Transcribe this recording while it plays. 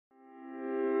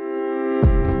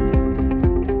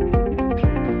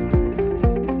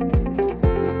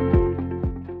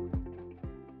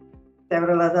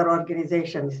several other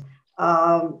organizations.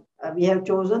 We have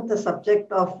chosen the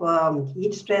subject of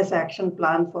heat stress action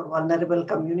plan for vulnerable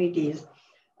communities.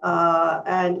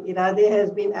 And IRADe has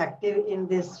been active in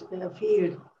this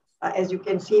field. As you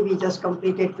can see, we just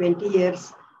completed 20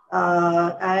 years.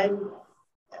 And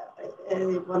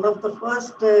one of the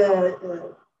first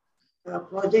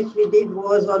project we did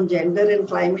was on gender and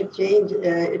climate change.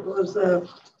 It was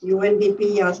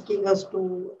UNDP asking us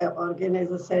to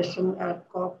organize a session at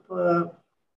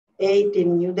COP8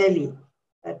 in New Delhi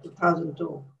at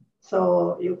 2002.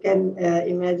 So you can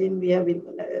imagine we have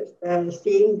been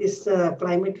seeing this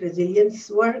climate resilience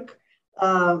work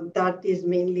that is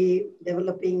mainly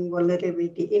developing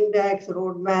vulnerability index,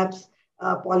 roadmaps,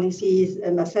 policies,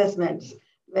 and assessments.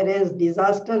 Whereas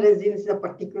disaster resilience is a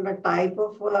particular type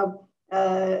of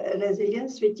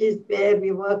resilience, which is where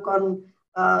we work on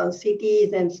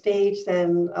cities and states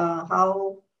and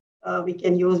how we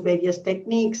can use various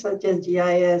techniques such as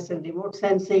GIS and remote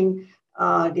sensing,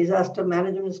 disaster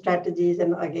management strategies,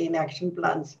 and again, action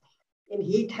plans. In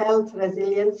heat health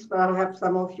resilience, perhaps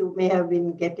some of you may have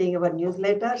been getting our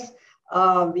newsletters.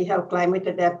 We have climate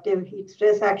adaptive heat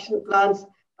stress action plans,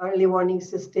 early warning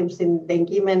systems in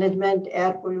dengue management,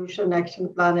 air pollution action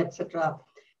plan, etc.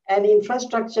 And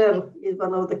infrastructure is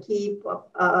one of the key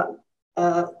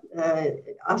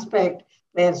aspect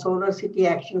where solar city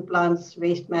action plans,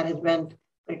 waste management,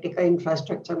 critical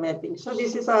infrastructure mapping. So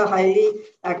this is a highly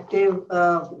active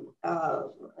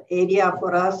area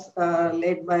for us,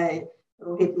 led by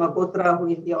Rohit Magotra, who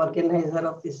is the organizer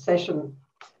of this session.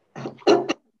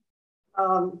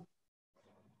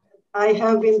 I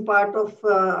have been part of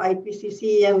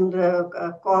IPCC and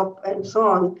COP and so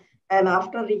on. And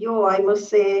after Rio, I must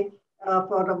say,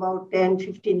 for about 10,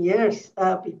 15 years,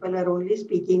 people are only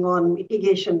speaking on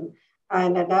mitigation,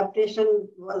 and adaptation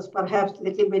was perhaps a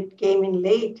little bit came in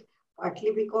late,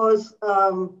 partly because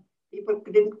people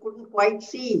couldn't quite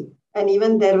see. And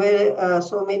even there were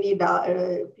so many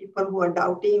people who are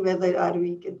doubting whether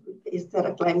is there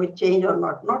a climate change or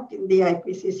not in the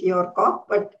IPCC or COP,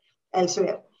 but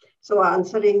elsewhere. So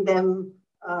answering them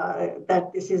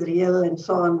that this is real and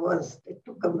so on it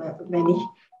took a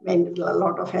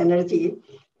lot of energy.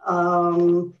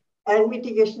 And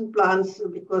mitigation plans,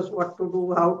 because what to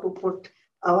do, how to put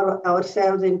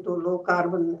ourselves into low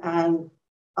carbon and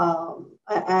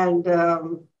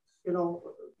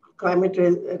climate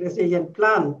resilient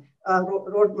plan,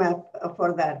 roadmap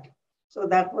for that. So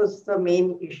that was the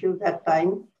main issue that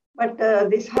time. But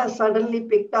this has suddenly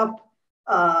picked up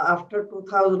after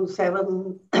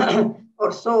 2007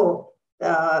 or so.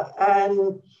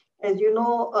 And as you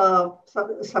know,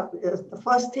 the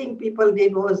first thing people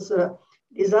did was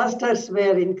disasters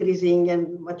were increasing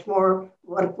and much more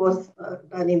work was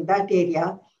done in that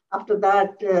area. After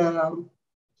that,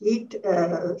 heat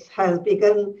has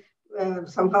begun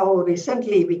somehow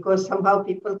recently, because somehow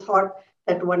people thought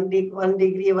that 1 degree,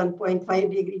 1.5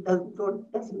 degree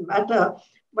doesn't matter,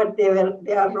 but they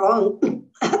are wrong.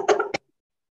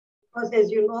 Because as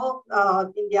you know,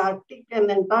 in the Arctic and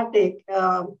Antarctic,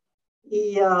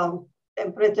 the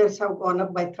temperatures have gone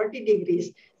up by 30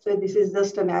 degrees. So this is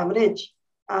just an average.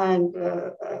 And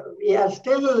we are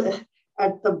still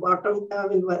at the bottom.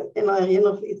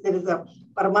 If there is a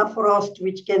permafrost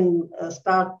which can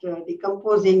start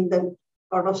decomposing, then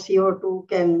a lot of CO2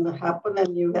 can happen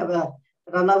and you have a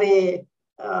runaway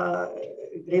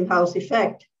greenhouse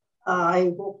effect.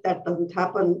 I hope that doesn't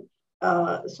happen.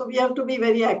 So we have to be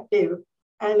very active.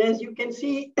 And as you can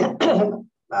see,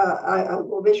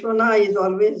 Gobeshona is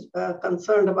always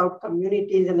concerned about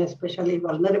communities and especially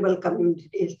vulnerable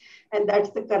communities. And that's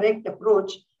the correct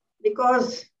approach,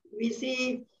 because we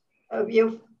see we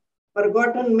have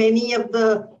forgotten many of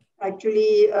the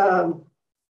actually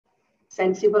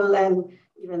sensible and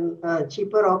even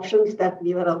cheaper options that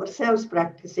we were ourselves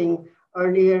practicing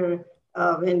earlier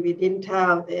when we didn't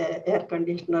have air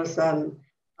conditioners and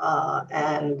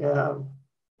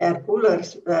air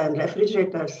coolers and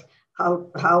refrigerators.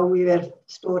 How we were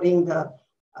storing the,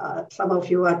 some of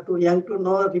you are too young to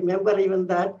remember even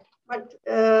that. But,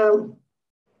 in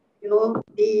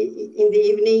the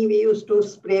evening we used to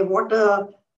spray water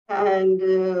and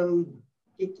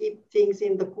keep things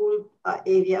in the cool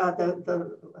area,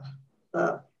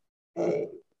 the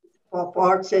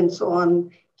pots and so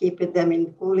on, keep them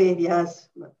in cool areas,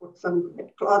 put some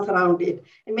cloth around it.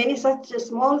 And many such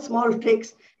small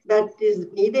tricks that is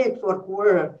needed for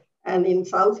poor. And in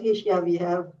South Asia, we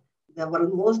have the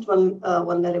most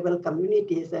vulnerable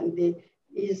communities, and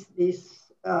these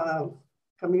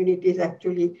communities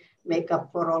actually make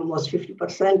up for almost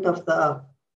 50% of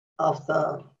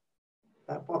the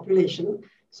population.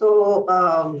 So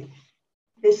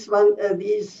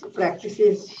these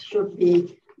practices should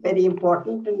be very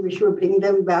important, and we should bring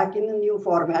them back in a new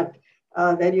format.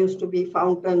 There used to be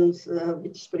fountains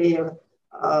which spray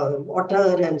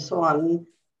water and so on.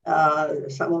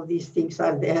 Some of these things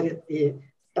are there at the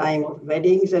time of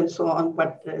weddings and so on,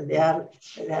 but there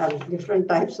are different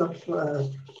types of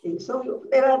things. So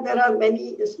there are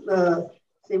many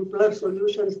simpler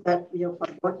solutions that we have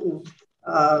forgotten,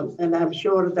 and I'm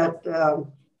sure that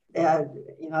they are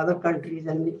in other countries,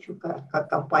 and if you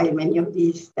compile many of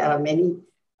these, there are many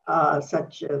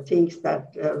such things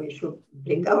that we should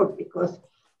bring out, because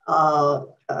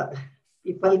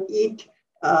people eat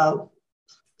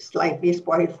slightly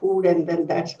spoiled food, and then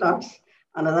that starts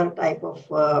another type of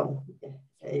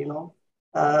you know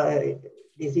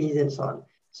disease and so on.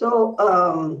 So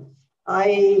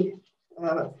I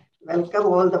welcome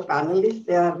all the panelists.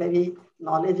 They are very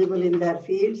knowledgeable in their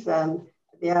fields, and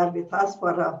they are with us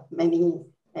for many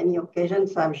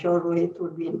occasions. I'm sure Rohit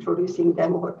would be introducing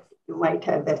them, or you might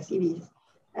have their CVs.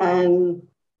 And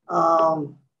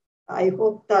I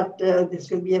hope that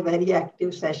this will be a very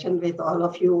active session with all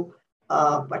of you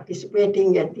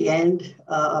participating at the end,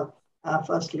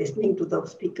 first listening to the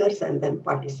speakers and then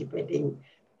participating.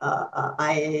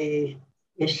 I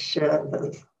wish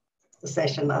the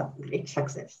session a great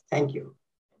success. Thank you.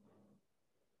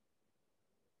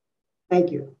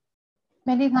 Thank you.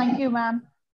 Many thank you, ma'am.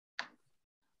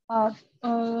 A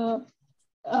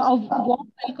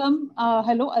warm welcome.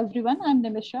 Hello, everyone. I'm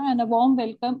Nimisha, and a warm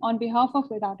welcome on behalf of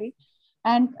IRADe.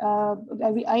 And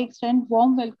I extend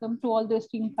warm welcome to all the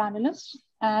esteemed panelists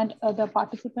and the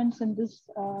participants in this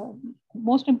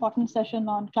most important session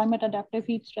on climate adaptive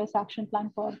heat stress action plan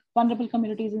for vulnerable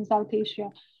communities in South Asia.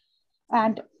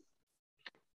 And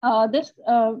this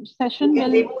session you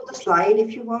can will remove the slide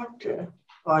if you want,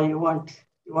 or you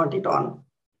want it on.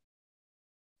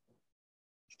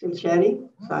 Still sharing?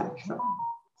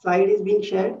 Slide is being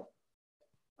shared?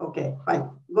 Okay,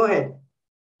 fine. Go ahead.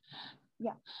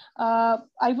 Yeah,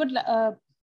 I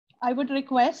would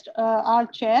request our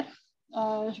chair,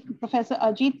 Professor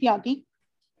Ajit Tyagi,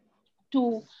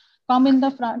 to come in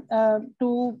the front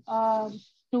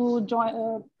to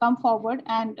join, come forward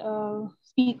and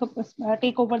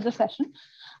take over the session.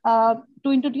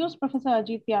 To introduce Professor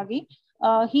Ajit Tyagi,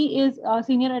 he is a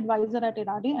senior advisor at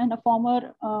IRADe and a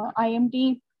former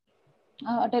IMD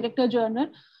Director General,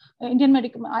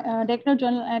 Director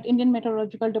General at Indian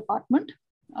Meteorological Department.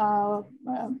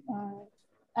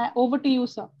 Over to you,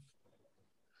 sir.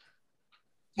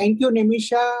 Thank you,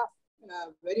 Nimisha.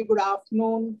 Very good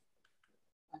afternoon.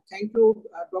 Thank you,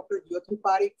 Dr. Jyoti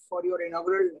Parikh, for your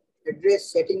inaugural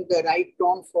address, setting the right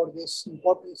tone for this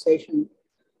important session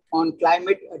on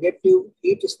climate adaptive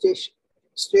heat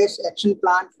stress action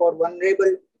plan for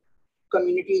vulnerable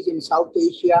communities in South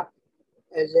Asia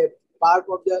as a part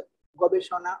of the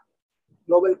Gobeshona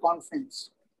Global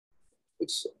Conference.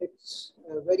 It's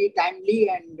very timely,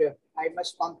 and I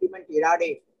must compliment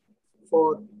IRADe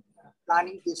for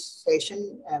planning this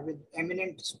session with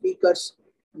eminent speakers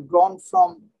drawn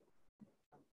from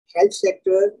health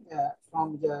sector,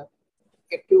 from the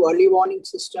active early warning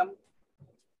system,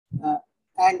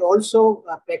 and also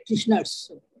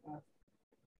practitioners,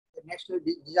 the National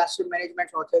Disaster Management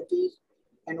Authorities,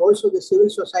 and also the civil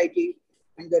society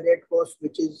and the Red Cross,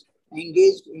 which is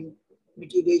engaged in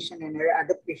mitigation and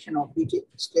adaptation of heat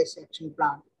stress action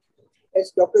plan.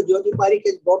 As Dr. Jyoti Parikh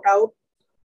has brought out,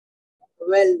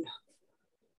 well,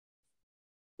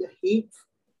 the heat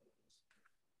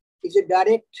is a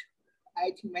direct,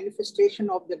 I think, manifestation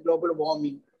of the global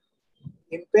warming.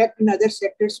 Impact in other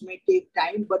sectors may take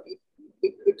time, but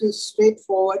it is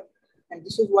straightforward. And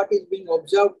this is what is being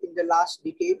observed in the last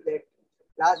decade, that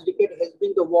last decade has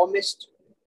been the warmest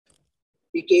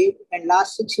decade, and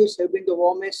last 6 years have been the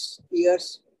warmest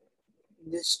years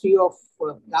in the history of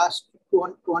last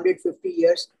 250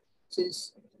 years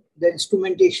since the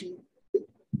instrumentation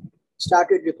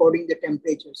started recording the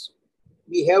temperatures.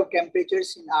 We have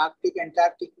temperatures in Arctic,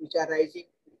 Antarctic, which are rising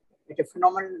at a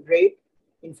phenomenal rate.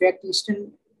 In fact,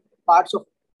 eastern parts of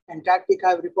Antarctica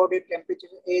have recorded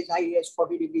temperatures as high as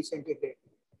 40 degrees centigrade.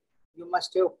 You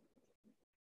must have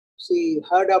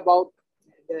heard about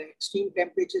the extreme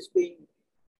temperatures being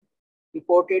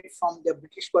reported from the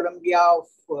British Columbia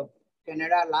of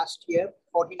Canada last year,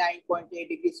 49.8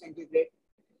 degrees centigrade.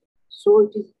 So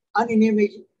it is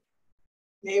unimaginable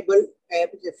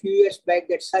a few years back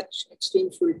that such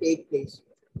extremes will take place.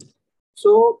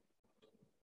 So,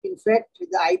 in fact,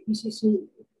 the IPCC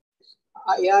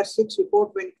AR6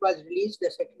 report, when it was released, the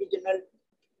Secretary General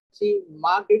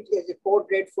marked it as a code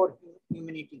red for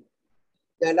humanity.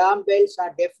 The alarm bells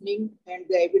are deafening, and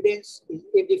the evidence is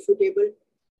irrefutable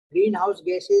greenhouse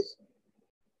gases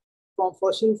from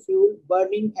fossil fuel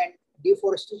burning and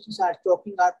deforestation are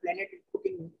choking our planet and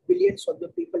putting billions of the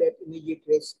people at immediate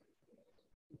risk.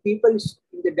 People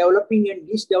in the developing and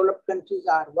least developed countries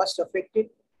are worst affected,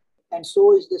 and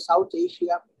so is the South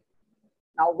Asia.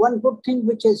 Now, one good thing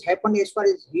which has happened as far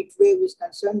as heat wave is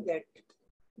concerned, that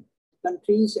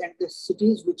countries and the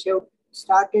cities which have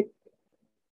started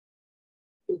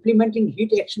implementing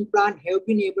heat action plan have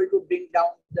been able to bring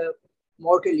down the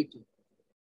mortality.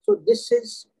 So this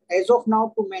is, as of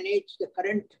now, to manage the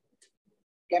current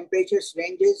temperatures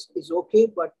ranges is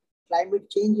okay, but climate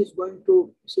change is going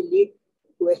to lead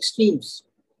to extremes,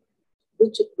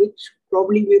 which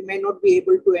probably we may not be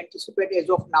able to anticipate as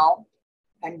of now.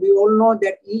 And we all know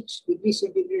that each degree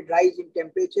centigrade rise in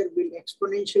temperature will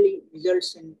exponentially result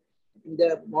in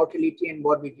the mortality and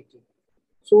morbidity.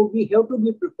 So we have to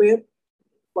be prepared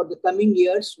for the coming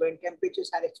years when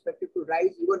temperatures are expected to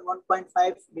rise. Even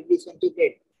 1.5 degrees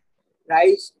centigrade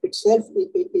rise itself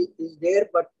is there,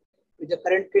 but with the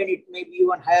current trend, it may be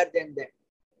even higher than that.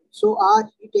 So our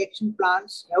heat action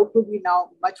plans have to be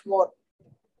now much more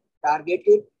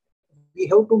targeted. We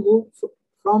have to move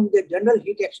from the general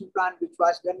heat action plan, which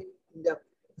was done in the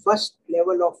first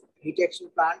level of heat action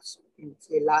plans in,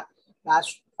 say,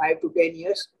 last 5 to 10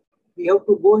 years. We have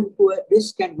to go into a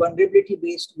risk and vulnerability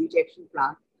based heat action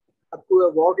plan up to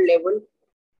a ward level.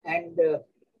 And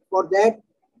for that,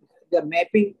 the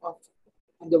mapping of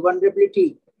and the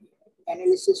vulnerability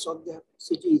analysis of the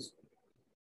cities.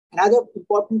 Another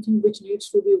important thing which needs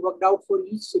to be worked out for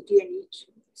each city and each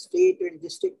state and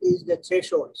district is the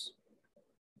thresholds.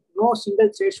 No single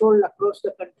threshold across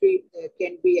the country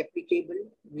can be applicable.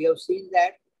 We have seen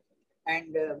that,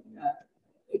 and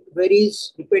it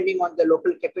varies depending on the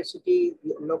local capacity,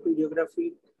 local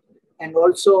geography, and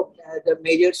also the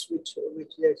measures which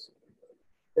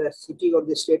the city or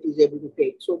the state is able to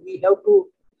take. So we have to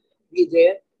be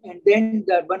there, and then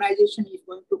the urbanization is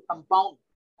going to compound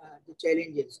the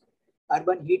challenges.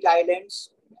 Urban heat islands,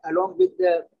 along with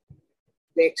the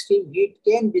extreme heat,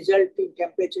 can result in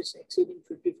temperatures exceeding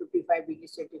 50-55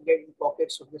 degrees centigrade in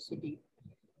pockets of the city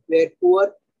where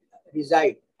poor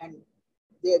reside, and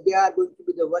they are going to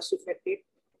be the worst affected.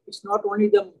 It's not only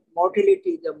the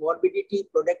mortality, the morbidity,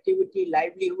 productivity,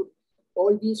 livelihood,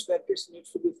 all these factors need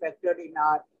to be factored in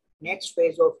our next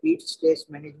phase of heat stress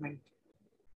management.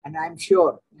 And I'm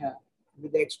sure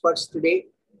with the experts today,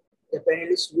 the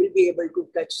panelists will be able to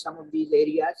touch some of these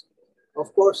areas.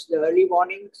 Of course, the early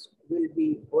warnings will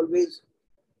be always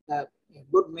a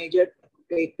good measure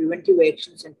to take preventive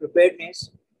actions and preparedness.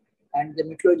 And the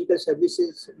meteorological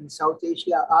services in South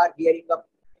Asia are gearing up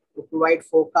to provide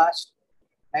forecast,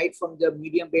 right from the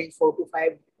medium range 4 to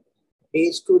 5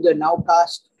 days to the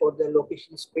nowcast for the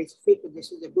location specific.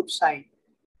 This is a good sign.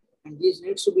 And this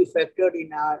needs to be factored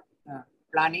in our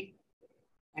planning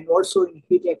and also in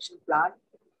heat action plan.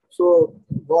 So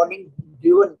warning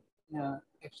driven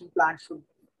action plan should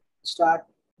start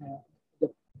the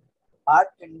part.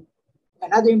 And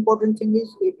another important thing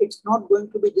is it's not going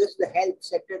to be just the health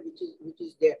sector which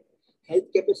is there.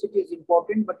 Health capacity is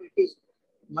important, but it is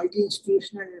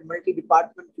multi-institutional and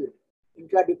multi-departmental.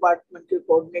 Intra-departmental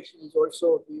coordination is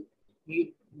also, we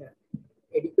need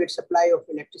adequate supply of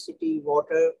electricity,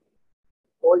 water.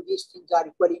 All these things are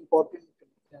equally important.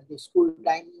 The school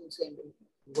timings and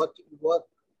work,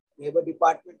 labor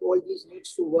department, all these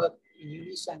needs to work in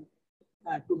unison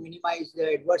to minimize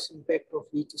the adverse impact of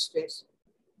heat stress.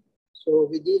 So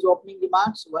with these opening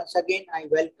remarks, once again, I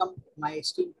welcome my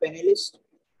esteemed panelists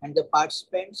and the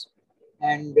participants,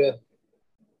 and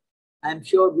I'm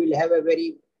sure we'll have a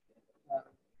very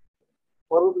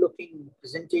forward-looking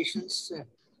presentations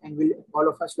and all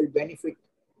of us will benefit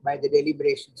by the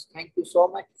deliberations. Thank you so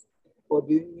much for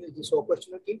giving me this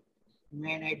opportunity.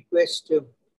 May I request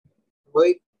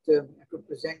Rohit to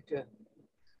present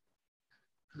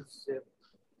his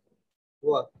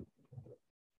work.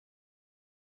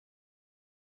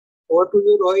 Over to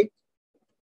you, Rohit.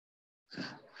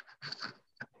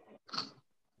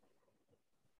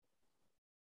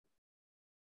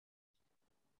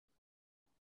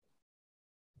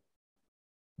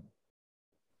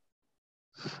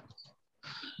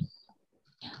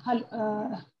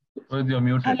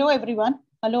 Hello, everyone.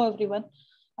 Hello, everyone.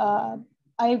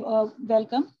 I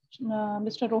welcome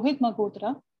Mr. Rohit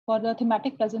Magotra for the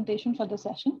thematic presentation for the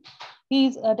session. He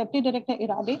is Deputy Director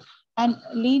IRADe and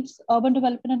leads urban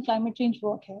development and climate change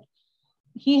work here.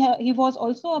 He was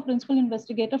also a principal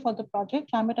investigator for the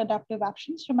project Climate Adaptive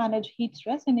Actions to Manage Heat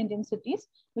Stress in Indian Cities,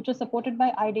 which was supported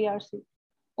by IDRC.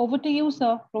 Over to you,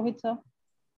 sir. Rohit, sir.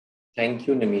 Thank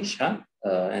you, Nimisha,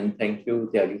 and thank you,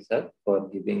 Tyagi sir, for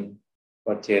giving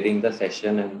for chairing the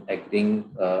session and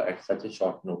agreeing at such a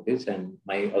short notice. And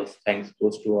my also thanks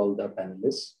goes to all the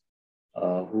panelists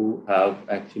who have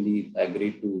actually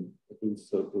agreed to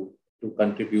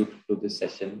contribute to this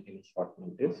session in short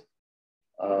notice.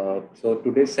 So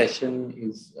today's session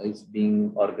is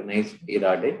being organized by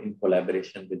IRADe in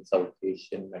collaboration with South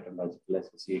Asian Meteorological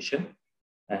Association.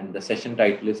 And the session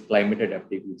title is Climate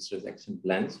Adaptive Heat Stress Action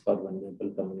Plans for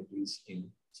Vulnerable Communities in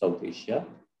South Asia.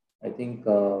 I think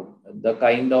the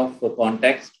kind of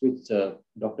context which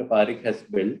Dr. Parikh has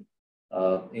built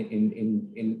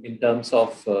in terms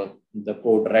of the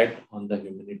code red on the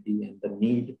humanity and the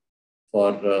need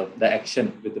for the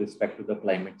action with respect to the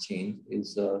climate change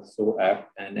is so apt.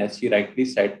 And as she rightly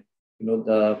said,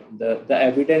 the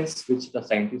evidence which the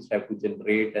scientists have to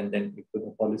generate and then give to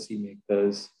the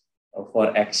policymakers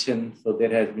for action. So there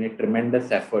has been a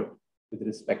tremendous effort with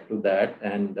respect to that.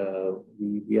 And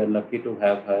we are lucky to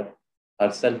have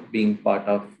herself being part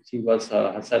of, she was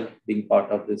herself being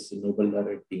part of this Nobel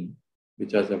laureate team,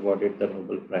 which was awarded the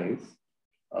Nobel Prize.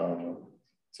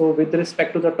 So with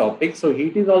respect to the topic, so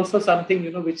heat is also something,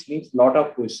 which needs a lot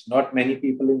of push. Not many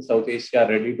people in South Asia are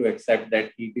ready to accept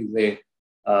that heat is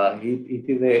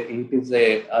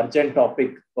a urgent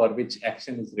topic for which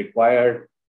action is required.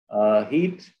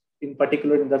 Heat, in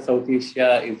particular in the South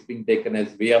Asia, is being taken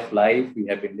as way of life. We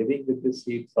have been living with this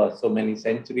heat for so many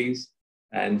centuries,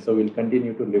 and so we'll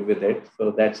continue to live with it.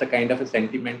 So that's a kind of a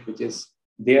sentiment which is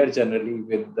there generally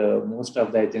with most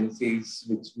of the agencies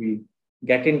which we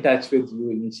get in touch with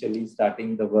you initially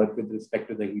starting the work with respect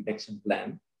to the heat action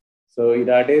plan. So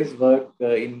IRADe's work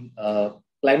in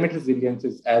climate resilience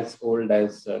is as old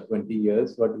as 20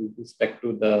 years, but with respect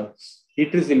to the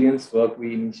heat resilience work,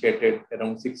 we initiated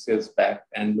around 6 years back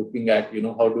and looking at,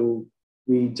 how do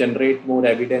we generate more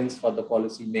evidence for the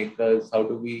policymakers? How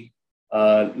do we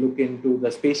look into the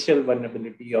spatial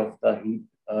vulnerability of the heat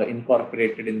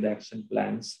incorporated in the action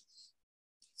plans?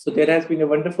 So there has been a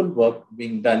wonderful work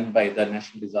being done by the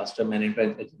National Disaster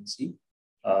Management Agency,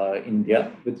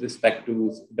 India, with respect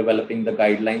to developing the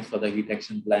guidelines for the heat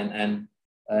action plan.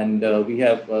 And we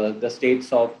have the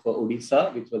states of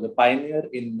Odisha, which was a pioneer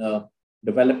in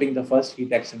developing the first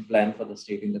heat action plan for the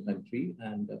state in the country.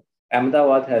 And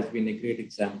Ahmedabad has been a great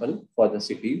example for the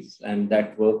cities. And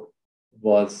that work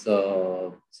was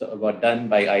done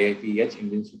by IIPH,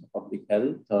 Indian Institute of Public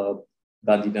Health,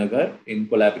 Gandhinagar, in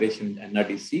collaboration with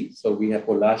NRDC. So we have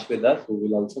Polash with us, who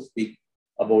will also speak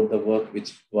about the work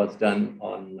which was done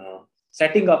on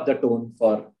setting up the tone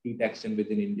for heat action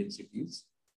within Indian cities.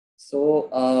 So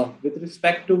with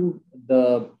respect to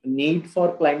the need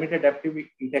for climate adaptive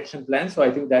heat action plans, so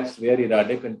I think that's where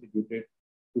IRADe contributed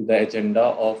to the agenda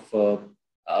of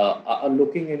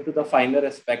looking into the finer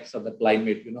aspects of the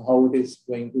climate, how it is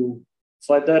going to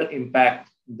further impact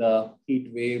the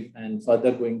heat wave and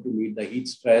further going to lead the heat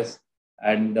stress,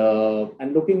 and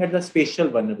looking at the spatial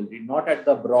vulnerability, not at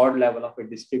the broad level of a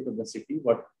district of the city,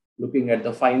 but looking at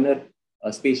the finer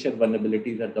spatial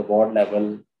vulnerabilities at the ward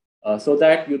level, so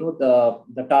that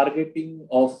the targeting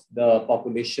of the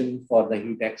population for the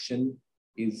heat action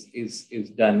is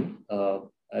done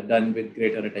with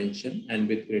greater attention and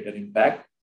with greater impact.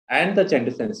 And the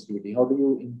gender sensitivity, how do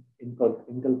you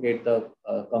inculcate the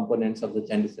components of the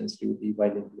gender sensitivity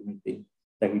while implementing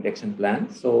the heat action plan?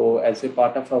 So as a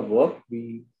part of our work,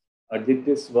 we did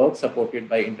this work supported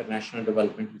by International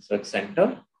Development Research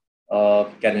Center,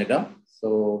 Canada.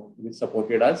 So which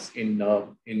supported us in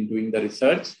doing the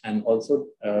research and also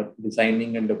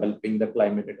designing and developing the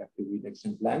climate adaptive heat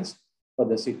action plans for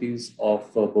the cities of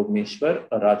Bhubaneswar,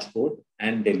 Rajkot,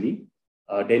 and Delhi.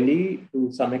 Delhi, to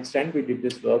some extent, we did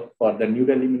this work for the New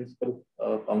Delhi Municipal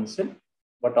Council,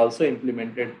 but also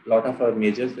implemented a lot of our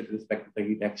measures with respect to the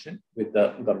heat action with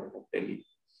the government of Delhi.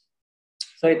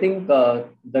 So I think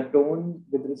the tone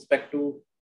with respect to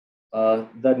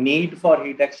the need for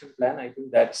heat action plan, I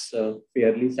think that's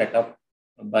fairly set up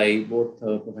by both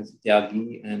Professor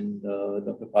Tyagi and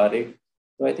Dr. Parikh.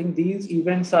 So I think these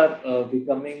events are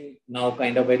becoming now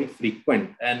kind of very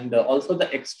frequent, and also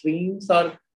the extremes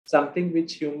are something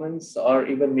which humans or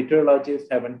even meteorologists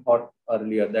haven't thought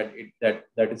earlier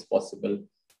that is possible.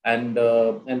 And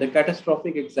the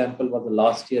catastrophic example was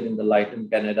last year in the Lighton,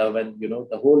 Canada, when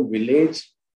the whole village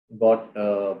got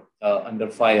under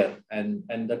fire, and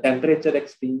the temperature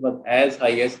extreme was as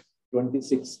high as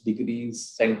 26 degrees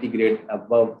centigrade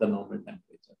above the normal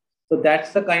temperature. So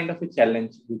that's the kind of a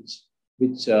challenge which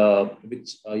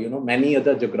many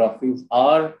other geographies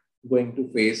are going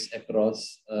to face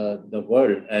across the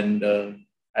world, and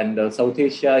South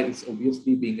Asia is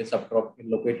obviously being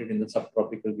located in the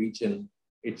subtropical region.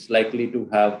 it's likely to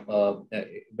have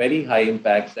very high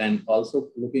impacts, and also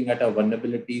looking at our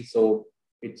vulnerability. So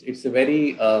it's a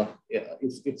very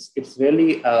it's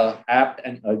really apt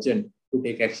and urgent to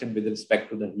take action with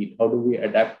respect to the heat. How do we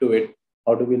adapt to it?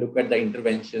 How do we look at the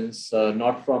interventions,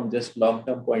 not from just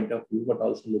long-term point of view, but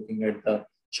also looking at the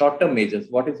short-term measures,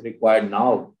 what is required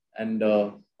now? And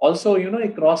also, a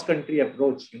cross-country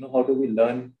approach, how do we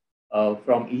learn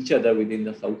from each other within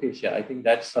the South Asia? I think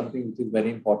that's something which is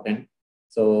very important.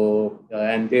 So,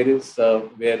 and there is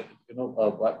where,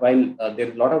 while there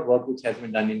is a lot of work which has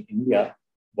been done in India,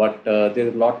 but there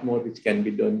is a lot more which can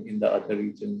be done in the other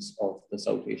regions of the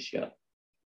South Asia.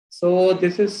 So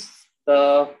this is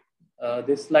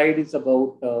this slide is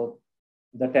about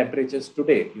the temperatures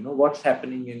today. What's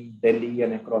happening in Delhi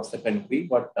and across the country.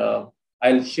 But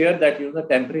I'll share that the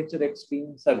temperature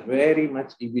extremes are very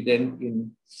much evident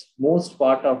in most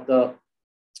part of the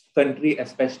country,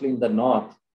 especially in the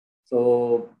north.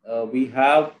 So we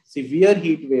have severe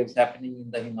heat waves happening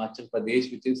in the Himachal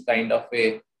Pradesh, which is kind of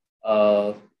a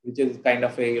a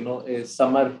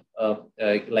summer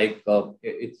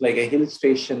it's like a hill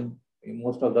station.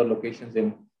 Most of the locations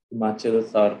in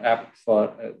Himachal are apt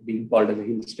for being called as a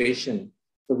hill station.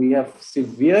 So we have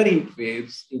severe heat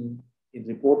waves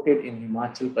reported in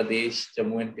Himachal Pradesh,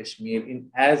 Jammu and Kashmir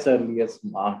in as early as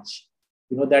March.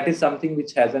 That is something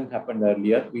which hasn't happened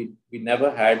earlier. We never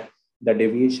had the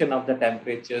deviation of the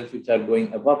temperatures which are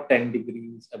going above 10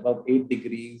 degrees, above 8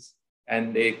 degrees.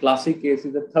 And a classic case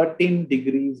is a 13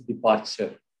 degrees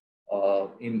departure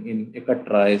in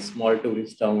Ekatra, a small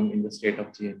tourist town in the state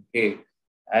of J&K.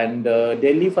 And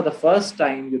Delhi, for the first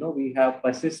time, we have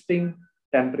persisting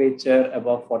temperature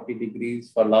above 40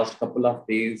 degrees for last couple of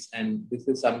days. And this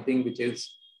is something which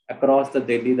is across the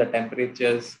Delhi, the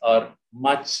temperatures are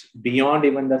much beyond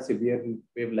even the severe heat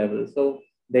wave level. So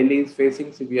Delhi is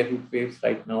facing severe heat waves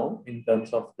right now in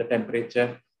terms of the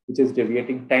temperature, which is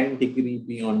deviating 10 degrees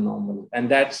beyond normal. And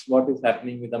that's what is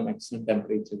happening with the maximum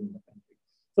temperature in the country.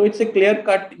 So it's a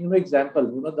clear-cut, example.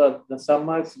 The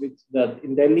summers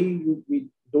in Delhi, we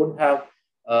don't have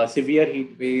severe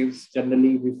heat waves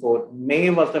generally before. May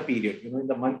was the period. In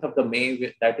the month of the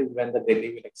May, that is when the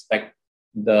Delhi will expect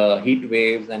the heat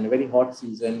waves and a very hot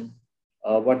season.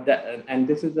 And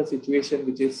this is the situation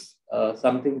which is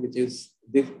something which is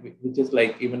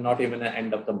like not even an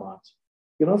end of the March.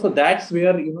 So that's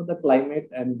where the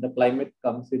climate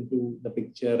comes into the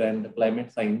picture, and the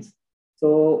climate science.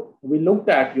 So we looked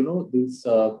at these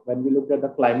when we looked at the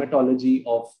climatology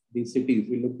of these cities,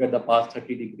 we looked at the past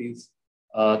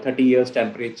 30 years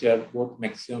temperature, both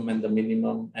maximum and the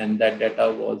minimum, and that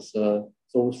data was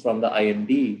sourced from the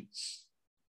IMD.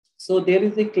 So there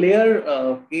is a clear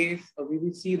case. We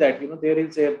will see that there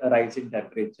is a rise in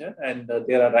temperature, and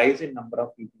there are rise in number of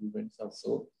heat events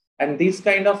also. And this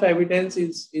kind of evidence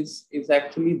is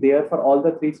actually there for all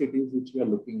the three cities which we are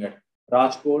looking at: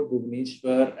 Rajkot,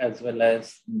 Bhubaneswar, as well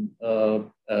as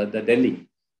the Delhi.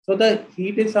 So the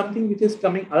heat is something which is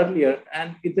coming earlier,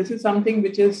 and this is something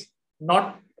which is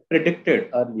not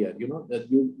predicted earlier. That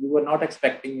you were not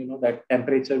expecting that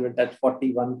temperature will touch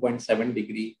 41.7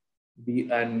 degree.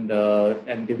 And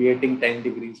deviating 10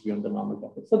 degrees beyond the normal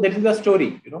temperature. So this is the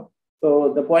story,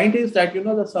 So the point is that,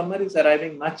 the summer is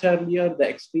arriving much earlier, the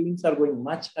extremes are going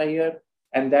much higher,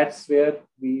 and that's where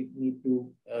we need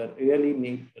to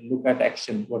really look at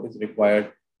action, what is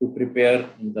required to prepare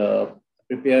the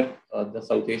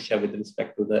South Asia with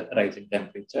respect to the rising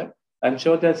temperature. I'm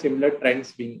sure there are similar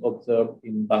trends being observed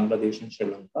in Bangladesh and Sri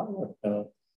Lanka,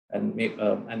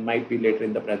 and might be later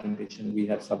in the presentation, we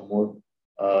have some more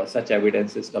such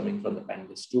evidences coming from the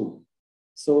panelists too.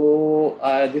 So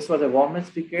this was the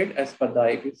warmest decade as per the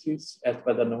IPCC, as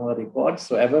per the NOAA records.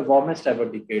 So warmest ever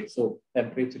decade. So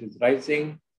temperature is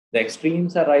rising, the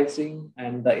extremes are rising,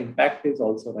 and the impact is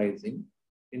also rising.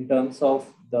 In terms of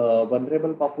the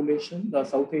vulnerable population, the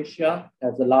South Asia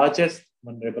has the largest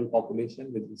vulnerable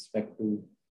population with respect to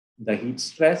the heat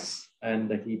stress and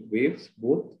the heat waves,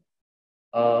 both.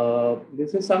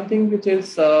 This is something which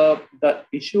is the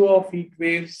issue of heat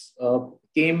waves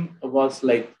was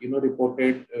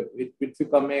reported. It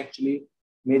became actually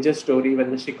major story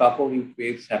when the Chicago heat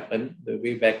waves happened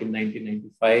way back in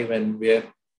 1995, and where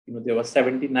there were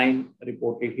 79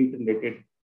 reported heat-related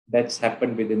deaths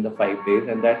happened within the 5 days,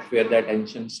 and that's where the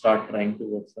attention started trying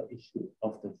towards the issue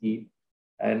of the heat.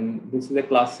 And this is a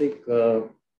classic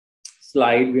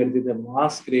slide where there's a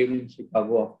mass grave in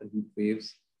Chicago after heat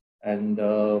waves. And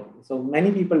so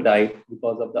many people died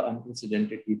because of the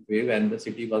unprecedented heat wave, and the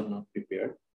city was not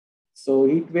prepared. So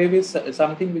heat wave is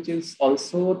something which is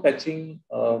also touching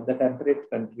the temperate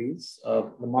countries.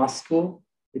 Moscow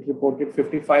it reported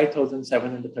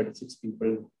 55,736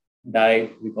 people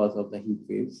died because of the heat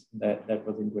waves. That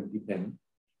was in 2010.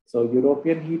 So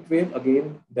European heat wave,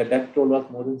 again, the death toll was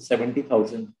more than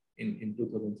 70,000 in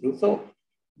 2002. So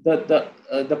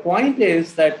the point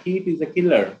is that heat is a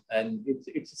killer, and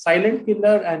it's a silent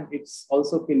killer, and it's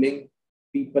also killing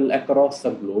people across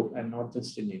the globe and not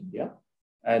just in India.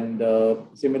 And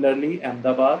similarly,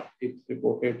 Ahmedabad, it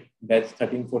reported deaths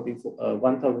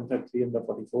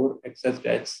 1,344 excess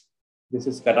deaths. This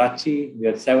is Karachi,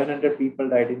 where 700 people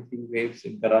died in heat waves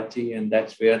in Karachi, and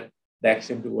that's where the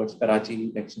action towards Karachi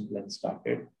heat action plan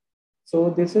started.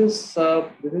 So this is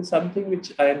something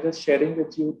which I am just sharing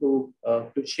with you to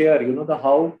share,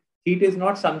 how heat is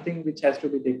not something which has to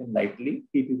be taken lightly.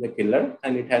 Heat is a killer,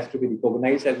 and it has to be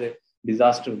recognized as a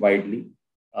disaster widely.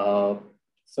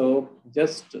 So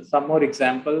just some more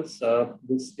examples.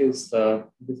 This is the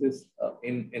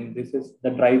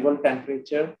drival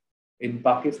temperature in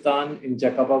Pakistan, in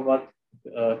Jacobabad,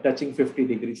 touching 50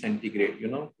 degrees centigrade.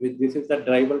 This is the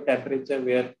drival temperature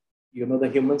where the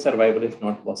human survival is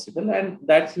not possible, and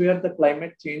that's where the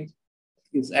climate change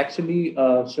is actually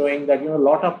showing that a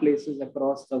lot of places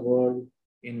across the world,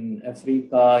 in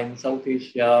Africa, in South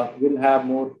Asia, will have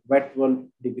more wet bulb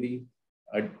degree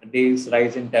days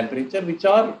rise in temperature, which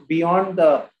are beyond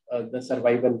the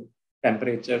survival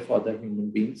temperature for the human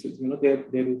beings. So,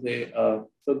 there is a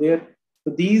so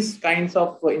these kinds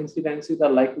of incidences are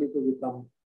likely to become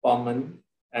common,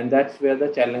 and that's where the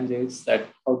challenge is, that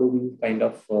how do we kind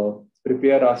of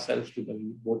prepare ourselves to the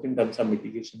heat, both in terms of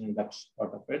mitigation and reduction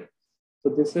part of it. So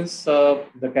this is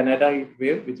the Canada heat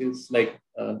wave, which is like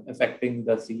affecting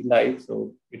the sea life.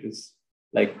 So it is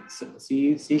like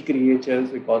sea creatures,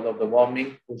 because of the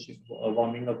warming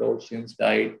of the oceans,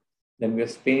 died. Then we have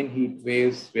Spain heat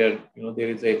waves, where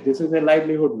this is a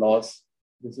livelihood loss.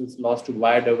 This is loss to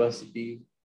biodiversity.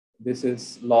 This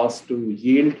is loss to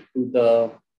yield, to the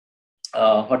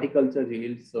horticulture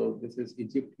yield. So this is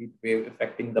Egypt heat wave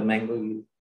affecting the mango yield.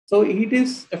 So heat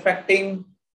is affecting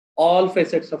all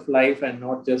facets of life and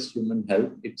not just human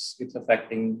health. It's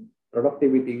affecting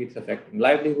productivity. It's affecting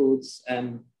livelihoods,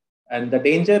 and the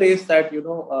danger is that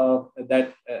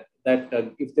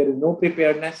if there is no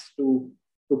preparedness to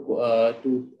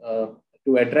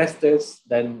address this,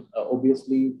 then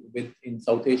obviously in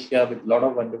South Asia, with a lot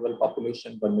of vulnerable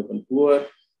population, vulnerable poor,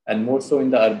 and more so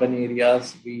in the urban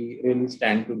areas, we really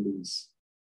stand to lose.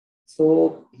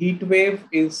 So heat wave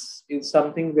is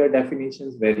something where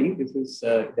definitions vary. This is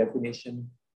a definition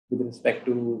with respect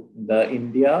to the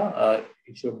India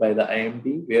issued by the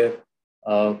IMD, where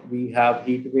we have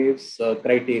heat waves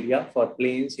criteria for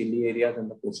plains, hilly areas, and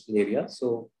the coastal areas.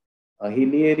 So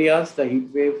hilly areas, the heat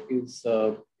wave is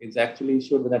actually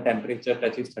issued when the temperature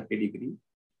touches 30 degrees.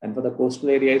 And for the coastal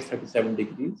area, it's 37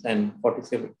 degrees and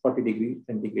 40 degrees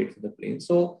centigrade for the plain.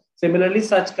 So similarly,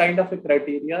 such kind of a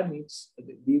criteria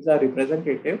these are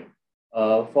representative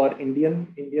for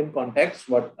Indian context.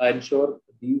 What I'm sure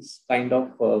these kind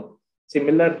of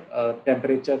similar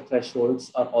temperature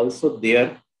thresholds are also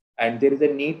there, and there is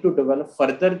a need to develop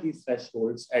further these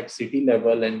thresholds at city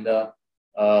level and the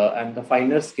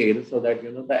finer scale, so that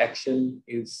the action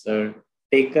is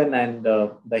taken, and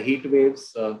the heat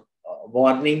waves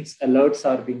warnings, alerts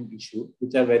are being issued,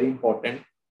 which are very important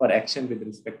for action with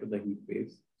respect to the heat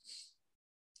waves.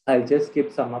 I'll just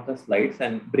skip some of the slides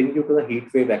and bring you to the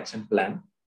heat wave action plan.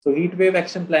 So heat wave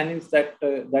action plan is that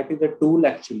is a tool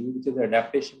actually, which is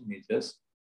adaptation measures,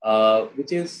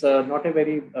 which is not a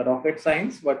very rocket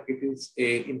science, but it is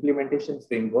a implementation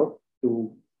framework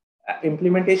to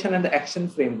implementation and the action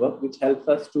framework, which helps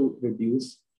us to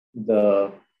reduce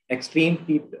the extreme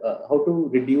heat, how to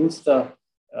reduce the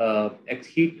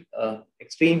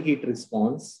extreme heat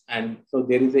response. And so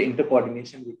there is an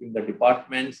intercoordination between the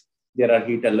departments. There are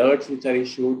heat alerts which are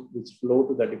issued, which flow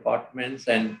to the departments,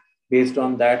 and based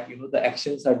on that, the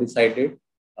actions are decided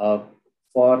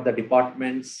for the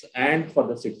departments and for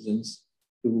the citizens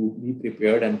to be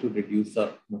prepared and to reduce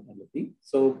the mortality.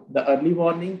 So the early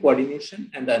warning, coordination,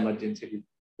 and the emergency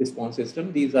response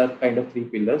system, these are kind of three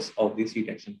pillars of this heat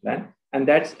action plan. And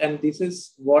this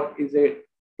is what is a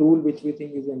tool which we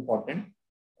think is important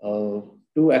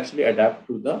to actually adapt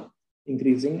to the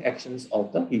increasing actions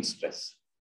of the heat stress.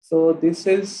 So this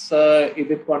is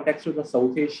in context to the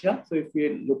South Asia. So if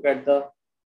we look at the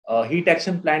heat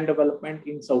action plan development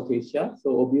in South Asia,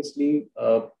 so obviously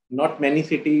not many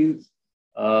cities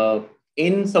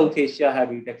in South Asia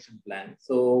have heat action plans.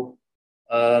 So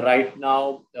right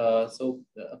now,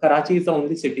 Karachi is the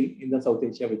only city in the South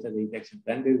Asia which has a heat action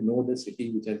plan. There is no other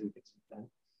city which has heat action plan.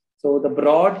 So the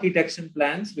broad heat action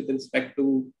plans with respect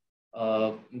to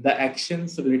the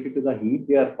actions related to the heat,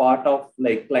 they are part of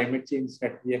like climate change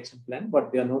strategy action plan,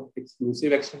 but they are not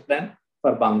exclusive action plan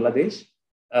for Bangladesh.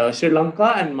 Sri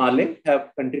Lanka and Mali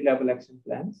have country level action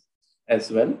plans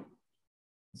as well.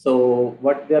 So,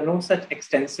 but there are no such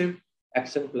extensive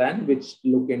action plan which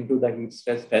look into the heat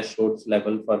stress thresholds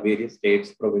level for various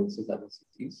states, provinces, other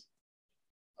cities.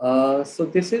 So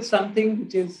this is something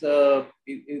which is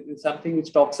something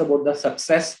which talks about the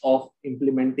success of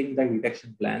implementing the heat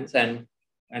action plans, and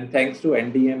thanks to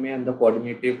NDMA and the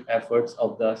coordinative efforts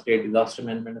of the state disaster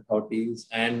management authorities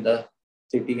and the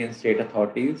city and state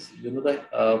authorities,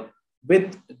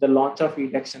 with the launch of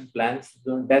heat action plans,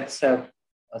 the deaths have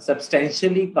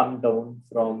substantially come down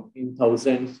from in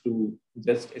thousands to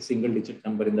just a single digit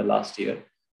number in the last year.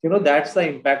 That's the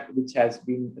impact which has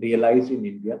been realized in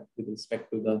India with respect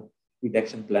to the heat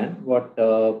action plan.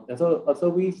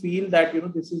 So we feel that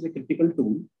this is a critical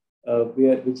tool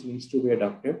which needs to be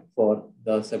adopted for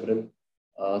the several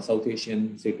South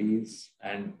Asian cities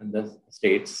and the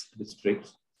states,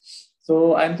 districts.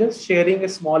 So I'm just sharing a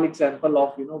small example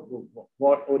of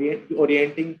what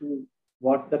orienting to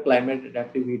what the climate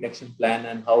adaptive heat action plan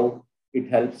and how it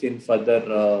helps in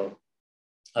further.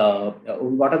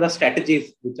 What are the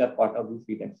strategies which are part of this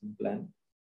heat action plan?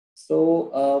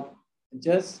 So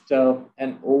just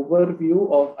an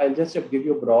overview of, I'll just give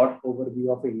you a broad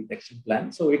overview of a heat action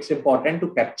plan. So it's important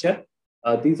to capture,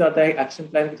 these are the action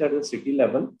plans which are at the city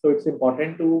level. So it's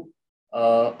important to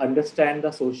understand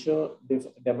the social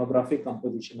demographic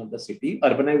composition of the city.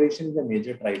 Urbanization is a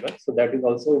major driver. So that is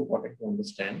also important to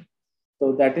understand.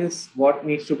 So that is what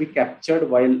needs to be captured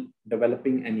while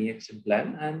developing any action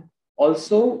plan. And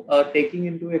also taking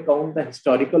into account the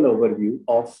historical overview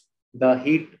of the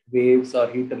heat waves or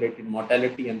heat related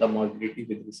mortality and the morbidity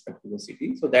with respect to the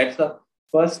city. So that's the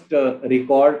first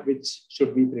record which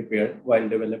should be prepared while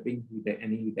developing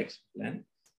any heat action plan.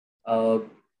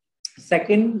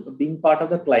 Second, being part of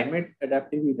the climate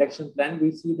adaptive heat action plan, we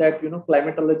see that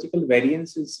climatological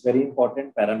variance is very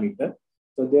important parameter.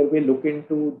 So there we look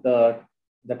into the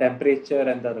temperature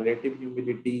and the relative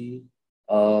humidity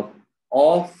of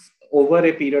over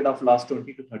a period of last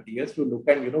 20 to 30 years to look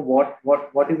at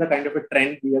what is the kind of a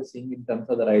trend we are seeing in terms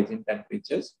of the rise in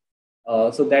temperatures.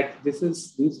 So that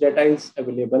these data is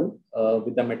available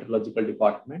with the meteorological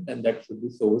department, and that should be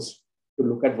sourced to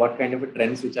look at what kind of a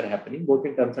trends which are happening both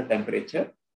in terms of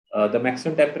temperature, the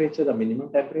maximum temperature, the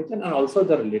minimum temperature, and also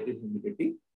the relative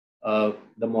humidity,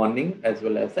 the morning as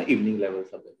well as the evening levels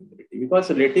of the humidity, because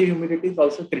relative humidity is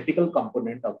also a critical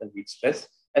component of the heat stress,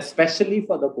 especially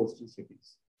for the coastal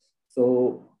cities.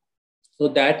 So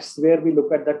that's where we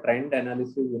look at the trend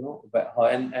analysis,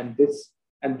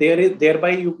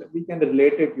 thereby we can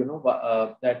relate it,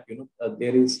 that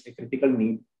there is a critical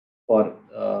need for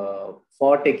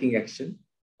taking action,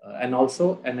 and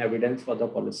also an evidence for the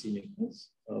policymakers,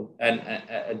 and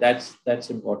that's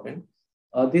important.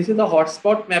 This is the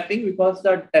hotspot mapping because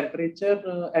the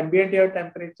temperature, ambient air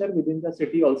temperature within the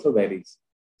city also varies.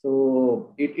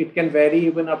 So it can vary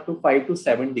even up to 5 to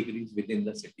 7 degrees within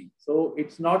the city. So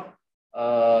it's not,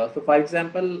 so for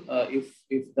example, if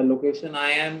the location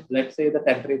I am, let's say the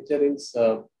temperature is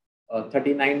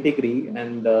 39 degree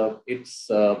and the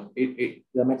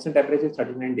maximum temperature is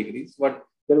 39 degrees, but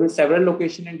there will be several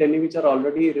locations in Delhi which are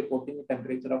already reporting a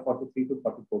temperature of 43 to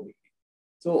 44 degrees.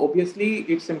 So obviously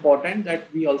it's important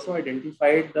that we also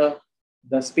identified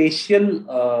the spatial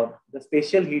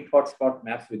heat hotspot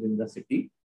maps within the city,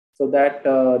 so that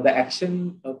the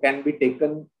action can be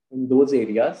taken in those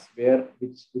areas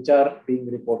which are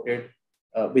being reported,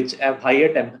 which have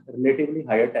relatively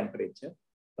higher temperature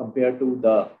compared to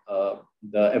the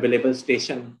available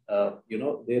station.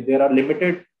 There are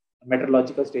limited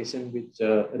meteorological stations which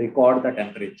record the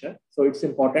temperature. So it's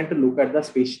important to look at the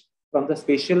space from the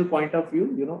spatial point of view,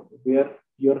 where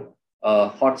your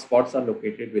hotspots are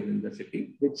located within the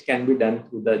city, which can be done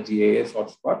through the GIS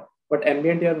hotspot. But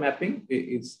ambient air mapping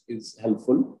is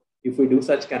helpful. If we do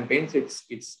such campaigns,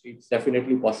 it's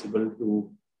definitely possible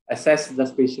to assess the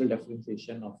spatial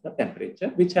differentiation of the temperature,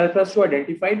 which helps us to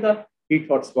identify the heat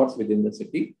hotspots within the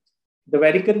city. The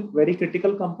very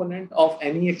critical component of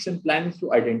any action plan is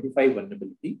to identify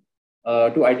vulnerability,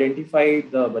 to identify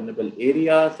the vulnerable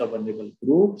areas, the vulnerable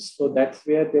groups. So that's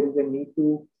where there is a need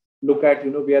to look at,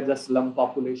 where the slum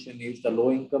population is, the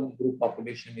low income group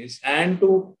population is, and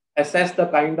to assess the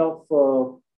kind of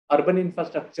urban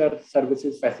infrastructure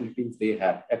services facilities they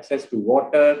have, access to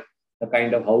water, the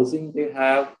kind of housing they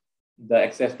have, the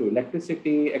access to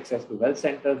electricity, access to health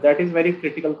centers. That is very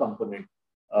critical component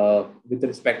with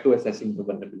respect to assessing the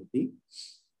vulnerability.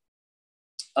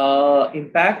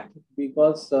 Impact,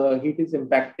 because heat is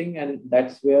impacting, and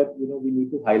that's where we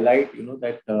need to highlight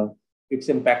that it's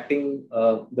impacting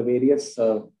the various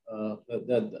the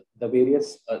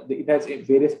various it has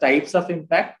various types of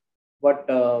impact, but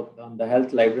on the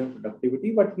health, livelihood, and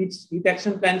productivity. But heat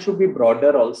action plan should be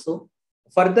broader also.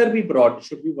 Should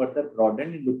be further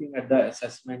broadened in looking at the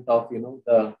assessment of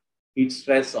the heat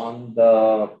stress on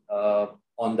the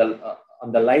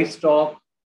livestock,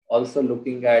 also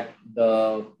looking at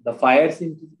the fires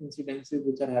incidences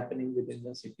which are happening within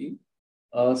the city.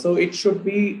 So it should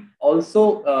be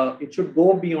also, it should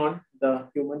go beyond the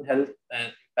human health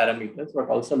and parameters, but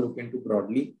also look into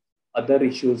broadly other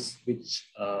issues which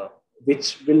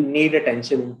will need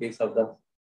attention in case of the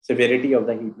severity of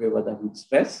the heat wave or the heat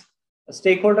stress.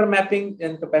 Stakeholder mapping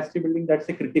and capacity building, that's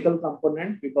a critical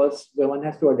component, because one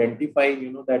has to identify,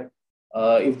 that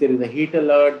if there is a heat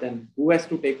alert, then who has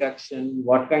to take action,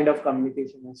 what kind of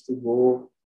communication has to go,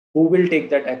 who will take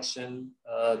that action,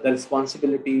 the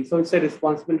responsibility. So it's a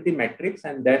responsibility matrix,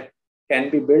 and that can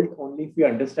be built only if we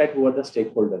understand who are the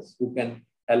stakeholders who can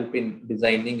help in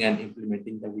designing and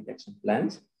implementing the heat action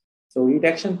plans. So heat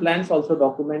action plans also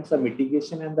documents the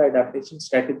mitigation and the adaptation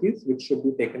strategies which should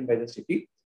be taken by the city.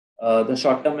 The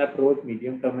short-term approach,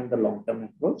 medium-term, and the long-term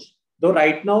approach. Though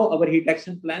right now our heat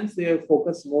action plans, they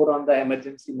focus more on the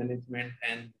emergency management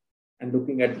and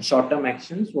looking at the short-term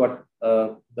actions.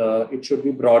 It should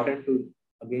be broadened to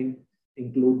again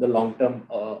include the long-term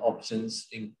options,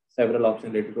 in several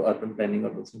options related to urban planning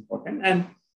are also important. And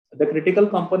the critical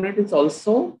component is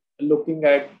also looking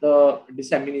at the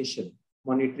dissemination,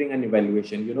 monitoring, and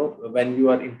evaluation. When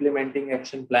you are implementing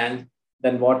action plans,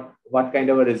 then what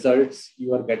kind of results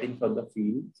you are getting from the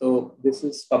field. So this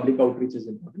is public outreach is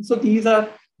important. So these are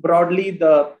broadly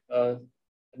the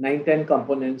 9-10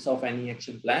 components of any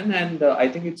action plan, and I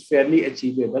think it's fairly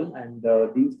achievable. And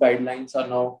these guidelines are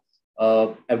now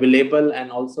available, and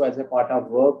also as a part of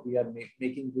work, we are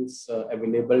making this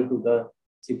available to the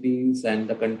cities and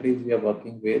the countries we are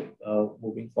working with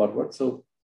moving forward. So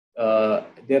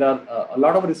there are a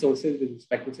lot of resources with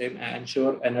respect to same. I'm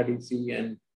sure NRDC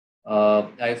and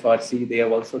IFRC, they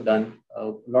have also done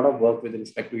a lot of work with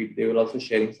respect to it. They will also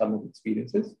sharing some of the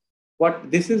experiences. But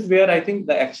this is where I think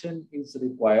the action is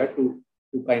required to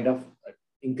kind of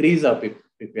increase our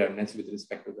preparedness with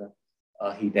respect to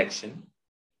the heat action.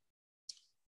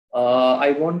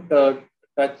 I won't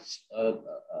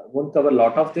won't cover a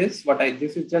lot of this, but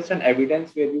this is just an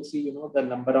evidence where you see, the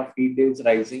number of heat days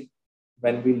rising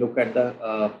when we look at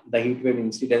the heat wave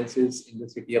incidences in the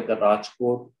city of the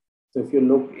Rajkot. So if you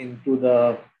look into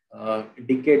the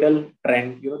decadal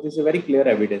trend, this is a very clear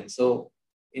evidence. So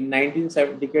in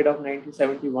decade of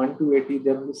 1971 to 80,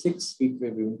 there are only 6 heat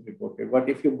wave events reported. But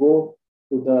if you go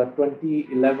to the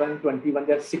 2011, 21,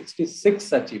 there are 66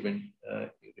 such events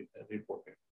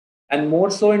reported. And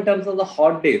more so in terms of the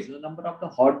hot days, the number of the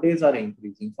hot days are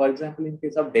increasing. For example, in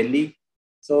case of Delhi,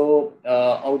 so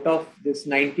out of this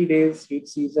 90 days heat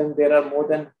season, there are more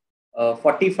than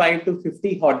 45 to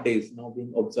 50 hot days now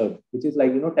being observed, which is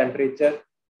like, temperature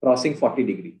crossing 40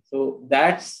 degrees. So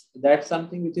that's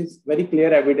something which is very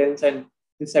clear evidence, and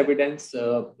this evidence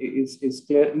is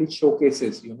clearly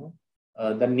showcases,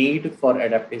 the need for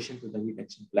adaptation to the heat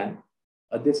action plan.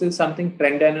 This is something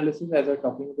trend analysis, as I'm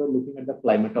talking about, looking at the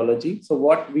climatology. So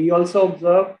what we also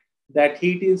observe that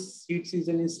heat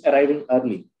season is arriving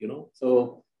early,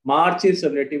 So March is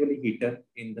relatively heater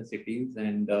in the cities,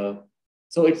 and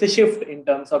so it's a shift in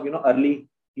terms of, early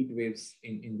heat waves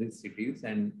in these cities.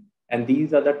 And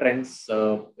these are the trends.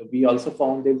 We also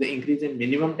found there's an increase in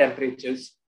minimum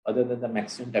temperatures other than the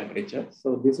maximum temperature.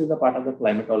 So this is a part of the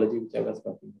climatology which I was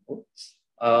talking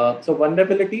about. So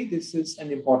vulnerability, this is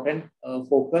an important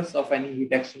focus of any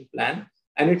heat action plan.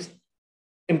 And it's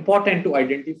important to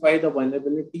identify the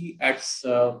vulnerability at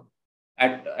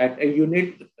a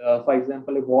unit, for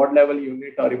example, a ward level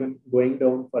unit, or even going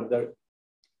down further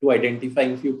to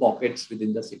identifying few pockets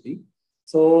within the city.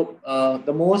 So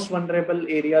the most vulnerable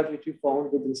areas which we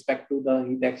found with respect to the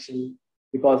heat action,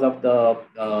 because of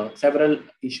the several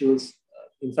issues,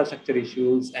 infrastructure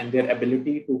issues, and their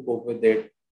ability to cope with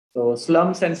it. So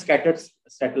slums and scattered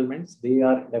settlements, they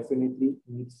are definitely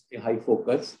needs a high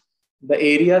focus. The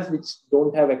areas which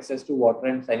don't have access to water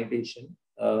and sanitation,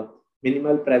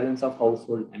 minimal presence of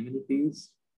household amenities,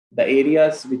 the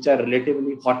areas which are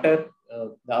relatively hotter,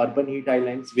 the urban heat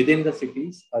islands within the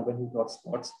cities, urban heat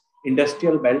hotspots,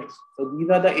 industrial belts. So these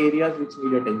are the areas which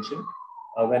need attention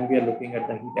when we are looking at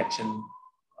the heat action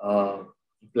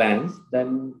plans.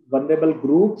 Then vulnerable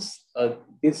groups,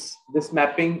 this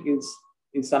mapping is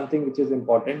something which is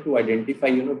important to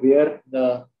identify, where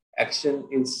the action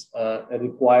is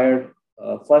required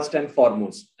first and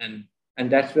foremost. And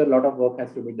that's where a lot of work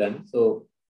has to be done. So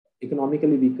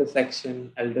economically weaker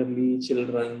section, elderly,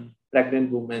 children,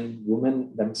 pregnant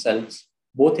women themselves,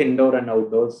 both indoor and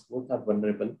outdoors, both are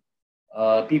vulnerable.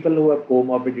 People who have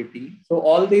comorbidity. So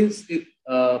all these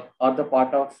are the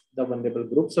part of the vulnerable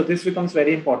group. So this becomes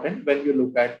very important when you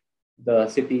look at the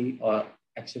city or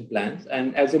action plans.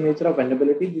 And as a measure of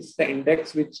vulnerability, this is the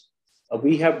index which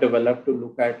we have developed to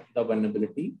look at the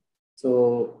vulnerability.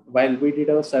 So while we did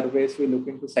our surveys, we look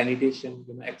into sanitation,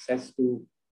 access to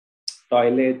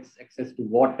toilets, access to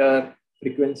water,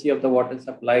 frequency of the water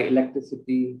supply,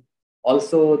 electricity,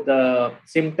 also the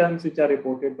symptoms which are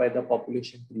reported by the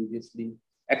population previously,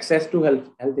 access to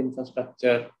health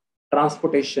infrastructure,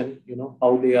 transportation,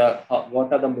 how they are,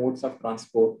 what are the modes of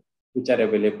transport which are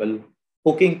available,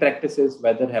 cooking practices,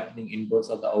 whether happening indoors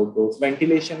or the outdoors.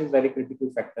 Ventilation is very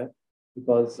critical factor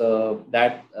because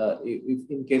if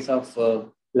in case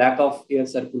of lack of air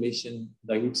circulation,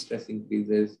 the heat stress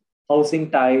increases.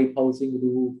 Housing type, housing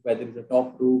roof, whether it's a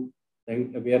top roof, the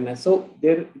heat awareness. So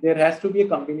there has to be a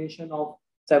combination of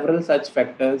several such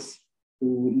factors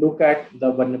to look at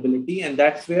the vulnerability, and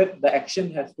that's where the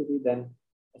action has to be then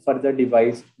further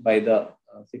devised by the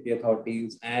city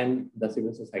authorities and the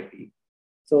civil society.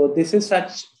 So this is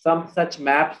some such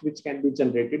maps which can be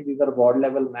generated. These are ward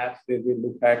level maps where we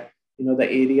look at the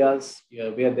areas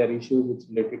where there are issues which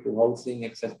related to housing,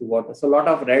 access to water. So a lot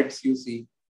of reds you see.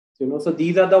 So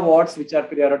these are the wards which are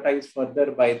prioritized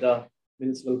further by the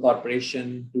municipal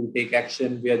corporation to take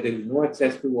action where there is no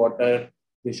access to water.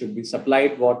 There should be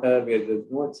supplied water. Where there is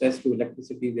no access to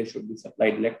electricity, there should be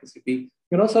supplied electricity.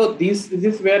 So this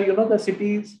is where the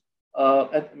cities,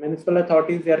 municipal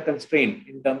authorities, they are constrained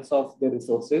in terms of their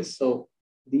resources. So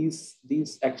these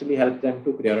actually help them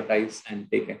to prioritize and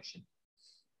take action.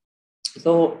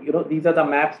 So these are the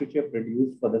maps which we have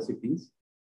produced for the cities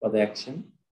for the action.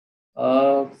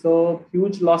 So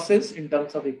huge losses in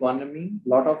terms of economy.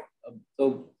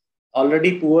 So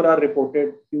already poor are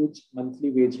reported huge monthly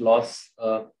wage loss,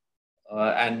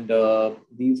 and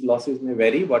these losses may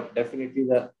vary, but definitely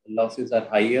the losses are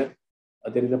higher.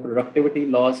 There is a productivity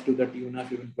loss to the tune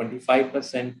of even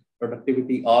 25%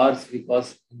 productivity hours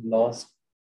because lost.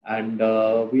 And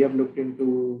we have looked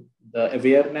into the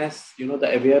awareness.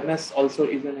 The awareness also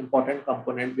is an important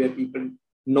component where people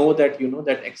know that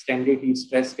that extended heat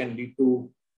stress can lead to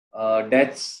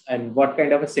deaths, and what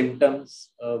kind of symptoms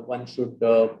one should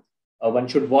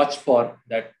watch for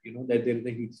that that there is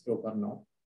a heat stroke or not.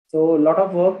 So a lot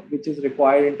of work which is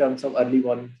required in terms of early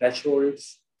warning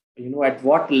thresholds. At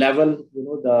what level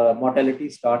the mortality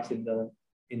starts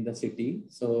in the city.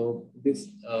 So this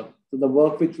so the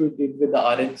work which we did with the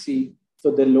RMC.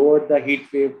 So they lowered the heat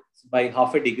wave by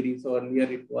half a degree. So earlier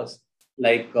it was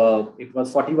like it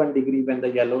was 41 degrees when the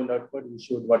yellow alert was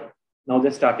issued, but now they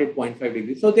started 0.5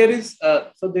 degrees. So there is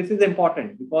so this is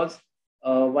important because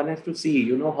one has to see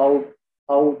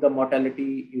how the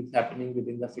mortality is happening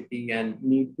within the city and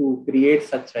need to create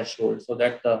such thresholds so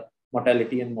that the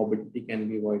mortality and morbidity can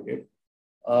be avoided.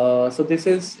 So this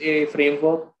is a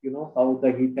framework, how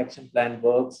the heat action plan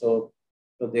works. So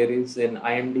there is an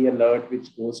IMD alert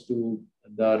which goes to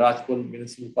the Rajpur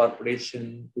Municipal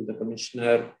Corporation, to the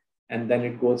commissioner, and then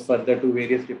it goes further to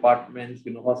various departments,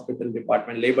 hospital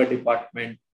department, labor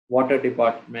department, water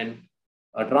department,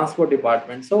 transport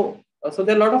department. So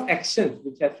there are a lot of actions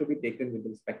which has to be taken with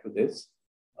respect to this.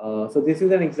 So this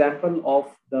is an example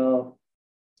of the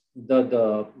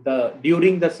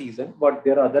during the season, but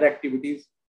there are other activities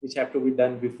which have to be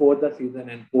done before the season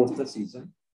and post the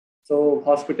season. So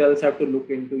hospitals have to look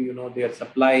into their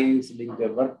supplies, link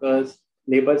their workers.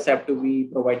 Laborers have to be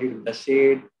provided with the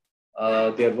shade.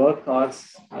 Their work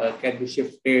hours can be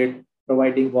shifted,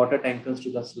 providing water tankers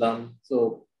to the slum.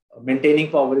 So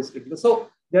maintaining power is critical. So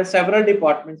there are several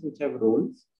departments which have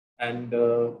roles, and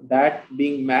that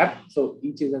being mapped. So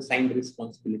each is assigned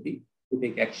responsibility to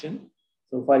take action.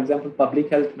 So for example, public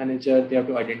health manager, they have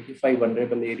to identify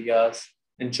vulnerable areas,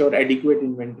 ensure adequate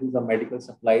inventories of medical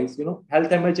supplies.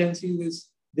 Health emergencies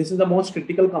this is the most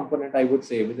critical component, I would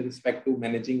say, with respect to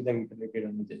managing the heat-related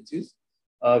emergencies.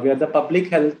 Where the public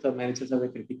health managers have a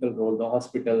critical role, the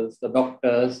hospitals, the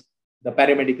doctors, the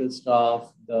paramedical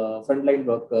staff, the frontline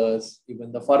workers,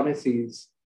 even the pharmacies.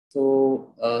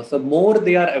 So more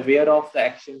they are aware of the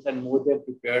actions and more they're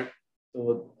prepared,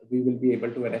 so we will be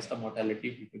able to arrest the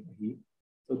mortality due to the heat.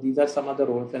 So these are some of the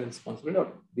roles and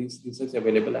responsibilities. This is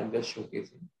available. I'm just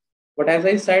showcasing. But as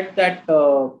I said that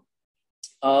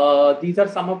these are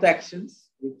some of the actions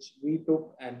which we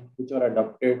took and which are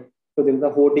adopted. So there is the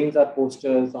hoardings or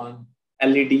posters on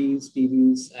LEDs,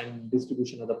 TVs, and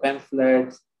distribution of the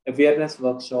pamphlets, awareness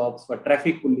workshops for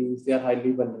traffic police. They are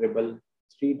highly vulnerable.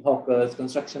 Street hawkers,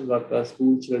 construction workers,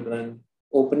 school children,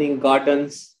 opening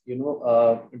gardens,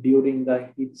 during the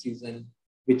heat season,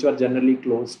 which were generally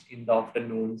closed in the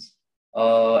afternoons.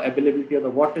 Availability of the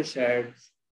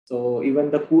watersheds. So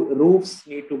even the roofs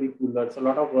need to be cooler. So a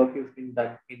lot of work is being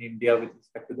done in India with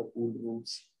respect to the cool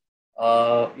roofs.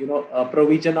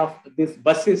 Provision of these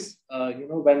buses,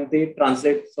 when they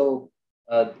transit. So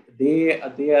they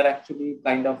are actually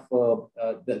kind of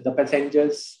the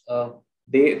passengers.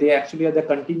 They actually are the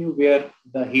continue wear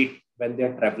the heat when they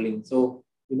are traveling. So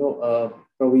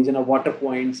provision of water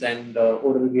points and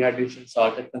oral rehydration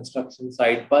salt at construction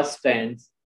site, bus stands.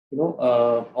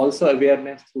 Also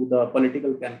awareness through the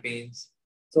political campaigns.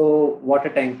 So water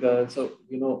tankers. So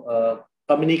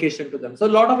communication to them. So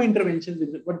a lot of interventions,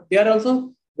 but they are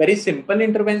also very simple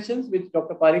interventions, which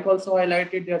Dr. Parikh also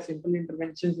highlighted. They are simple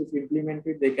interventions. If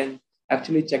implemented, they can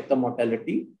actually check the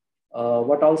mortality.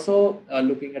 But also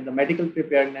looking at the medical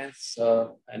preparedness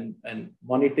and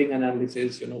monitoring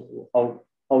analysis, how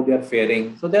they are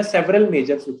faring. So there are several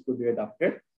measures which could be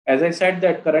adopted. As I said,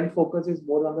 that current focus is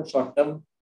more on the short-term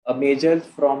measures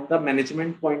from the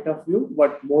management point of view.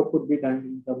 What more could be done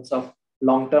in terms of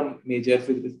long-term measures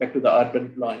with respect to the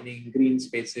urban planning, green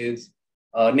spaces,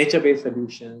 nature-based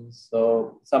solutions.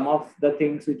 So some of the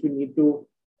things which we need to,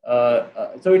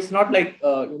 so it's not like,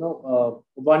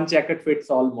 one jacket fits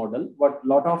all model, but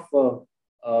lot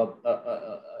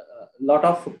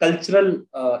of cultural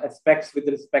aspects with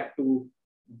respect to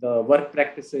the work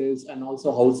practices and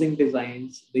also housing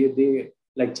designs. They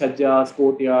like chhajjas,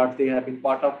 courtyards, they have been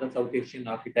part of the South Asian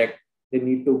architect. They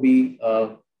need to be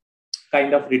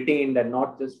kind of retained and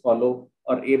not just follow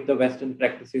or ape the Western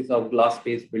practices of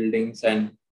glass-based buildings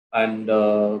and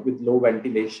with low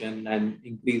ventilation and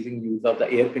increasing use of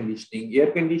the air conditioning.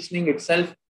 Air conditioning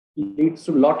itself leads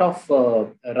to a lot of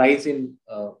rise in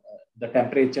the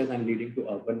temperatures and leading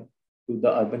to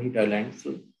the urban heat islands.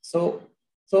 So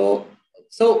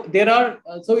there are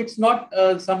so it's not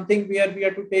something where we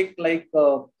have to take like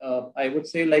I would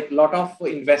say like a lot of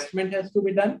investment has to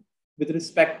be done with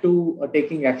respect to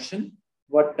taking action.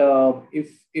 But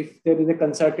if there is a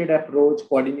concerted approach,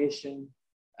 coordination,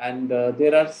 and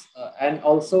there are and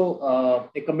also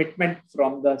a commitment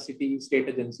from the city, state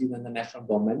agencies, and the national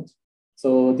government.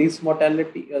 So this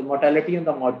mortality and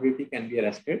the morbidity can be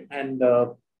arrested, and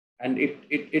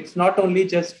it's not only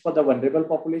just for the vulnerable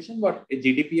population, but the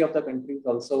GDP of the country is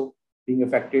also being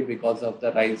affected because of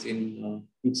the rise in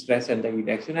heat stress and the heat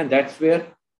action, and that's where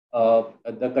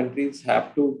the countries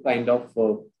have to kind of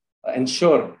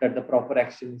ensure that the proper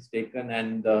action is taken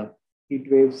and the heat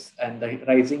waves and the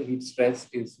rising heat stress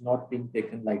is not being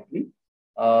taken lightly.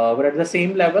 But at the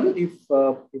same level, if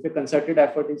a concerted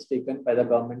effort is taken by the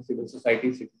government, civil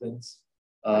society, citizens,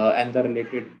 and the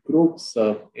related groups,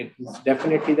 it is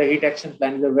definitely the heat action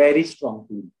plan is a very strong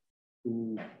tool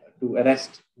to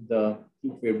arrest the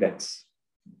heat wave deaths.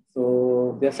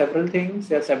 So there are several things,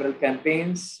 there are several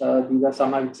campaigns. These are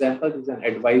some examples. This is an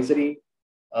advisory.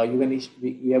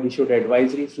 We have issued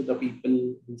advisories to the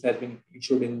people. This has been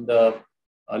issued in the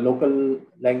local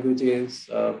languages.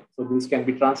 So this can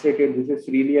be translated. This is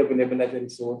freely available as a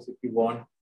resource. If you want,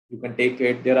 you can take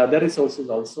it. There are other resources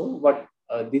also, but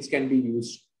these can be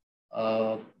used.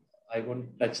 I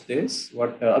won't touch this.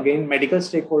 But again, medical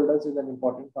stakeholders is an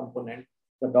important component.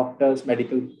 The doctors,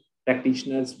 medical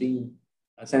practitioners being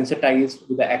sensitized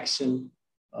to the action.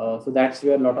 So that's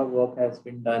where a lot of work has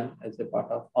been done as a part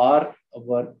of our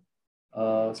work.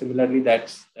 Similarly,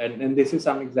 and this is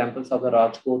some examples of the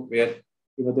Rajkot where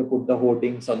they put the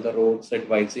hoardings on the roads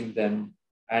advising them,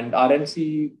 and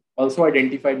RMC also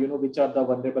identified which are the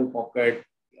vulnerable pocket,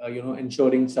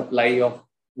 ensuring supply of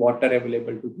water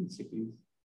available to these cities.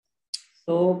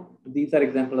 So these are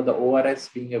examples of the ORS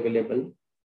being available.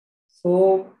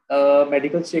 So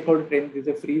medical stakeholder training is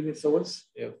a free resource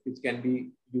which can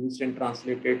be used and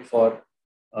translated for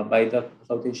by the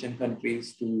South Asian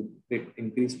countries to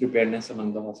increase preparedness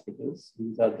among the hospitals.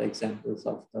 These are the examples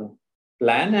of the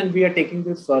plan, and we are taking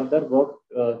this further work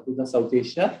to the South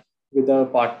Asia with our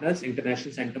partners,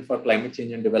 International Center for Climate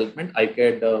Change and Development,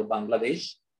 IRADe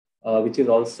Bangladesh, which is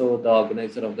also the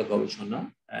organizer of the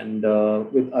Gobeshona, and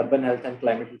with Urban Health and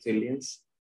Climate Resilience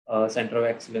Center of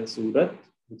Excellence Surat,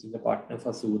 which is a partner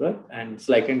for Surat, and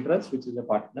Slyken Trust, which is a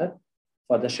partner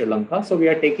for the Sri Lanka. So we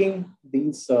are taking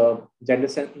these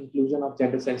inclusion of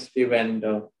gender sensitive and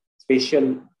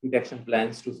spatial heat action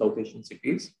plans to South Asian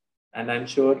cities. And I'm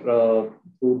sure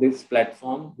through this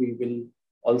platform, we will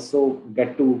also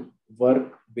get to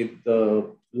work with a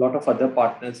lot of other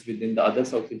partners within the other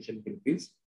South Asian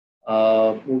countries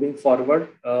Moving forward,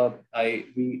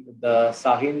 the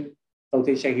SAHIN South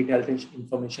Asia Heat Health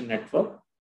Information Network.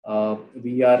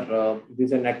 This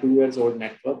is a 2 years old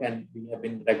network, and we have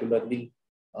been regularly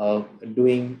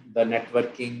doing the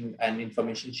networking and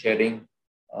information sharing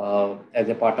as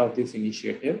a part of this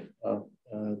initiative.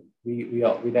 We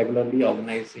regularly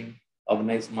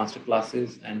organize master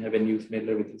classes and have a news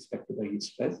mailer with respect to the heat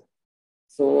stress.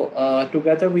 So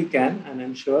together we can, and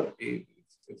I'm sure if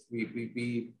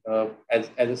as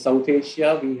a South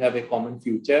Asia, we have a common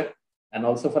future. And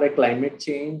also for a climate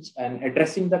change and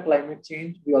addressing the climate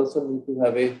change, we also need to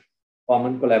have a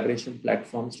common collaboration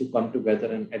platforms to come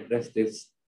together and address this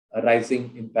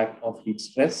rising impact of heat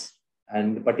stress,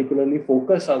 and particularly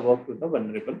focus our work to the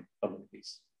vulnerable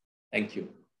communities. Thank you.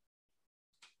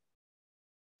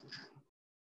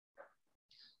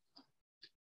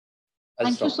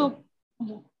 Thank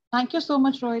you so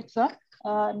much, Rohit sir.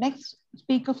 Next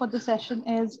speaker for the session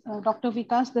is Dr.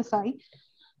 Vikas Desai.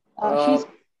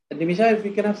 Nimisha, if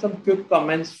we can have some quick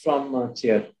comments from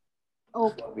Chair.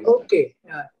 Okay.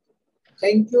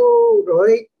 Thank you,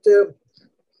 Rohit,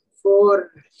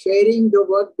 for sharing the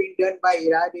work being done by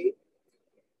IRADe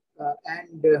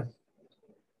and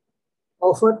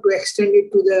offered to extend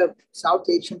it to the South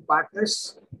Asian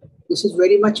partners. This is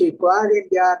very much required, and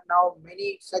there are now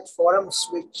many such forums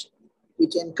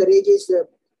which encourages the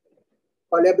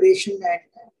collaboration, and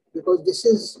because this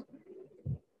is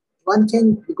one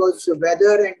thing, because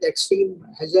weather and extreme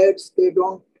hazards, they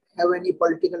don't have any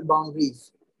political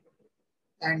boundaries.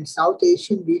 And South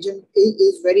Asian region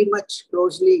is very much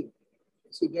closely,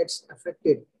 she gets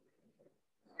affected.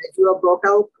 As you have brought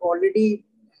out already,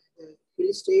 the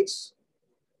hill states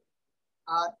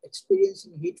are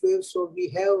experiencing heat waves. So we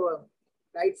have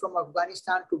right from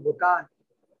Afghanistan to Bhutan.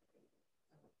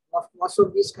 Most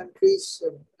of these countries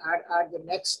are the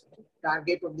next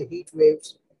target of the heat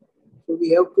waves. So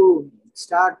we have to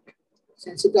start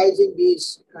sensitizing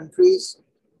these countries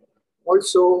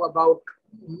also about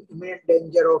imminent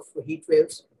danger of heat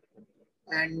waves.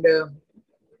 And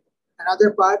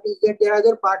another part is that there are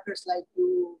other partners, like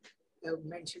you have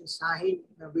mentioned SAHIN,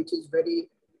 which is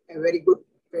a very good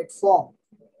platform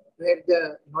where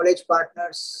the knowledge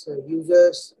partners,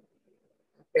 users,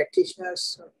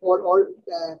 practitioners, all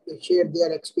they share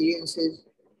their experiences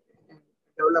and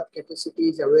develop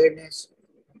capacities, awareness.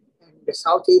 And the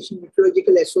South Asian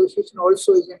Meteorological Association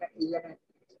also is a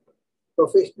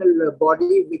professional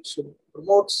body which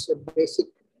promotes basic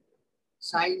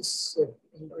science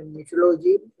in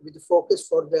meteorology with the focus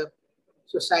for the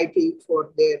society,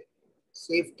 for their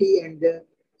safety and the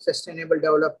sustainable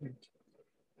development.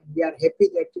 And we are happy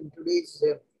that in today's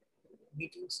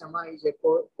meeting, Sama is a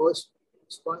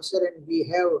co-sponsor, and we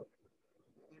have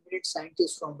eminent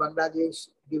scientists from Bangladesh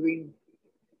giving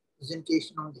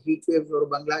presentation on the heat waves of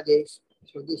Bangladesh.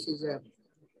 So this is I'd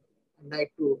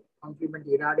like to compliment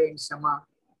IRADe and Sama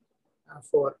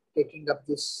for taking up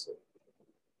this.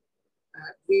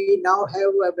 We now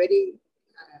have a very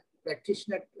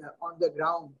practitioner on the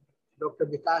ground, Dr.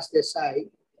 Vikas Desai.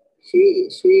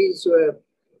 She's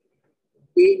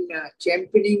been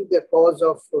championing the cause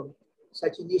of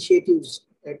such initiatives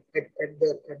at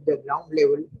the ground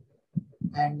level,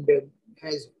 and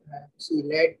she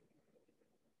led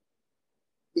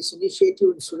this initiative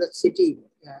in Surat city,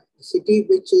 a city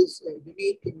which is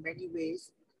unique in many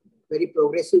ways, very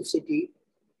progressive city,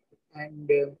 and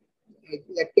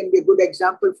that can be a good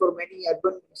example for many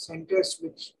urban centers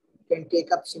which can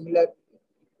take up similar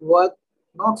work,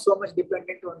 not so much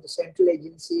dependent on the central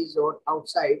agencies or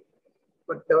outside,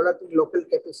 but developing local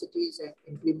capacities and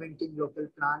implementing local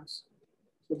plans.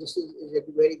 So this is a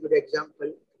very good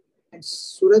example. And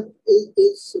Surat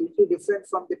is a little different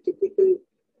from the typical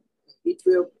heat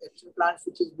wave action plans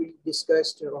which is being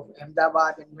discussed of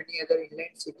Ahmedabad and many other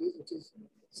inland cities, which is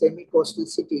semi-coastal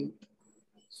city.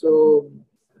 So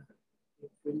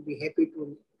we'll be happy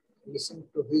to listen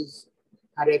to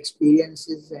her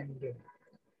experiences and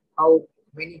how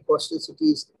many coastal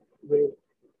cities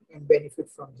can benefit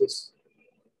from this.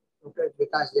 Dr.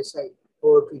 Vikas Desai,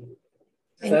 over to you.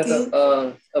 Thank you.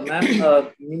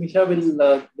 Ma'am, Nimisha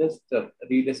will just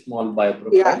read a small bio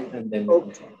profile and then.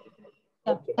 Okay.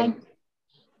 Yeah,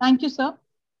 thank you, sir.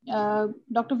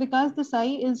 Dr. Vikas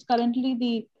Desai is currently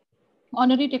the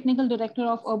Honorary Technical Director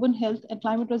of Urban Health and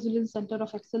Climate Resilience Center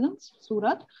of Excellence,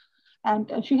 Surat.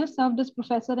 And she has served as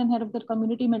professor and head of the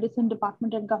Community Medicine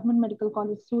Department at Government Medical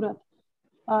College, Surat.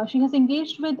 She has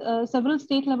engaged with several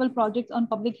state-level projects on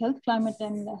public health, climate,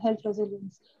 and health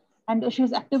resilience. And she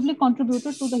has actively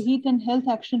contributed to the Heat and Health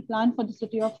Action Plan for the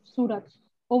city of Surat.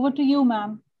 Over to you,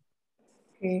 ma'am.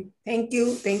 Okay. Thank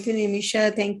you. Thank you,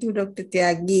 Nimisha. Thank you, Dr.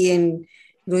 Tyagi and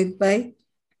Rohit Bhai.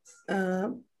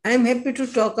 I'm happy to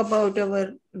talk about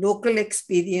our local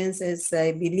experience, as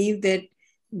I believe that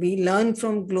we learn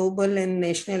from global and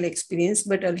national experience,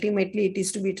 but ultimately it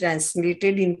is to be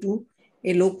translated into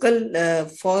a local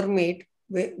format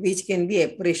which can be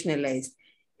operationalized.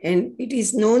 And it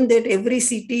is known that every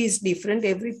city is different,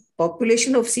 every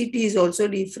population of city is also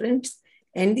different,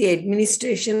 and the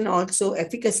administration also,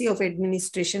 efficacy of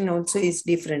administration also is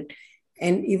different.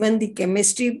 And even the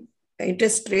chemistry,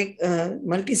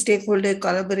 multi-stakeholder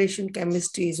collaboration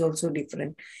chemistry is also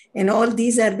different. And all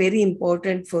these are very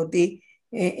important for the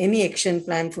any action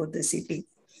plan for the city.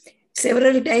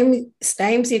 Several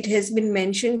times it has been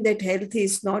mentioned that health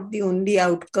is not the only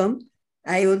outcome.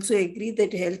 I also agree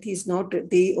that health is not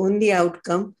the only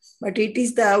outcome, but it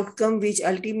is the outcome which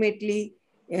ultimately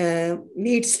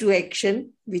leads to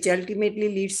action, which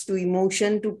ultimately leads to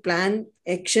emotion, to plan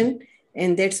action.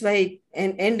 And that's why,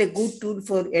 and a good tool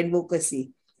for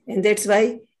advocacy. And that's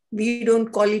why we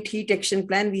don't call it heat action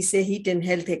plan, we say heat and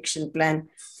health action plan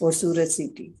for Surat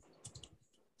city.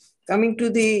 Coming to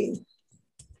the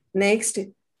next.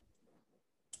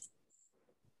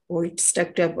 Oh, it's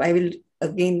stuck up. I will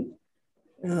again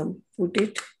put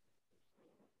it.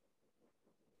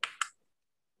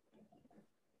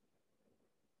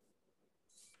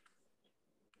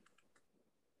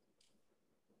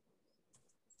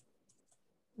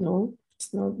 No,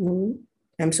 it's not moving.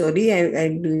 I'm sorry,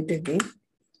 I'll do it again.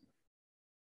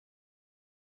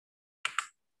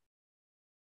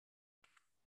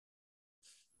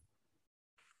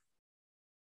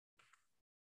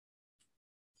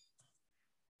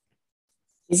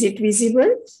 Is it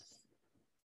visible?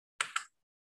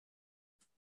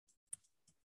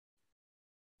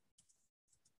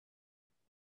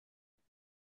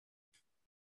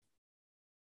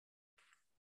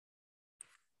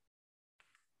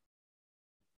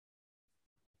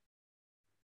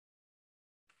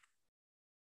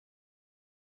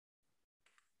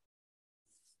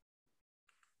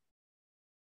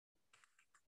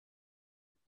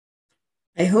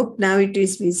 I hope now it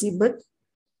is visible.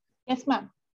 Yes, ma'am.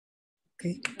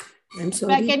 Okay. I'm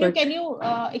sorry. Can you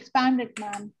expand it,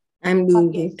 ma'am? I'm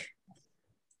doing it.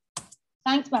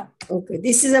 Thanks, ma'am. Okay.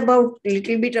 This is about a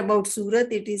little bit about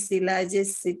Surat. It is the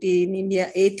largest city in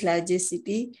India, 8th largest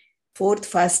city, 4th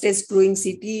fastest growing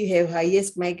city, have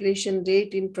highest migration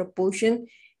rate in proportion.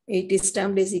 It is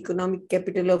termed as economic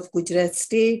capital of Gujarat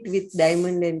state with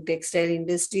diamond and textile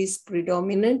industries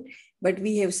predominant, but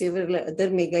we have several other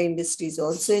mega industries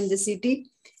also in the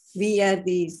city. We are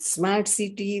the smart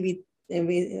city with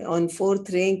on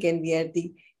 4th rank, and we are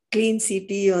the clean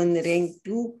city on rank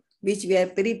 2, which we are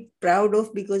very proud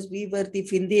of because we were the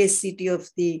filthiest city of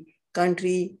the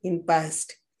country in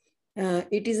past.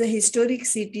 It is a historic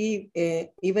city,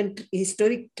 even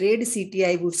historic trade city,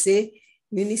 I would say.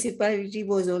 Municipality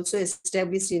was also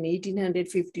established in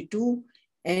 1852,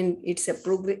 and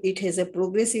it has a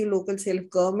progressive local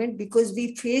self-government. Because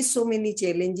we face so many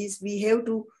challenges, we have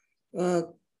to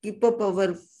keep up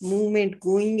our movement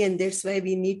going, and that's why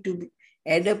we need to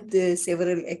add up the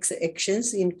several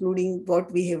actions, including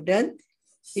what we have done.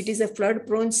 It is a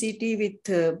flood-prone city with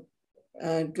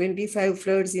 25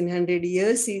 floods in 100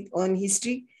 years on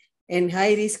history, and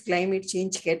high-risk climate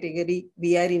change category.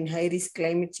 We are in high-risk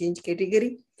climate change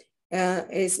category.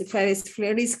 As far as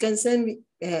flood is concerned,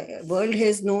 world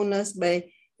has known us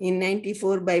in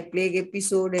 94 by plague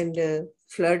episode and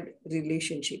flood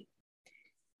relationship.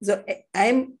 So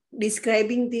I'm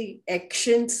describing the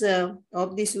actions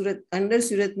of the Surat under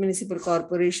Surat municipal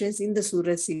corporations in the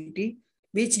Surat city,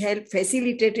 which helped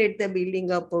facilitated the building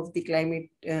up of the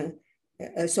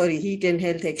heat and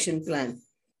health action plan.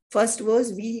 First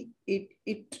was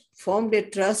it formed a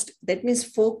trust, that means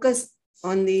focus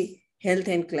on the health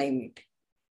and climate.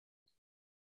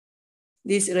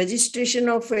 This registration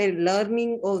of a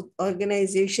learning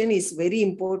organization is very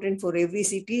important for every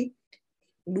city.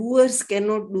 Doers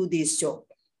cannot do this job.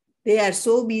 They are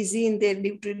so busy in their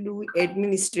day-to-day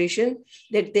administration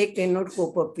that they cannot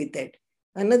cope up with that.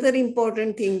 Another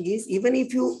important thing is, even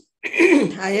if you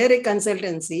hire a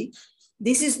consultancy,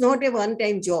 this is not a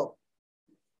one-time job.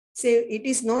 So it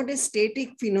is not a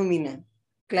static phenomenon,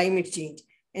 climate change.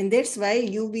 And that's why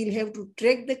you will have to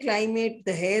track the climate,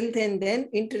 the health, and then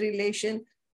interrelation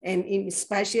and in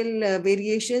spatial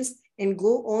variations, and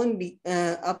go on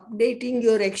updating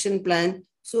your action plan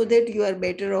so that you are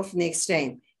better off next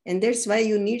time. And that's why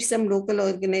you need some local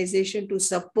organization to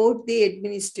support the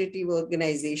administrative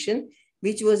organization,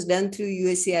 which was done through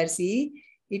USCRCE.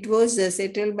 It was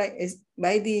settled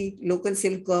by the local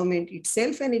self-government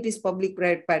itself, and it is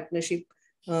public-private partnership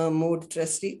mode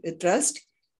trust.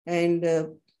 And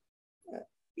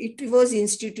it was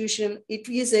institutional. It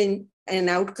was an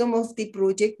outcome of the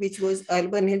project, which was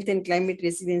Urban Health and Climate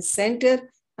Resilience Center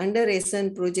under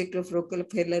SN project of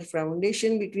Rockefeller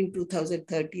Foundation between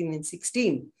 2013 and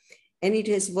 16. And it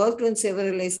has worked on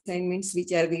several assignments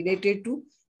which are related to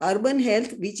urban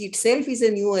health, which itself is a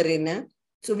new arena.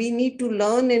 So we need to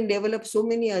learn and develop so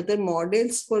many other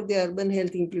models for the urban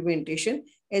health implementation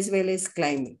as well as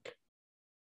climate.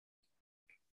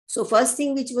 So first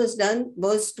thing which was done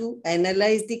was to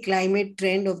analyze the climate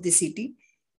trend of the city.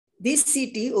 This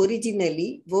city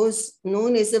originally was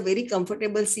known as a very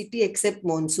comfortable city except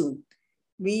monsoon.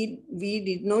 We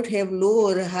did not have low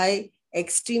or high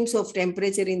extremes of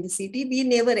temperature in the city. We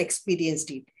never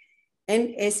experienced it.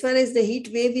 And as far as the heat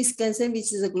wave is concerned,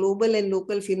 which is a global and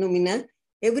local phenomena,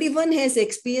 everyone has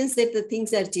experienced that the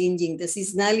things are changing. The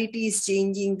seasonality is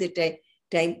changing, the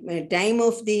time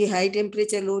of the high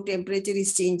temperature, low temperature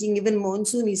is changing, even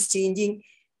monsoon is changing,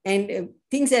 and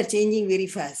things are changing very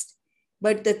fast.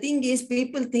 But the thing is,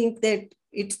 people think that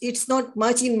it's not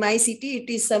much in my city, it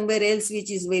is somewhere else which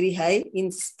is very high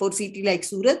for city like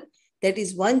Surat. That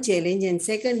is one challenge. And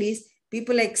second is,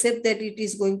 people accept that it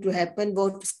is going to happen.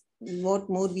 What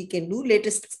more we can do? Let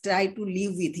us try to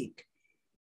live with it.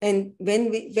 And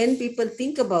when people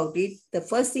think about it, the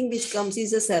first thing which comes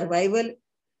is a survival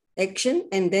action,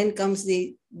 and then comes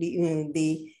the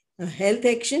health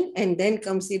action, and then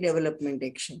comes the development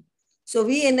action. So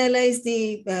we analyze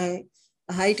the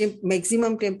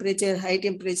maximum temperature, high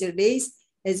temperature days,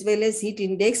 as well as heat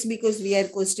index, because we are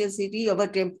coastal city. Our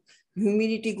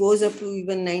humidity goes up to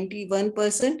even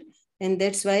 91%, and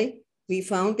that's why we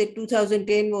found that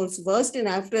 2010 was worst, and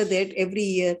after that, every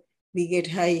year we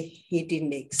get high heat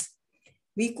index.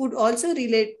 We could also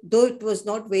relate, though it was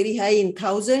not very high in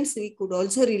thousands, we could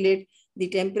also relate the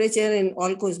temperature and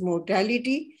all-cause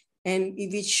mortality, and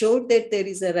which showed that there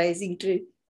is a rising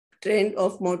trend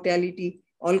of mortality,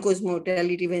 all-cause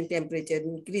mortality when temperature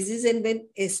increases, and when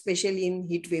especially in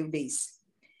heat wave days.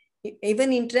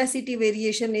 Even intra-city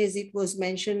variation, as it was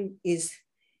mentioned, is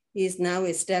now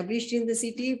established in the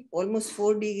city. Almost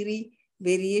 4-degree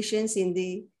variations in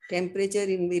the temperature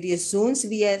in various zones.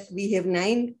 We have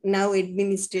 9 now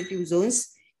administrative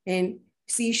zones, and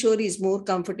seashore is more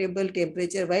comfortable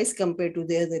temperature-wise compared to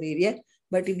the other area.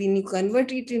 But when you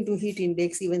convert it into heat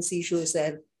index, even seashores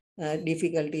are a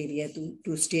difficult area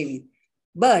to stay with.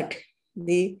 But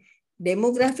the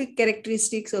demographic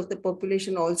characteristics of the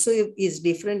population also is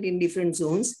different in different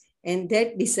zones, and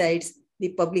that decides the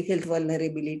public health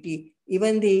vulnerability,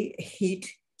 even the heat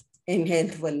and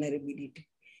health vulnerability.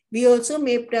 We also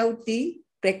mapped out the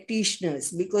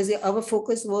practitioners, because our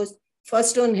focus was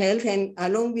first on health and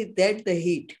along with that the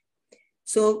heat.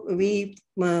 So we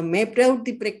mapped out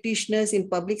the practitioners in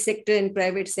public sector and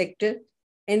private sector,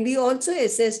 and we also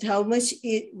assessed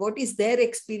what is their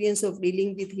experience of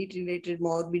dealing with heat-related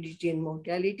morbidity and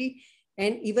mortality,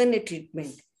 and even a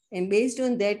treatment. And based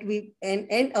on that,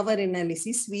 and our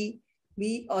analysis,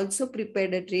 we also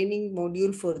prepared a training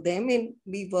module for them, and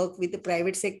we work with the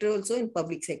private sector also and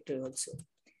public sector also.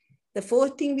 The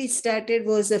fourth thing we started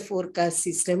was a forecast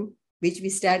system, which we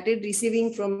started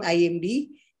receiving from IMD,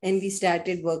 and we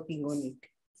started working on it.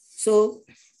 So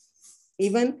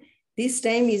even this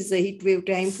time is the heat wave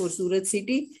time for Surat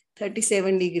city,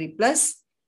 37 degree plus.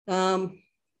 To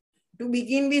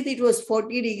begin with, it was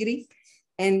 40 degree,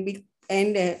 and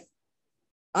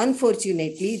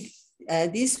unfortunately,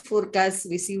 these forecasts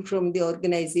received from the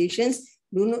organizations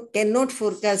cannot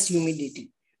forecast humidity.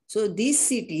 So this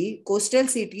city, coastal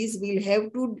cities, will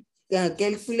have to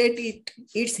calculate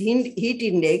its heat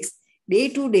index day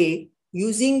to day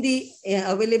using the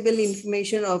available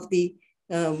information of the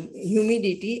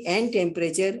humidity and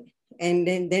temperature, and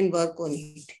then work on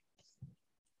it.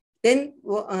 Then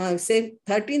say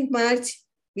 13th March,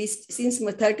 since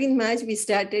 13th March, we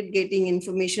started getting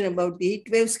information about the heat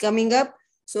waves coming up.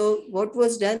 So what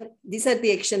was done, these are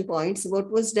the action points.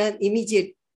 What was done,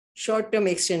 immediate short-term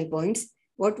action points.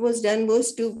 What was done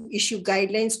was to issue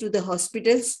guidelines to the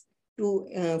hospitals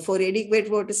for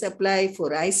adequate water supply,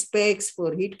 for ice packs,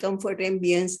 for heat comfort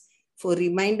ambience, for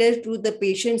reminder to the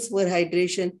patients for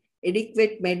hydration,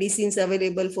 adequate medicines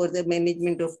available for the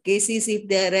management of cases if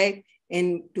they arrive,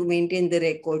 and to maintain the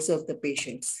records of the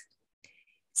patients.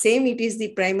 Same, it is the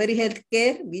primary health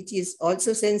care, which is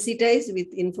also sensitized with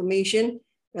information.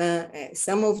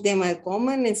 Some of them are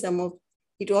common, and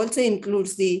it also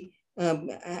includes the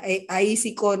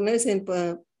IEC corners and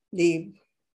the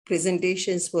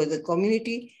presentations for the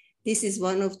community. This is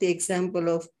one of the example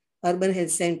of Urban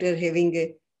Health Center having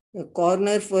a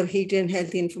corner for heat and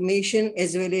health information,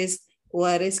 as well as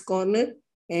ORS corner,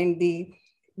 and the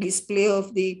display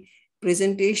of the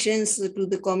presentations to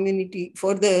the community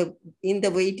in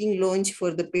the waiting lounge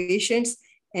for the patients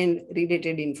and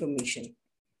related information.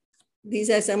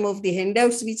 These are some of the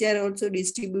handouts which are also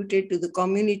distributed to the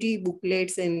community,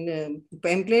 booklets and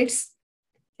pamphlets.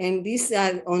 And these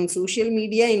are on social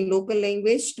media in local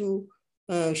language to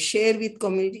share with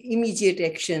community immediate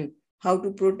action, how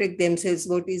to protect themselves,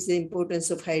 what is the importance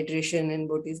of hydration and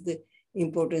what is the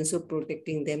importance of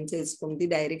protecting themselves from the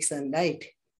direct sunlight.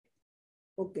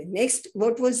 Okay, next,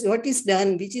 what is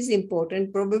done, which is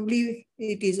important, probably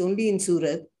it is only in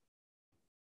Surat,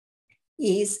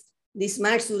 is the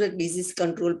Smart Surat Disease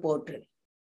Control Portal.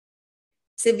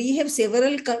 So we have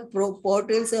several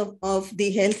portals of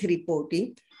the health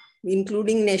reporting,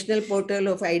 including National Portal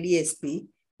of IDSP,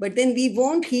 but then we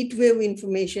want heat wave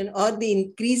information or the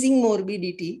increasing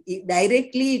morbidity.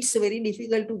 Directly, it's very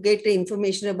difficult to get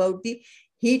information about the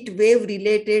heat wave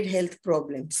related health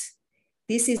problems.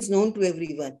 This is known to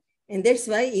everyone. And that's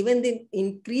why even the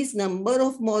increased number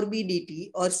of morbidity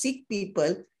or sick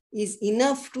people is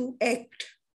enough to act.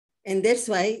 And that's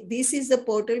why this is the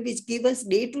portal which gives us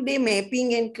day-to-day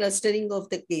mapping and clustering of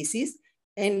the cases,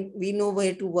 and we know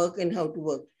where to work and how to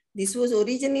work. This was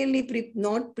originally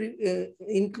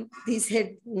this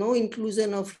had no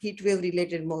inclusion of heat wave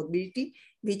related morbidity,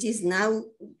 which is now,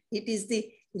 it is the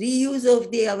reuse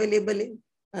of the available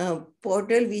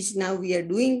portal, which now we are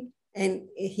doing, and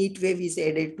a heat wave is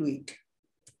added to it.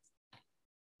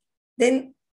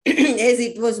 Then, as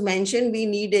it was mentioned, we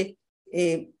need a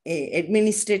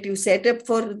administrative setup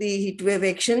for the heat wave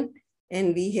action,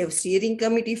 and we have steering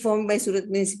committee formed by Surat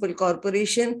Municipal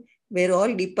Corporation, where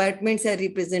all departments are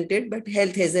represented, but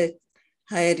health has a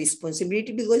higher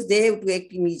responsibility because they have to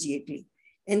act immediately.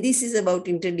 And this is about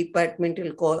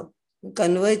interdepartmental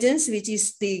convergence, which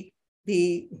is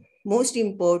the most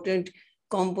important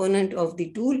component of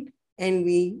the tool, and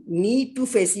we need to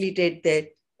facilitate that,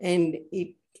 and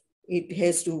it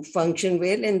has to function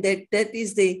well, and that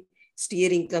is the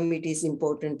steering committee's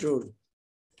important role.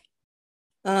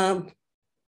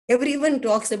 Everyone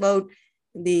talks about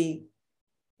the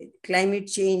climate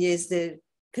change as the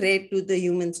threat to the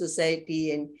human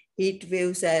society, and heat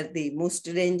waves are the most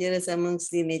dangerous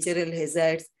amongst the natural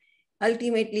hazards.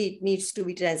 Ultimately, it needs to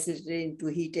be translated into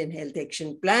heat and health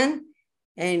action plan,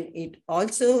 and it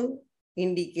also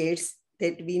indicates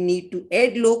that we need to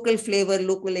add local flavor,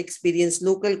 local experience,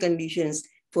 local conditions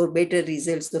for better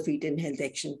results of heat and health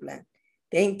action plan.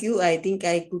 Thank you. I think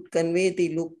I could convey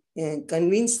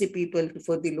convince the people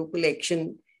for the local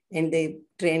action and the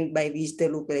trend by which the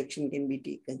local action can be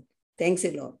taken. Thanks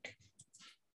a lot.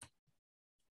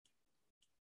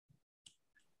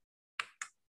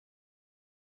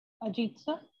 Ajit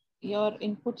sir, your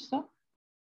input, sir.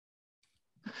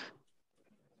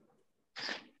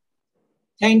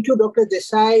 Thank you, Dr.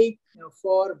 Desai,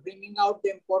 for bringing out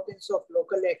the importance of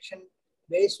local action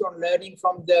based on learning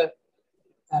from the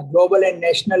global and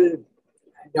national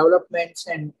developments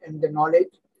and the knowledge.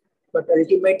 But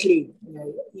ultimately,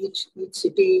 each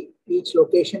city, each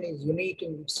location is unique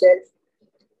in itself,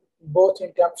 both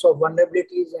in terms of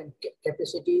vulnerabilities and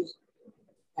capacities,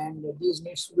 and these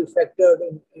needs to be factored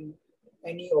in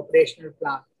any operational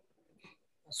plan.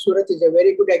 Surat is a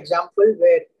very good example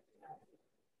where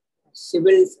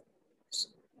civil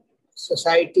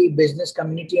society, business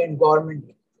community, and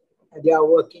government, they are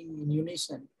working in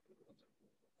unison.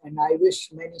 And I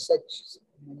wish many such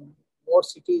more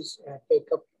cities take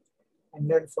up and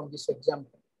learn from this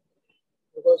example.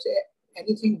 Because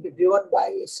anything driven by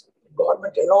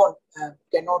government alone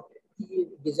cannot yield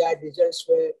desired results.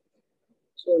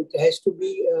 So it has to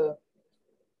be a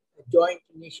joint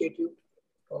initiative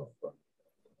of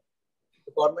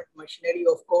the government machinery,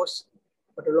 of course,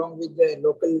 but along with the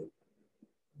local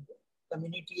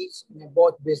communities,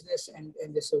 both business and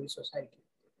the civil society.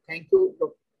 Thank you,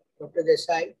 Dr.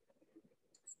 Desai.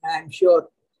 I'm sure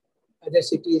other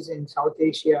cities in South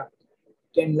Asia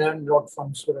can learn a lot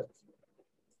from Surat.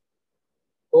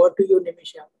 Over to you,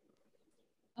 Nimisha.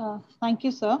 Thank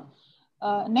you, sir.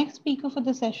 Next speaker for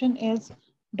the session is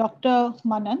Dr.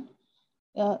 Manan.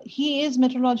 He is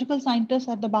meteorological scientist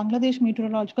at the Bangladesh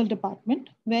Meteorological Department,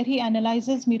 where he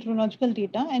analyzes meteorological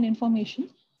data and information,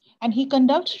 and he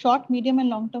conducts short, medium, and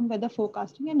long-term weather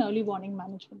forecasting and early warning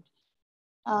management.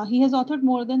 He has authored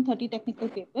more than 30 technical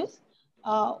papers.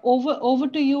 Over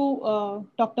to you,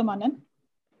 Dr. Manan.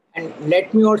 And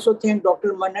let me also thank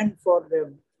Dr. Manan for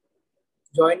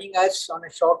joining us on a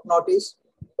short notice,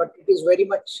 but it is very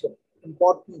much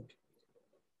important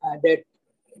that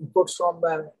inputs from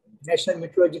national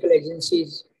meteorological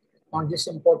agencies on this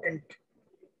important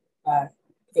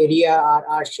area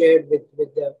are shared with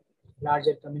the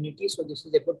larger community. So this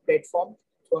is a good platform.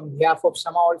 So on behalf of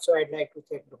SAMA also, I'd like to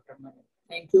thank Dr. Manan.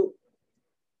 Thank you.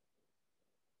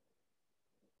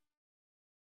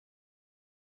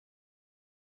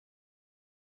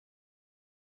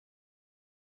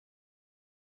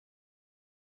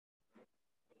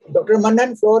 Dr.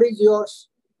 Manan, floor is yours.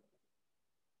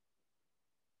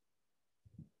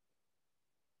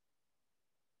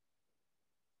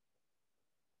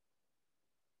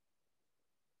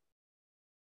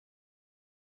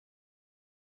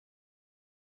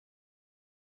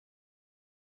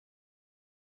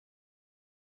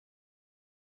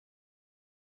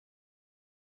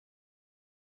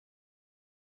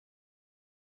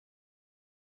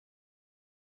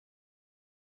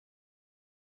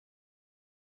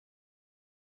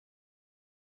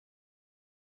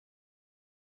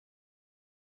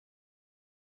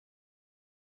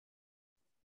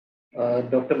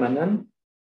 Dr. Manan?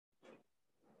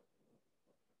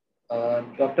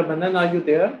 Dr. Manan, are you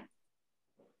there?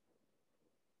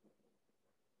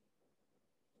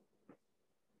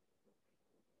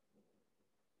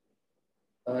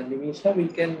 Nimisha, we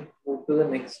can move to the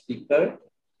next speaker.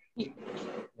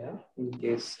 Yeah, in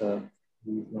case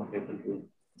he is not able to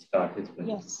start his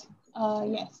presentation.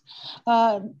 Yes.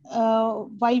 While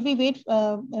we wait,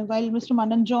 while Mr.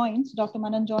 Manan joins, Dr.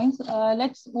 Manan joins,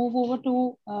 let's move over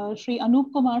to Sri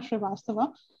Anup Kumar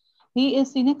Srivastava. He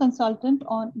is Senior Consultant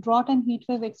on Drought and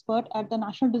Heatwave Expert at the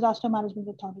National Disaster Management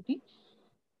Authority.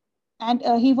 And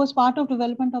he was part of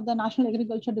development of the National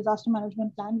Agriculture Disaster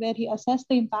Management Plan, where he assessed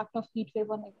the impact of heatwave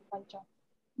on agriculture.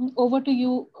 Over to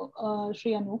you,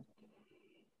 Sri Anup.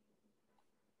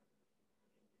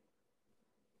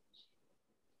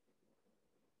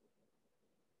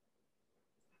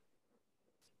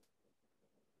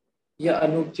 Yeah,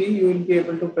 Anupji, you will be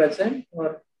able to present,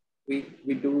 or we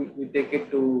take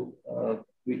it to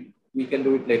we can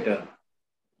do it later.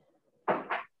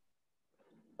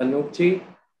 Anupji.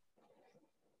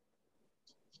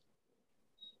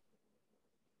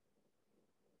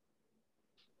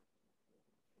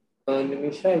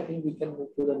 Nimisha, I think we can move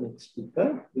to the next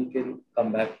speaker. We can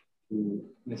come back to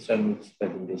Mr. Anup's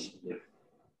presentation here.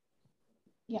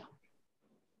 Yeah.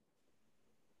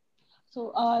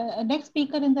 So next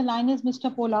speaker in the line is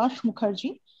Mr. Polash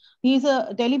Mukherjee. He is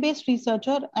a Delhi-based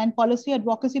researcher and policy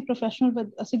advocacy professional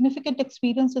with a significant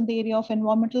experience in the area of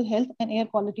environmental health and air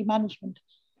quality management.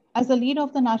 As the lead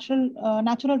of the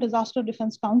Natural Disaster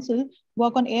Defense Council,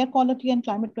 work on air quality and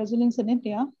climate resilience in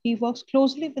India, he works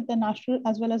closely with the national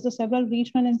as well as the several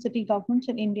regional and city governments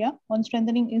in India on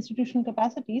strengthening institutional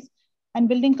capacities and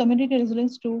building community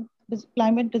resilience to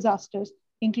climate disasters,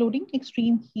 including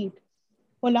extreme heat.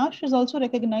 Polash is also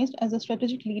recognized as a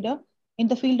strategic leader in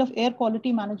the field of air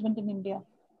quality management in India.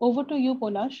 Over to you,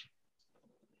 Polash.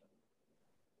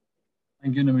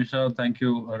 Thank you, Nimisha. Thank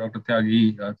you, Dr.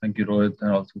 Tyagi. Thank you, Rohit,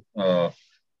 and also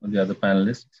the other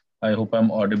panelists. I hope I'm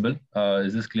audible.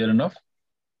 Is this clear enough?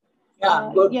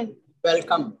 Yeah, good. Yes.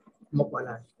 Welcome,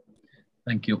 Polash.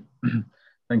 Thank you.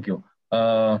 Thank you.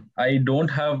 I don't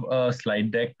have a slide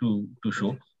deck to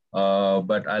show,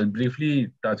 but I'll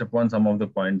briefly touch upon some of the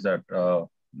points that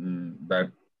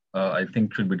I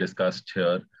think should be discussed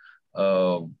here.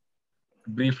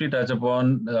 Briefly touch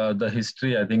upon the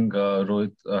history. I think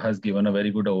Rohit has given a very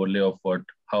good overlay of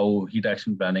how heat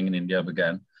action planning in India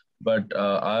began. But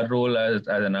our role as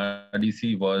an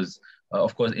NRDC was,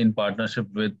 of course, in partnership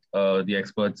with the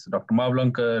experts, Dr.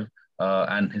 Mavlankar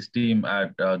and his team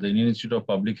at the Indian Institute of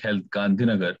Public Health,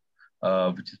 Gandhinagar,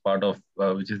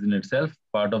 which is in itself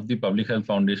part of the Public Health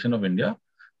Foundation of India,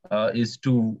 is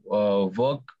to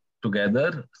work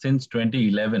together since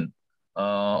 2011.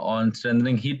 On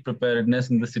strengthening heat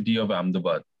preparedness in the city of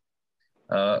Ahmedabad.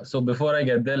 So before I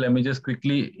get there, let me just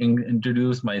quickly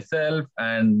introduce myself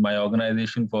and my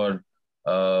organization for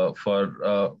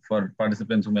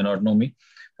participants who may not know me.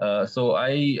 So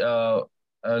I,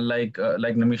 like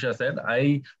Nimisha said,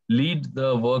 I lead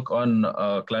the work on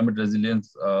climate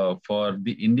resilience for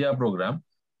the India program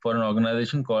for an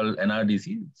organization called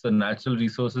NRDC, so Natural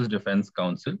Resources Defense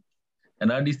Council.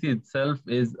 NRDC itself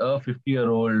is a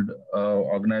 50-year-old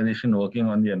organization working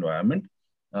on the environment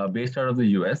based out of the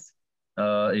US.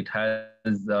 It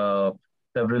has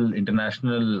several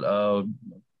international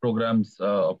programs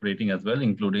operating as well,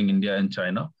 including India and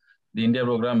China. The India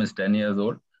program is 10 years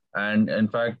old. And in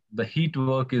fact, the heat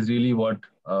work is really what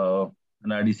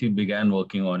NRDC began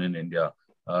working on in India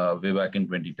way back in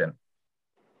 2010.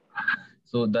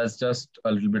 So that's just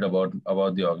a little bit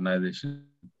about the organization.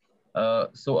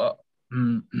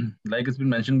 Like it's been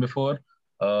mentioned before,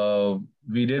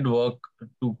 we did work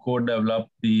to co-develop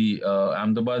the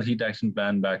Ahmedabad Heat Action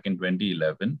Plan back in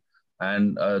 2011,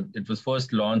 and it was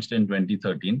first launched in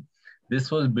 2013. This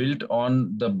was built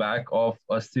on the back of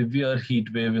a severe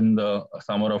heat wave in the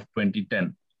summer of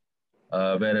 2010,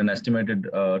 where an estimated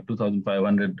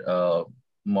 2,500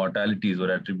 mortalities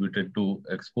were attributed to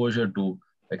exposure to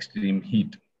extreme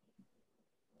heat.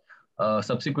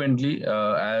 Subsequently,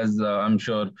 as I'm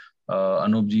sure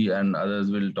Anoopji and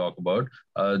others will talk about,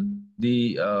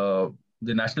 the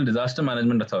National Disaster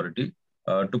Management Authority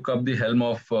took up the helm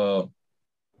of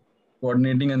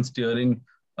coordinating and steering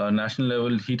national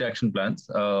level heat action plans,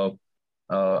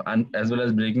 and as well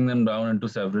as breaking them down into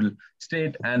several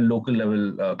state and local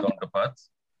level counterparts.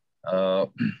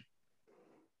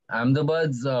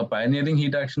 Ahmedabad's pioneering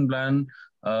heat action plan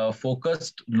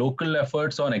focused local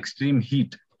efforts on extreme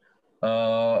heat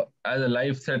as a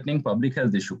life-threatening public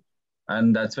health issue.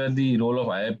 And that's where the role of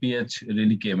IRPH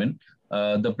really came in.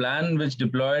 The plan, which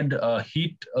deployed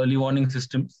heat early warning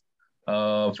systems,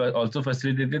 also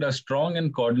facilitated a strong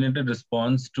and coordinated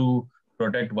response to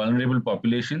protect vulnerable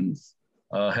populations,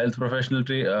 health professional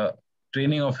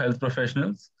training of health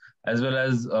professionals, as well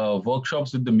as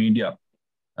workshops with the media.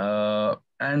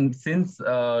 And since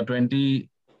 2011,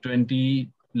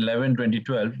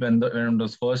 2012, when it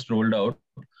was first rolled out,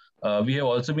 we have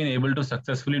also been able to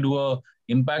successfully do a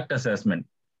impact assessment,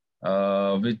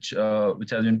 which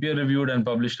has been peer reviewed and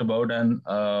published about. And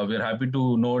we're happy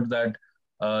to note that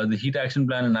the heat action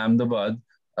plan in Ahmedabad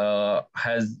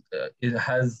has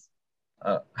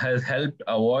helped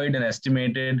avoid an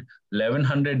estimated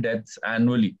 1,100 deaths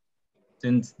annually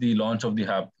since the launch of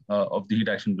the heat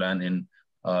action plan in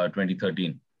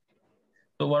 2013.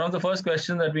 So one of the first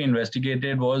questions that we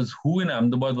investigated was who in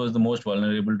Ahmedabad was the most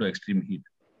vulnerable to extreme heat.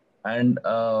 And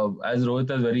as Rohit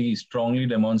has very strongly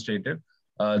demonstrated,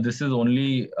 this is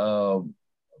only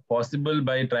possible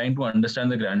by trying to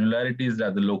understand the granularities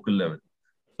at the local level.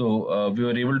 So we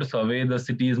were able to survey the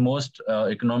city's most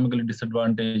economically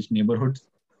disadvantaged neighborhoods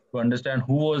to understand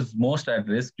who was most at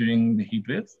risk during the heat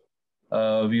waves.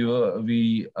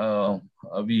 We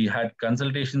had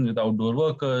consultations with outdoor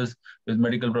workers, with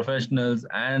medical professionals,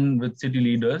 and with city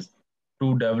leaders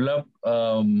to develop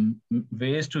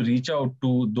ways to reach out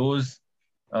to those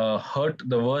hurt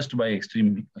the worst by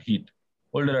extreme heat.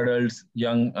 Older adults,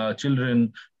 young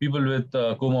children, people with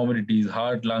comorbidities,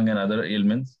 heart, lung, and other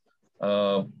ailments,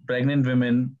 pregnant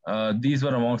women, these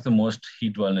were amongst the most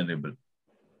heat vulnerable.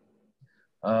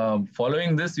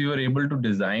 Following this, we were able to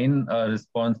design a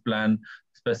response plan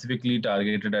specifically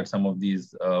targeted at some of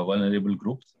these vulnerable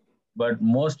groups, but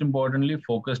most importantly,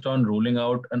 focused on rolling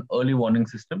out an early warning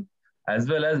system, as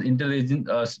well as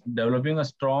developing a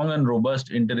strong and robust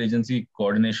interagency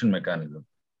coordination mechanism.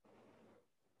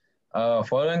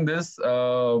 Following this,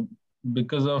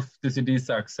 because of the city's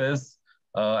success,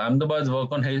 Ahmedabad's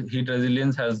work on heat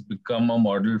resilience has become a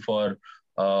model for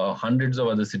hundreds of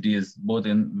other cities, both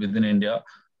within India,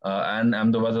 and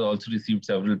Ahmedabad has also received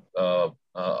several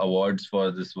awards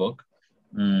for this work,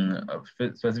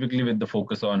 specifically with the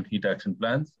focus on heat action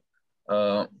plans.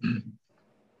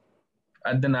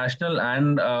 At the national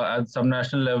and at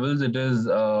sub-national levels, it is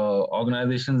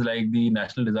organizations like the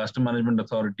National Disaster Management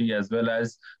Authority, as well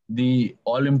as the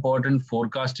all-important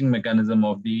forecasting mechanism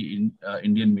of the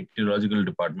India Meteorological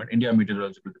Department,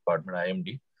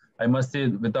 IMD. I must say,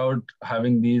 without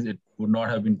having these, it would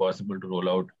not have been possible to roll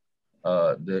out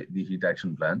the heat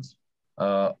action plans.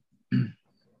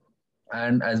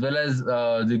 And as well as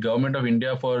the Government of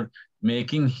India for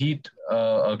making heat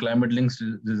a climate-linked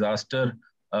disaster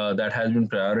that has been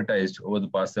prioritized over the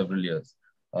past several years.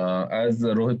 As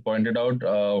Rohit pointed out,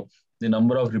 the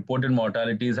number of reported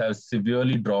mortalities has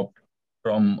severely dropped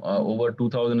from over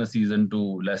 2,000 a season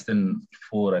to less than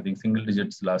 4, I think single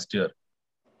digits last year.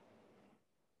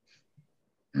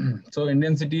 So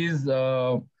Indian cities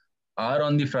are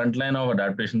on the front line of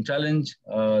adaptation challenge.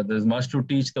 There's much to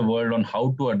teach the world on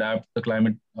how to adapt to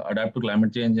climate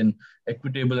change in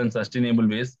equitable and sustainable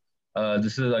ways.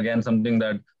 This is again something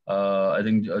that I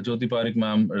think Jyoti Parikh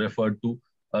ma'am referred to.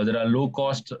 There are low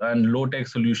cost and low tech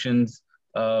solutions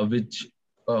which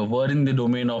were in the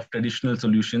domain of traditional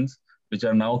solutions, which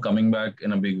are now coming back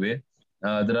in a big way.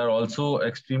 There are also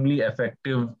extremely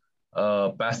effective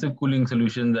passive cooling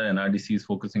solutions that NRDC is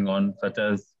focusing on, such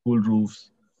as cool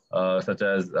roofs, such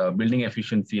as building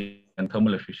efficiency and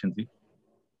thermal efficiency.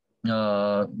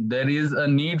 There is a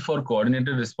need for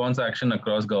coordinated response action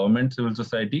across government, civil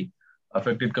society,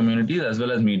 affected communities, as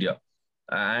well as media,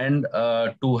 and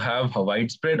to have a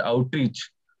widespread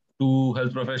outreach to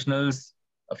health professionals,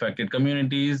 affected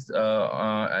communities,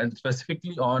 and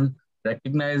specifically on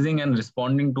recognizing and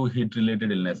responding to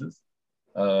heat-related illnesses,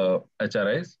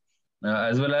 HRIs,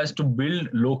 as well as to build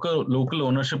local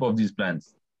ownership of these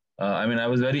plans. I mean, I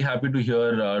was very happy to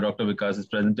hear Dr. Vikas's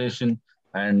presentation,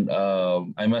 and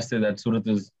I must say that Surat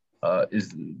is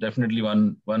definitely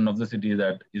one of the cities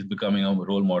that is becoming a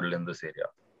role model in this area.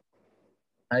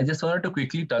 I just wanted to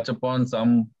quickly touch upon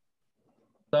some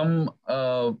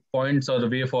points or the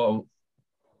way for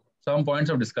some points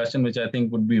of discussion which I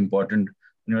think would be important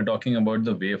when we're talking about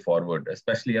the way forward,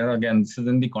 especially, and again, this is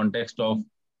in the context of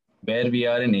where we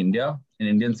are in India, in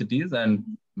Indian cities, and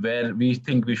where we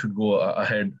think we should go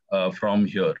ahead from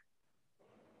here.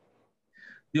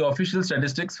 The official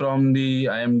statistics from the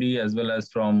IMD as well as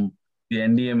from the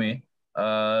NDMA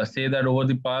say that over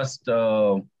the past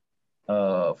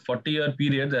 40-year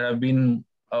period, there have been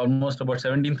almost about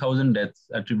 17,000 deaths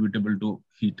attributable to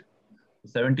heat.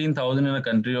 17,000 in a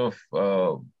country of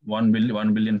 1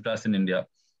 billion plus in India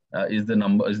is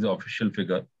the official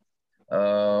figure.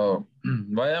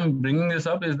 Why I'm bringing this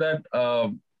up is that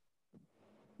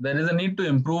there is a need to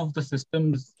improve the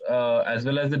systems as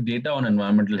well as the data on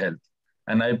environmental health.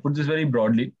 And I put this very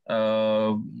broadly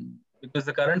because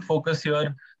the current focus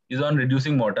here is on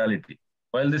reducing mortality.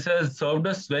 While this has served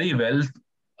us very well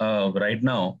right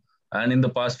now and in the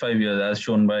past 5 years, as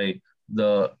shown by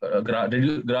the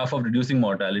graph of reducing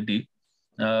mortality,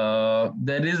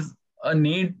 there is a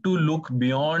need to look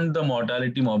beyond the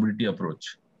mortality morbidity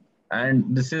approach.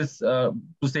 And this is to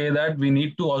say that we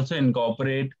need to also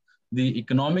incorporate the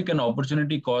economic and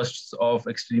opportunity costs of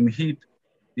extreme heat,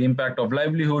 the impact of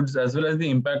livelihoods, as well as the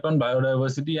impact on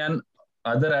biodiversity and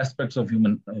other aspects of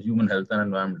human health and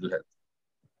environmental health.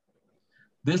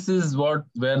 This is where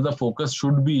the focus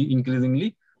should be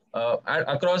increasingly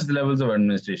across the levels of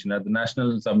administration, at the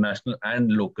national, subnational,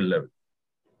 and local level.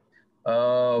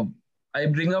 I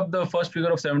bring up the first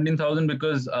figure of 17,000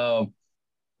 because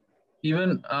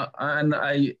and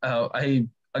I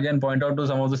again point out to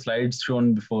some of the slides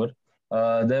shown before,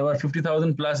 there were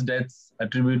 50,000 plus deaths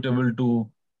attributable to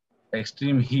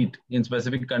extreme heat in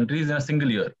specific countries in a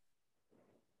single year.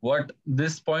 What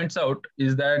this points out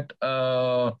is that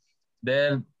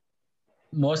there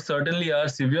most certainly are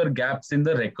severe gaps in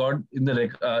the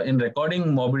in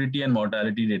recording morbidity and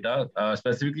mortality data,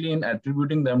 specifically in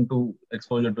attributing them to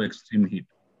exposure to extreme heat.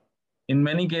 In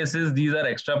many cases, these are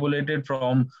extrapolated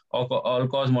from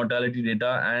all-cause mortality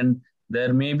data, and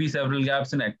there may be several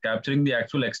gaps in capturing the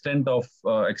actual extent of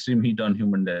extreme heat on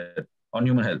human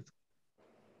health.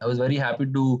 I was very happy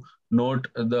to note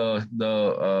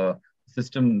the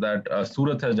system that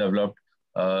Surat has developed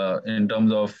in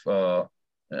terms of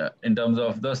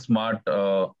the smart,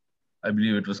 I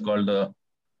believe it was called the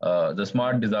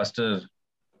Smart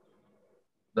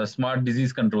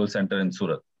Disease Control Center in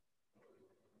Surat.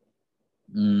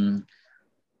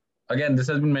 Again, this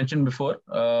has been mentioned before,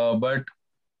 but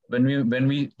when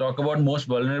we talk about most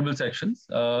vulnerable sections,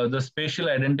 the spatial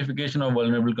identification of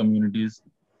vulnerable communities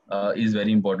is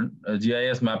very important.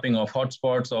 GIS mapping of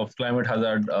hotspots of climate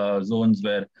hazard zones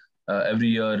where every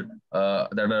year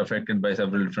that are affected by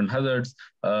several different hazards,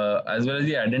 as well as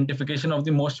the identification of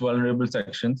the most vulnerable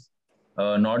sections,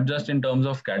 not just in terms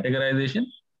of categorization,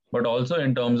 but also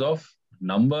in terms of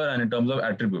number and in terms of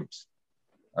attributes.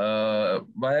 Why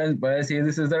I say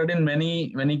this is that in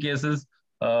many cases,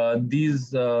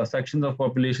 these sections of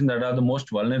population that are the most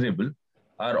vulnerable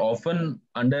are often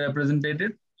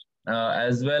underrepresented,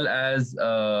 as well as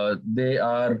they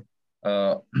are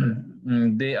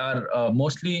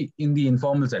mostly in the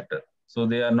informal sector. So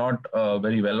they are not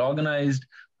very well organized.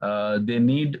 They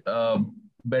need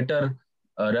better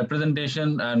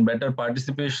representation and better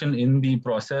participation in the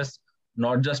process,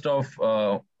 not just of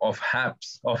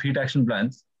HAPs, of heat action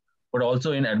plans, but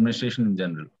also in administration in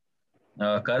general.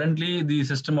 Currently, the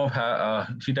system of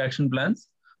heat action plans,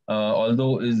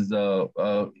 although is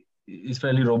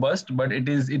fairly robust, but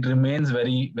it remains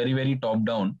very top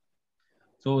down.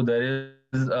 So there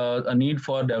is a need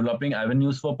for developing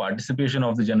avenues for participation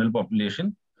of the general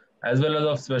population, as well as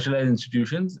of specialized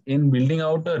institutions in building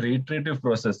out a reiterative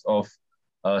process of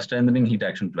strengthening heat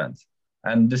action plans.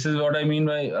 And this is what I mean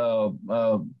by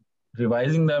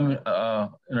revising them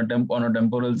on a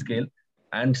temporal scale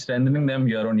and strengthening them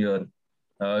year on year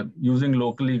using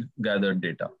locally gathered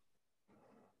data.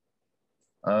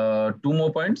 Two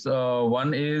more points.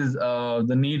 One is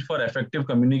the need for effective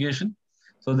communication.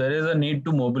 So there is a need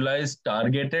to mobilize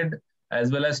targeted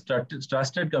as well as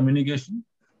trusted communication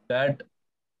that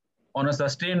on a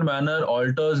sustained manner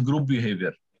alters group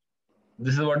behavior.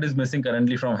 This is what is missing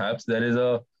currently from HAPs. There is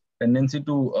a tendency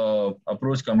to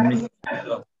approach communication with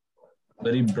a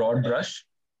very broad brush.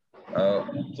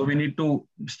 So we need to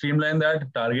streamline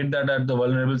that, target that at the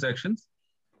vulnerable sections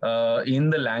in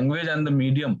the language and the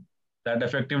medium that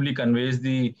effectively conveys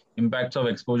the impacts of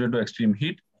exposure to extreme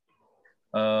heat.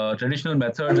 traditional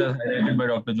methods, as highlighted by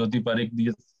Dr. Jyoti Parikh,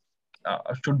 these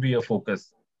should be a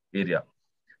focus area.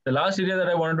 The last area that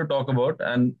I wanted to talk about,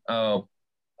 and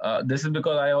this is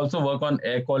because I also work on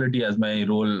air quality as my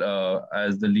role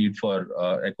as the lead for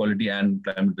air quality and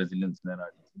climate resilience in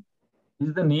IRADe,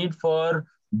 is the need for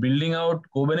building out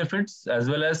co-benefits as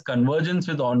well as convergence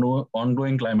with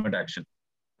ongoing climate action.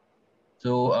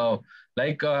 So,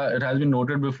 like it has been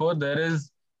noted before, there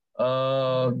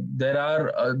are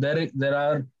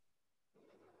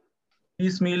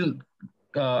piecemeal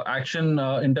action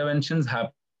interventions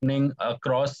happening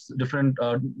across different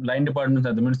line departments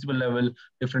at the municipal level,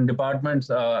 different departments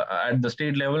at the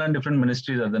state level, and different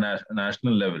ministries at the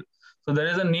national level. So there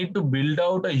is a need to build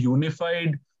out a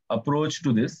unified approach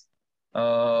to this.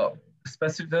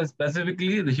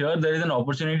 Specifically here, there is an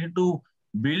opportunity to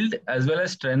build as well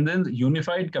as strengthen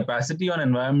unified capacity on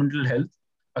environmental health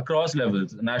across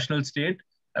levels, national, state,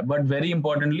 but very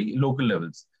importantly, local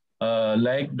levels.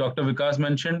 Like Dr. Vikas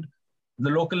mentioned, the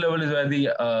local level is where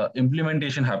the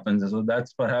implementation happens. So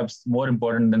that's perhaps more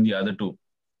important than the other two.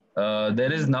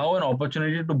 There is now an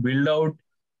opportunity to build out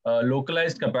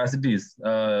localized capacities.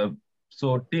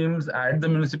 So teams at the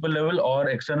municipal level or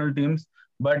external teams,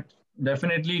 but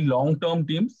definitely long-term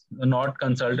teams, not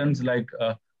consultants like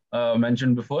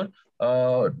mentioned before,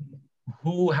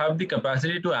 who have the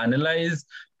capacity to analyze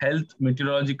health,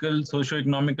 meteorological,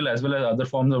 socio-economical, as well as other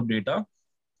forms of data,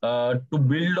 to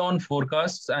build on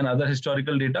forecasts and other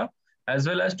historical data, as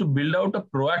well as to build out a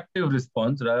proactive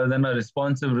response rather than a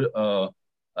responsive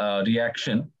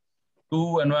reaction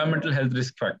to environmental health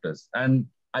risk factors. And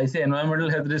I say environmental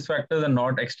health risk factors and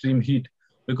not extreme heat,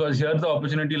 because here the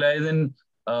opportunity lies in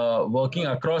working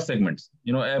across segments,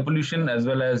 air pollution as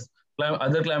well as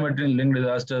other climate-linked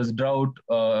disasters, drought,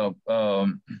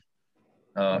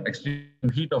 extreme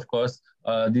heat, of course.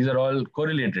 These are all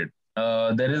correlated.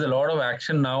 There is a lot of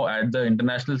action now at the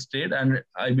international state, and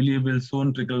I believe will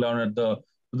soon trickle down to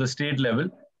the state level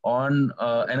on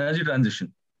energy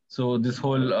transition. So this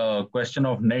whole question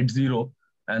of net zero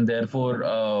and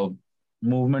therefore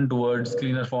movement towards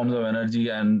cleaner forms of energy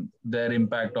and their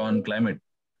impact on climate.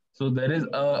 So there is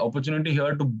an opportunity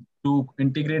here to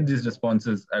integrate these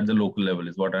responses at the local level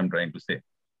is what I'm trying to say.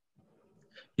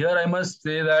 Here I must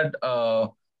say that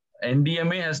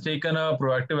NDMA has taken a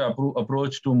proactive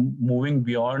approach to moving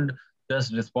beyond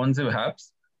just responsive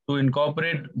HAPs to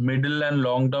incorporate middle and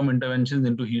long-term interventions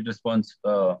into heat response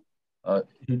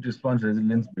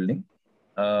resilience building.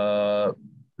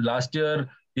 Last year,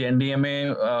 the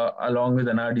NDMA, along with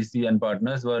NRDC and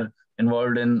partners, were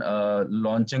involved in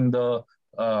launching the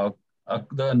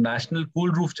National Cool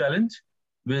Roof Challenge,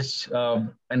 which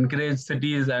encouraged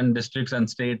cities and districts and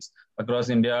states across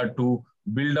India to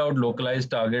build out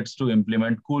localized targets to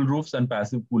implement cool roofs and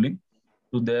passive cooling,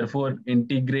 to therefore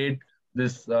integrate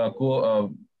this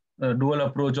dual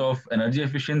approach of energy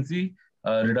efficiency,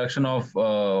 reduction of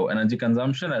energy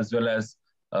consumption, as well as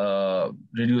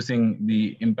reducing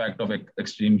the impact of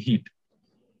extreme heat.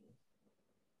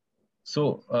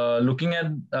 So looking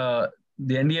at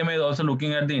the NDMA is also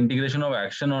looking at the integration of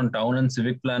action on town and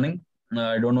civic planning.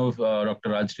 I don't know if Dr.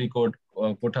 Rajshri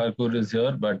Kotharkur is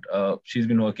here, but she's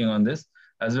been working on this,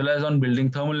 as well as on building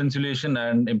thermal insulation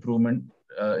and improvement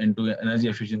into energy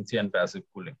efficiency and passive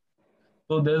cooling.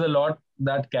 So there's a lot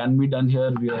that can be done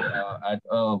here. We are at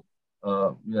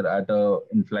a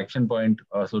inflection point,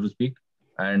 so to speak.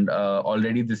 And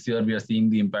already this year, we are seeing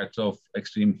the impacts of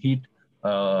extreme heat.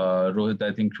 Rohit,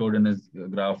 I think, showed in his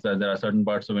graph that there are certain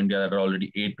parts of India that are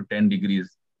already 8 to 10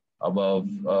 degrees above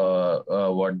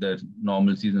what the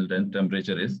normal seasonal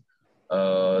temperature is.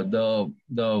 The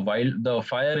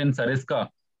fire in Sariska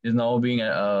is now being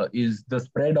the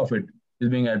spread of it is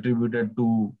being attributed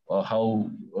to how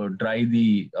dry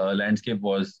the landscape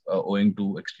was owing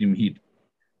to extreme heat.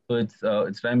 So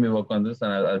it's time we work on this,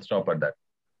 and I'll stop at that.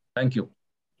 Thank you.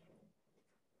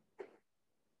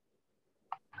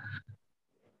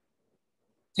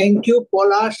 Thank you,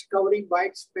 Polash, covering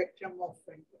wide spectrum of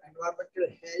environmental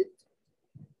health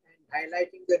and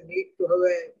highlighting the need to have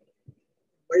a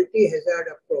multi-hazard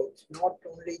approach, not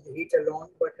only the heat alone,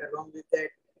 but along with that,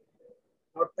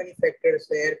 not many factors,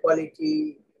 the air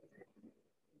quality,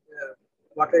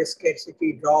 water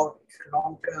scarcity, drought,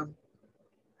 long-term.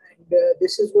 And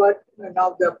this is what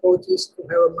now the approach is, to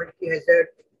have a multi-hazard,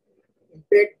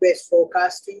 impact-based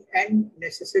forecasting and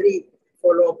necessary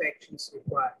follow-up actions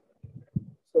required.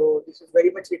 So this is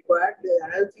very much required.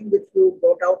 Another thing which you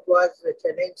brought out was the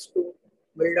challenge to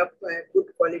build up good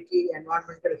quality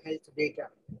environmental health data.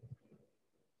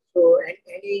 So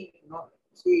any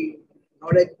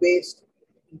knowledge-based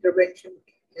intervention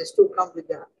has to come with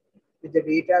the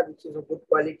data which is of good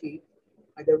quality.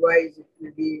 Otherwise, it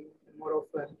will be more of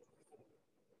a.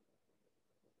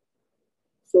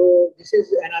 So this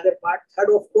is another part. Third,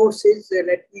 of course, is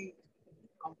let me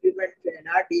compliment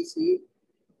NRDC,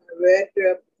 where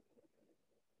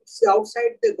it's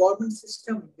outside the government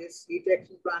system. These heat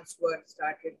action plants were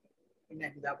started in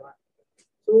Ahmedabad.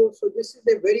 So this is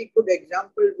a very good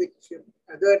example which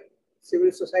other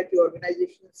civil society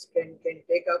organizations can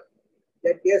take up.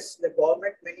 That yes, the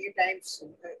government many times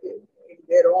in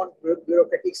their own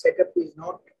bureaucratic setup is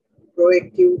not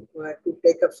proactive to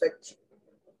take up such.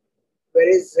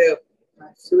 Whereas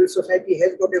civil society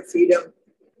has got a freedom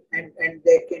and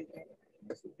they can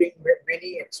bring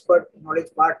many expert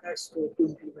knowledge partners to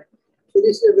implement. So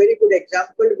this is a very good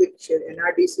example which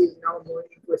NRDC is now moving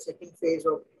into a second phase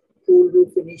of Cool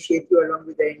Roof initiative along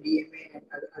with the NDMA and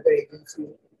other agencies,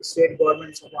 state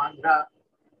governments of Andhra,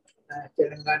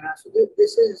 Telangana. So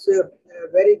this is a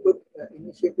very good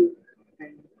initiative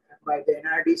and by the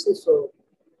NRDC. So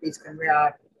please convey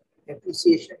our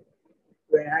appreciation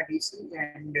to NRDC,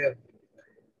 and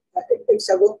it's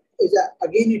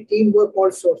again a teamwork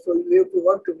also. So we have to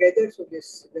work together. So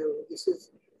this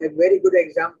is a very good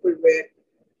example where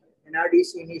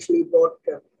NRDC initially brought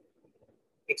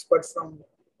experts from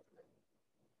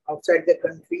outside the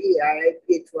country.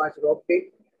 IIPH was adopted,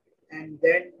 and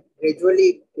then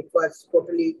gradually it was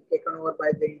totally taken over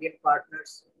by the Indian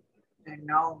partners, and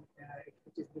now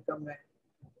it has become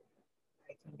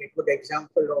I think a good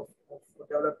example of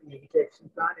developing a heat action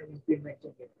plan and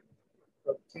implementing it.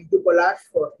 So thank you, Palash,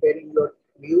 for sharing your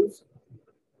views,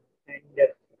 and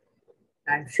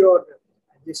I'm sure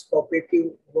this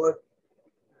cooperative work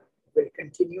will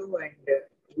continue, and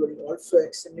you will also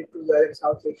extend it to the other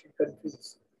South Asian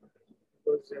countries,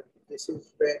 because this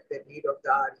is where the need of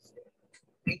the hour is there.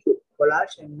 Thank you,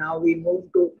 Palash. And now we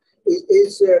move to,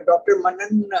 is Dr.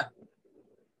 Manan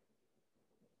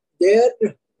there?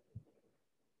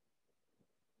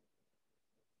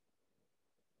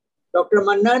 Dr.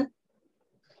 Manan?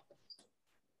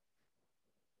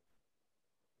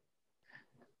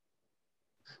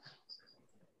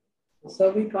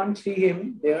 So we can't see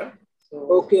him there. So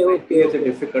okay. The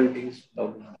difficulties.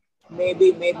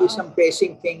 Maybe some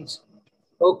pacing things.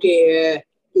 Okay,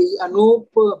 is Anup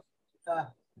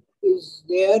is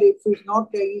there? If he's not,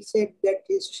 he said that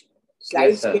his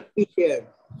slides can be shared.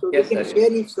 So we can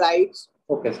share his slides.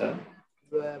 Okay, sir.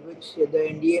 Which the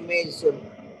NDMA's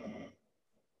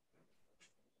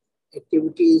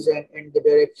activities and the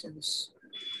directions.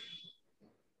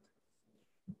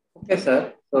 Okay,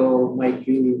 sir. So my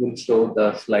team will show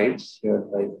the slides here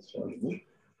by Mr. Anup.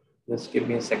 Just give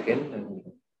me a second.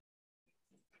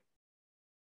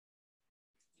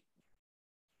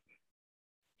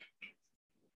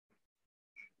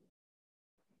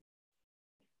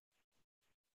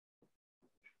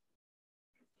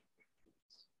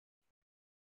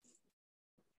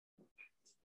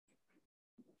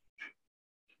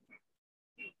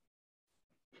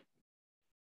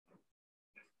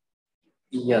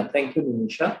 Yeah, thank you,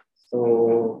 Nimisha.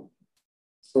 So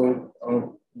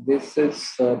this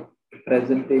is a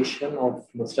presentation of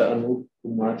Mr. Anup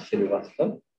Kumar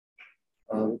Srivastava,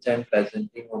 which I am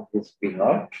presenting on his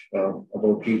behalf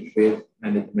about heat wave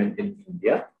management in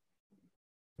India.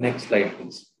 Next slide,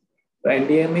 please. The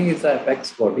NDMA is an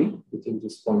apex body which is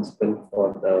responsible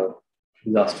for the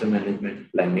disaster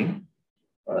management planning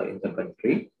in the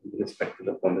country with respect to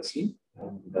the policy,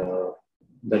 and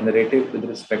the narrative with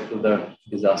respect to the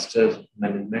disaster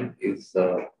management is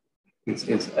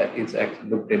actually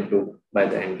looked into by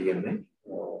the NDMA.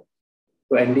 So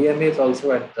NDMA is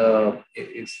also at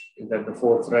the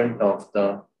forefront of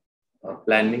the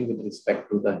planning with respect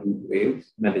to the heat wave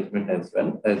management, as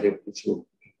well as it issued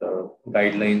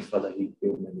guidelines for the heat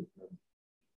wave management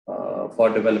for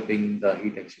developing the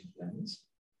heat action plans.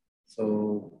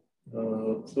 So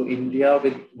India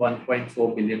with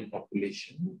 1.4 billion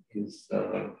population is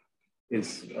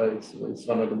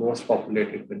one of the most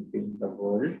populated countries in the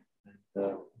world,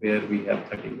 and where we have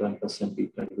 31%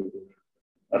 people living in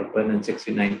urban and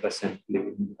 69%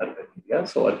 living in urban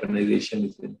areas. So urbanization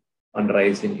is on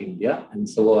rise in India, and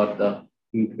so are the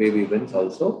heat wave events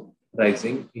also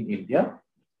rising in India.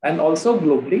 And also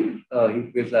globally,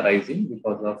 heat waves are rising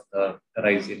because of the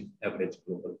rise in average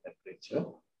global temperature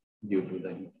due to the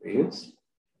heat waves,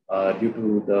 due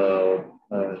to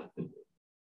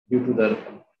the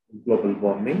global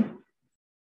warming.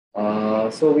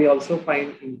 So we also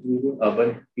find increasing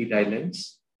urban heat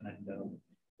islands. And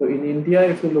so in India,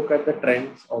 if you look at the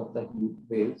trends of the heat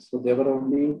waves, so there were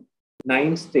only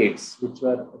 9 states which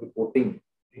were reporting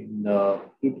in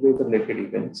heat wave related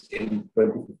events in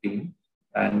 2015.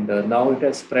 And now it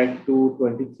has spread to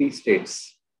 23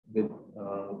 states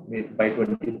by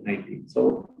 2019.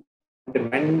 So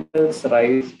tremendous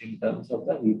rise in terms of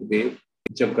the heat wave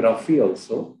geography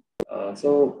also.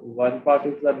 So one part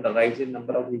is the rise in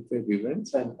number of heat wave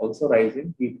events and also rise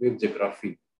in heat wave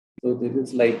geography. So this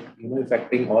is like,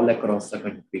 affecting all across the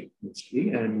country mostly.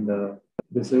 And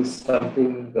this is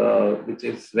something which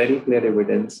is very clear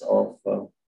evidence of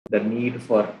the need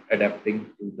for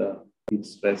adapting to the heat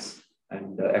stress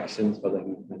and actions for the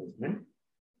heat management.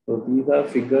 So these are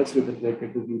figures with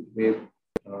related to heat wave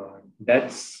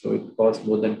deaths. So it caused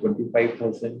more than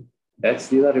 25,000 deaths.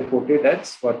 These are reported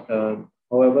deaths, but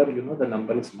however, the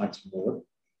number is much more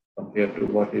compared to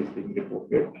what is being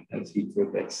reported as heat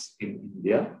wave deaths in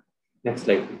India. Next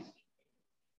slide, please.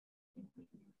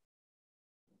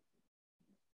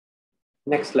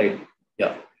 Next slide.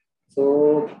 Yeah.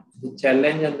 So the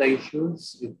challenge and the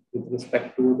issues with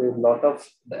respect to the lot of,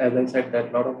 as I said, that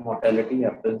a lot of mortality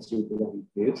happens due to the heat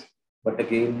waves. But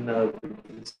again, with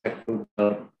respect to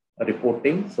the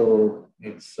reporting, so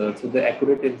it's so the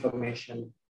accurate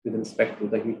information with respect to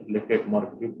the heat-related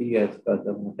morbidity as per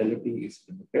the mortality is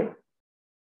limited,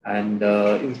 and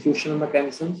institutional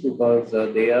mechanisms, because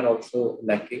they are also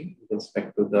lacking with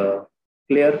respect to the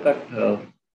clear-cut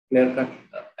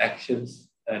actions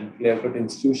and clear-cut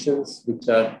institutions which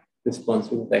are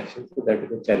responsible for actions. So that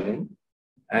is a challenge,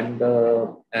 and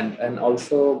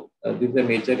also this is a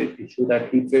major issue that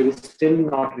heat wave is still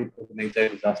not recognized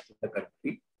as a disaster in the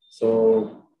country.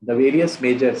 So the various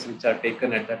measures which are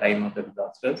taken at the time of the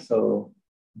disaster, so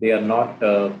they are not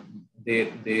they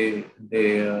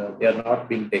are not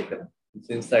being taken,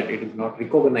 since that it is not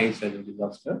recognized as a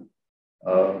disaster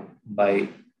by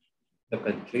the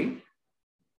country,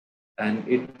 and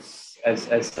it's as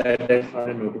said, that's not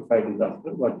a notified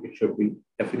disaster, but it should be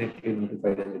definitely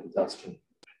notified as a disaster.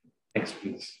 Next,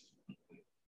 please.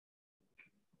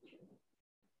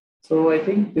 So I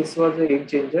think this was a game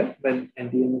changer when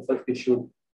NDMA first issued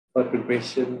for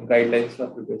preparation guidelines for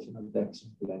preparation of the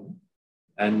action plan,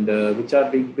 and which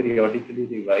are being periodically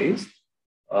revised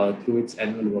through its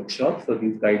annual workshop. So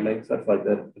these guidelines are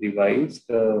further revised,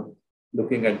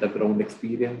 looking at the ground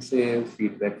experiences,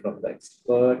 feedback from the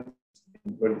experts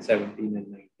in 2017 and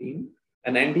 19.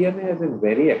 And NDMA has been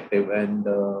very active, and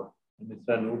Mr.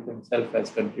 Anoop himself has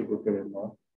contributed a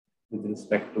lot with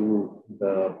respect to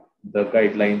the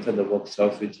guidelines and the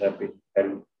workshops which have been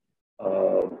held,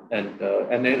 and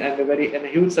a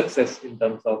huge success in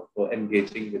terms of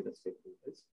engaging with the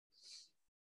stakeholders.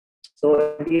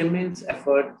 So NDMA's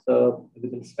efforts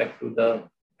with respect to the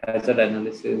hazard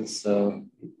analysis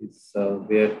is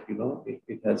where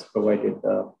it has provided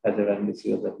the hazard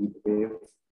analysis of the heat wave,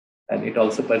 and it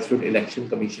also pursued election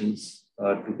commissions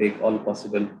to take all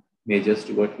possible measures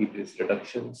toward heat risk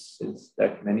reductions, since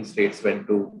that many states went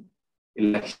to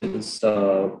elections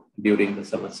during the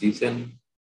summer season.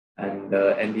 And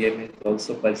NDMA is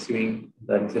also pursuing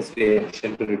the necessary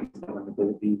action to reduce the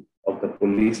vulnerability of the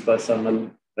police personnel,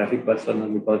 traffic personnel,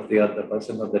 because they are the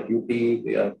person of the duty.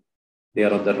 They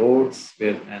are on the roads,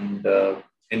 and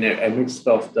in the midst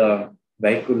of the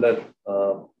vehicular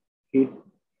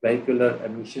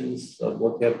emissions,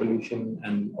 both air pollution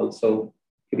and also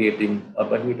creating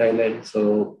urban heat islands.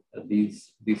 So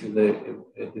this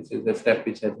is a step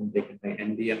which has been taken by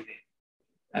NDMA,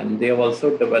 and they have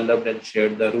also developed and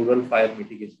shared the rural fire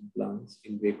mitigation plans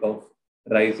in wake of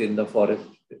rise in the forest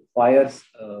fires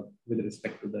with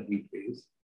respect to the heat waves.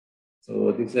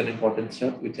 So this is an important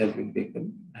step which has been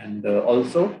taken, and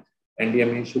also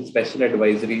NDMA issued special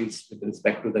advisories with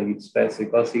respect to the heat stress,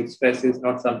 because heat stress is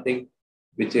not something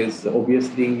which is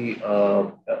obviously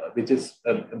which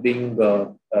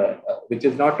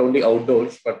is not only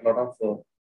outdoors, but a lot of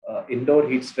indoor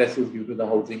heat stress is due to the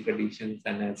housing conditions,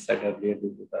 and as said earlier,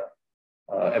 due to the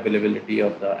availability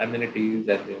of the amenities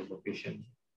and their location.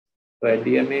 So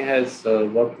NDMA has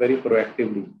worked very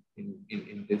proactively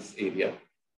in this area.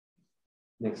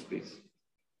 Next, please.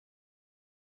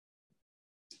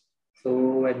 So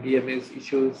NDMA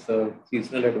issues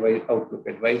seasonal outlook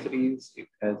advisories. It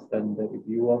has done the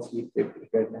review of heat wave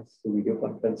preparedness through video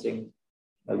conferencing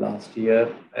last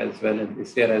year as well, and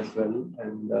this year as well.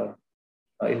 And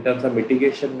in terms of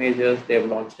mitigation measures, they have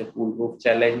launched a cool roof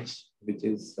challenge, which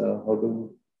is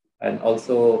and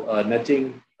also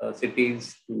nudging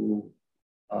cities to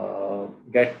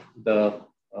get the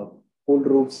cool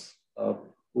roofs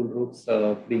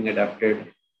being adapted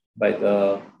by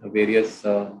the various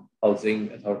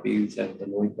housing authorities and the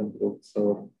low-income groups.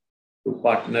 So to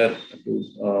partner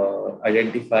to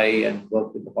identify and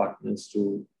work with the partners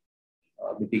to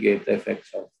mitigate the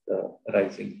effects of the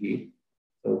rising heat.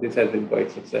 So this has been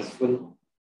quite successful.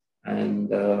 And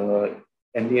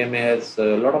NDMA has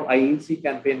a lot of IEC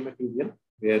campaign material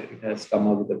where it has come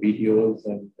up with the videos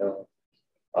and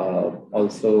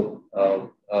also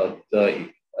the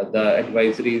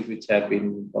advisories which have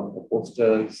been on the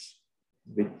posters,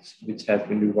 which have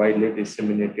been widely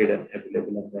disseminated and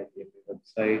available on the NDMA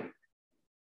website.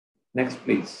 Next,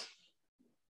 please.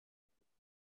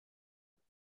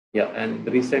 Yeah, and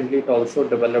recently it also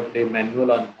developed a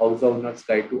manual on house owners'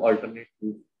 guide to alternate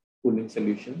cooling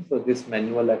solutions. So this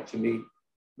manual actually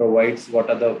provides what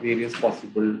are the various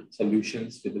possible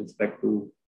solutions with respect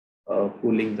to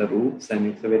cooling the roofs, and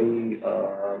it's a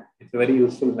very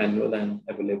useful manual and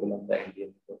available on the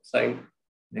NDMA website.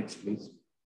 Next, please.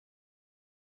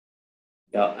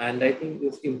 Yeah, and I think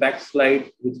this impact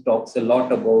slide, which talks a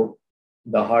lot about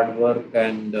the hard work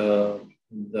and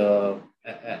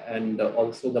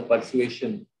also the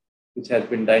persuasion which has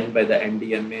been done by the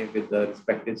NDMA with the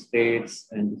respective states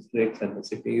and districts and the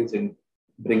cities in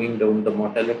bringing down the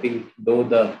mortality, though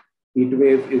the heat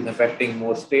wave is affecting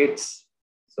more states.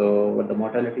 So the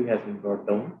mortality has been brought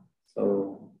down.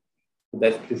 So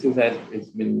that this has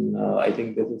been, I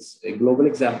think this is a global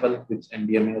example which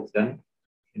NDMA has done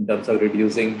in terms of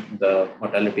reducing the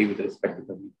mortality with respect to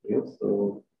the heat wave.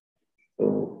 So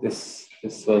this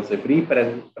was a brief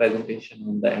presentation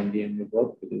on the NDMA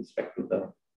work with respect to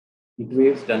the heat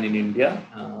waves done in India.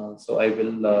 So I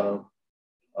will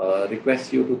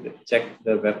request you to check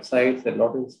the websites. A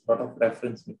lot of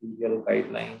reference material,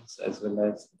 guidelines, as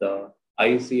well as the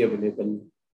IEC available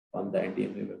on the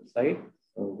NDMA website.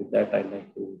 So with that, I'd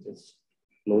like to just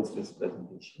close this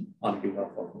presentation on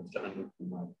behalf of Mr. Anup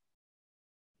Kumar.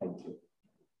 Thank you.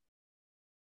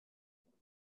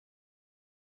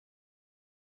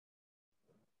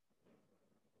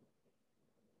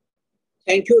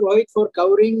 Thank you, Rohit, for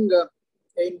covering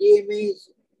NDMA's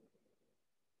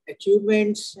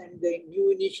achievements and the new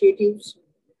initiatives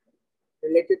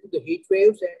related to the heat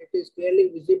waves. And it is clearly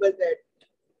visible that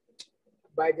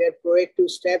by their proactive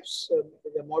steps,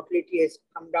 the mortality has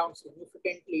come down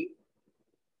significantly.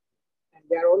 And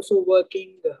they are also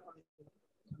working on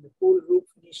the cool roof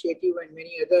initiative and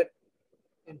many other,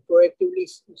 and proactively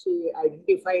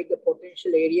identify the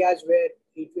potential areas where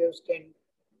heat waves can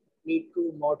lead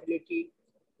to mortality,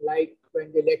 like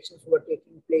when the elections were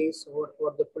taking place or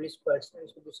the police personnel.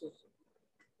 So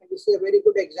this is a very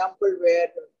good example where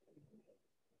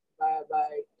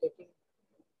by taking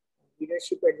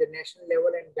leadership at the national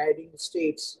level and guiding the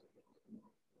states,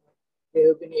 they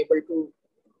have been able to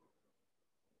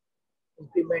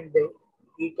implement the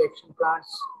heat action plans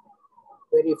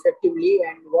very effectively.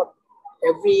 And what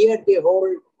every year they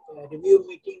hold review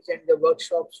meetings and the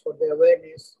workshops for the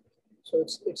awareness. So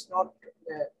it's not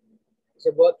it's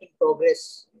a work in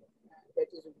progress. That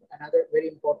is another very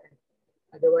important.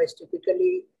 Otherwise,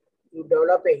 typically you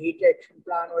develop a heat action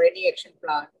plan or any action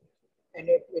plan, and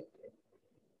it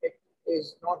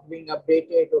is not being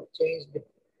updated or changed.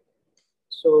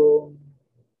 So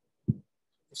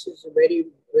this is a very,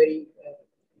 very,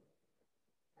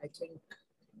 I think,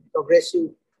 progressive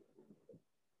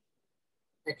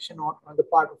action on the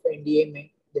part of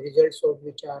NDMA, the results of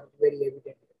which are very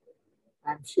evident.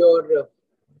 I'm sure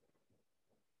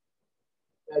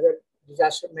other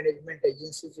disaster management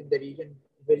agencies in the region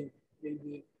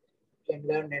can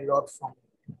learn a lot from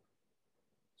it.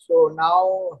 So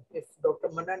now, if Dr.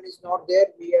 Manan is not there,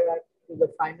 we are to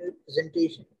the final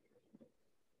presentation.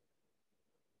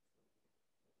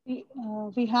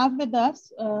 We have with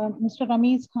us Mr.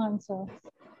 Rameez Khan, sir.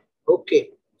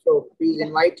 Okay, so please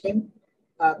invite him.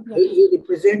 He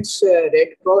represents Red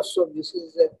Cross. So this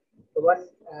is the one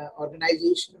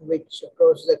organization which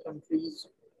across the countries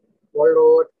world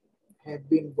over have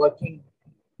been working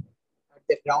at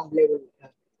the ground level.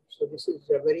 So this is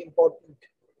very important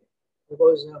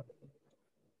because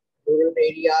rural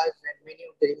areas and many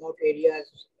of the remote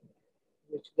areas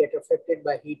which get affected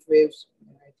by heat waves,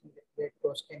 I think that Red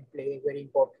Cross can play a very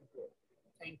important role.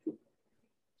 Thank you.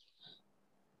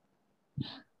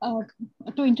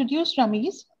 To introduce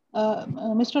Rameez,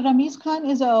 Mr. Rameez Khan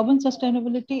is an urban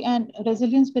sustainability and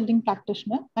resilience building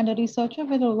practitioner and a researcher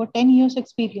with over 10 years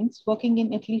experience working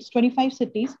in at least 25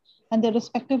 cities and their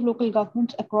respective local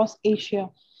governments across Asia.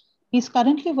 He's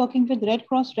currently working with Red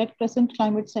Cross Red Crescent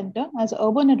Climate Center as an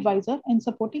urban advisor and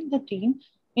supporting the team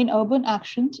in urban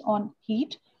actions on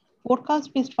heat,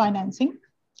 forecast-based financing,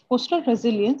 coastal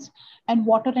resilience, and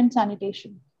water and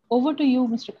sanitation. Over to you,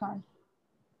 Mr. Khan.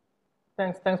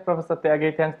 Thanks, Professor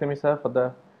Tyagi. Thanks, Nimisha, for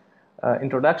the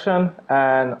introduction,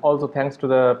 and also thanks to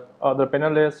the other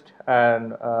panelists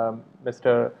and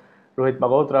Mr. Rohit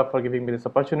Magotra for giving me this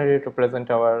opportunity to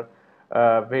present our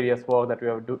various work that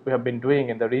we have been doing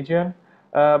in the region.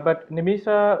 But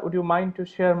Nimisha, would you mind to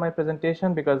share my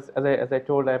presentation? Because as I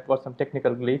told, I've got some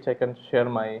technical glitch. I can share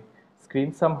my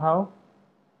screen somehow.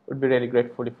 Would be really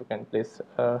grateful if you can please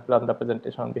run the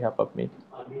presentation on behalf of me.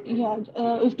 Yeah,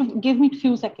 you have to give me a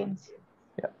few seconds.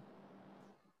 Yeah.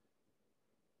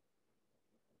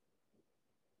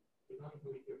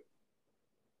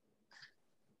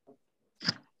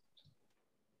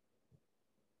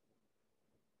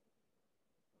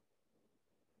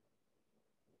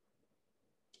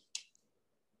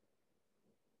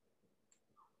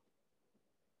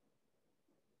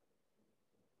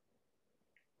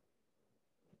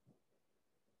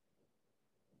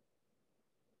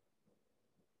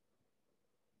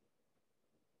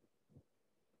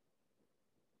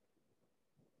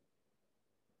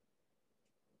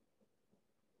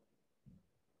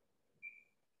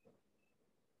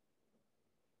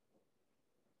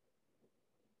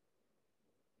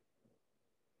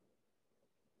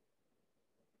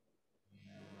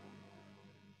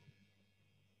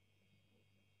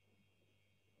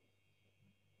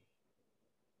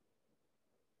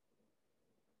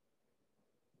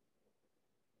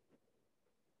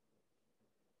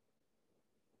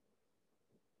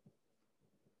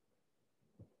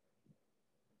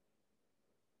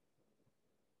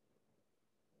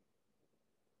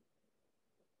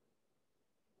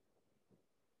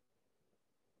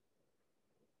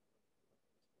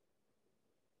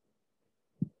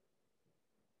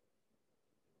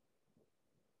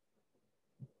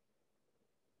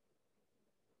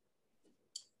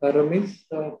 Ramesh,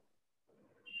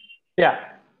 Yeah. yeah,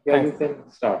 Thanks. you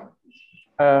can start.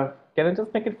 Can I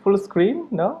just make it full screen?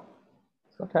 No,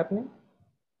 it's not happening.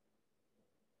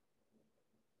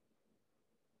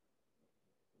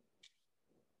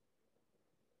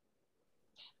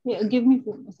 Yeah, give me a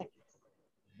few seconds.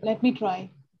 Let me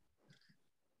try.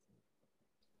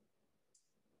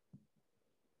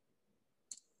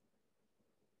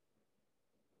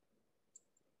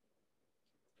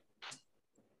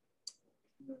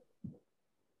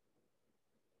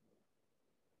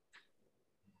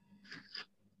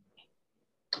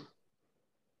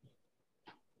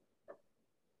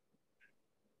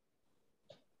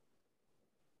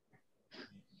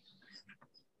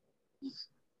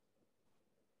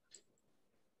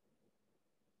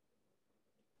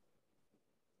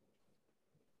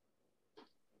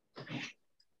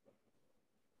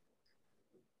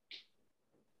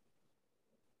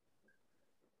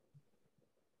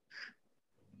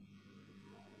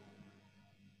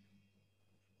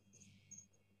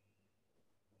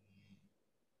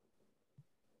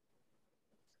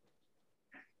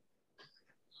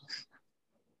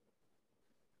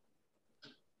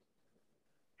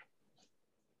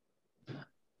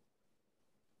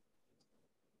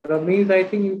 Ramesh, I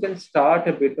think you can start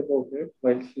a bit about it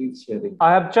while she's sharing.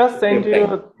 I have just sent you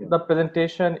Yeah. the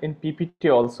presentation in PPT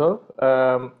also.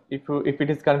 If it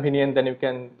is convenient, then you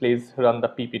can please run the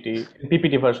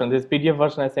PPT version. This PDF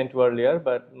version I sent you earlier,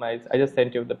 but I just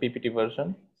sent you the PPT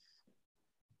version.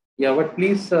 Yeah, but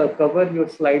please cover your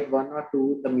slide 1 or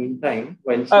 2 in the meantime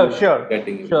while she's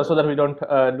getting you. Sure, so that we don't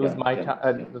lose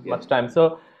much time.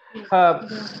 So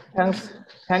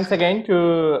thanks again to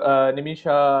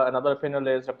Nimisha, another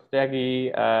panelist, Dr.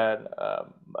 Tyagi, and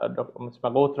Dr.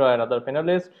 Magotra, and other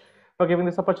panelists for giving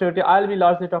this opportunity. I'll be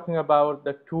largely talking about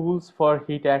the tools for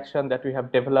heat action that we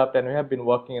have developed and we have been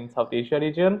working in South Asia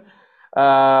region.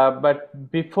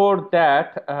 But before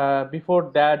that,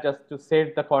 just to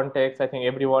set the context, I think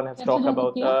everyone has talked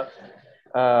about the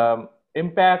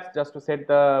impacts. Just to set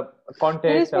the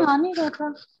context. Okay.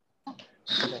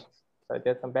 So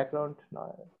there's some background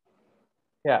noise.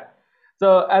 Yeah.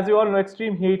 So as you all know,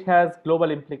 extreme heat has global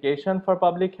implication for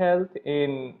public health.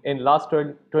 In last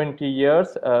 20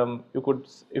 years, you could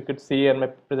see in my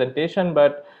presentation,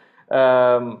 but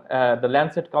the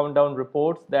Lancet Countdown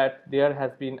reports that there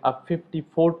has been a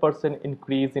 54%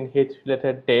 increase in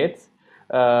heat-related deaths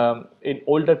in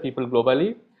older people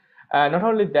globally. Not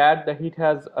only that, the heat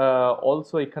has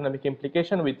also economic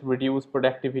implication with reduced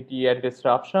productivity and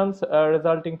disruptions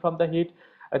resulting from the heat.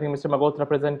 I think Mr. Magotra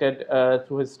presented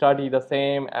through his study the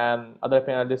same, and other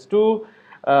panelists too.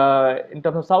 In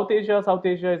terms of South Asia is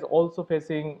also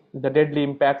facing the deadly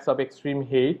impacts of extreme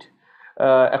heat.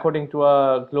 According to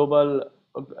a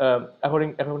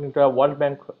according to a World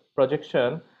Bank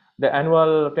projection, the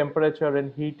annual temperature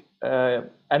in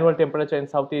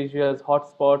South Asia's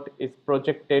hotspot is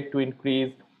projected to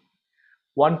increase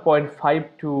 1.5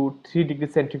 to 3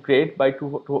 degrees centigrade by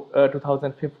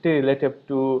 2050 relative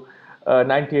to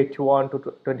 1981 to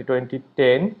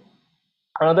 2010.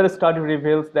 Another study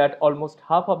reveals that almost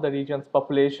half of the region's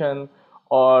population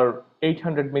or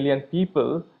 800 million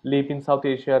people live in South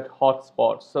Asia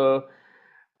hotspots. So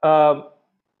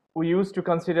we used to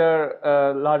consider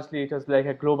largely it as like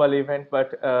a global event,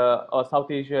 but South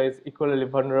Asia is equally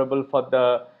vulnerable for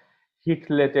the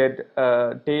heat-related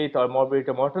death or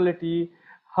morbidity or mortality.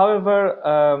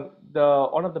 However,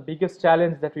 one of the biggest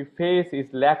challenges that we face is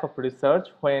lack of research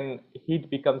when heat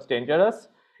becomes dangerous.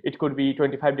 It could be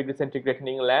 25 degrees centigrade in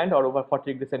England or over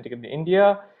 40 degrees centigrade in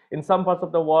India. In some parts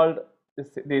of the world,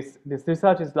 this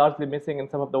research is largely missing in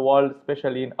some of the world,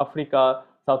 especially in Africa,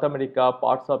 South America,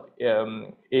 parts of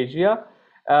Asia.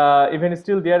 Even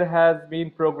still, there has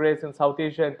been progress in South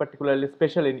Asia, and particularly,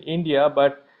 especially in India,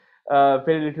 but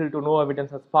very little to no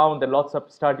evidence has found that lots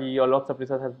of study or lots of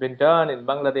research has been done in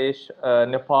Bangladesh,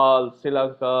 Nepal, Sri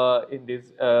Lanka, in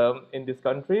these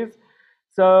countries.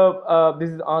 So this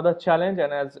is another challenge,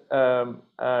 and as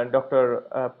Dr.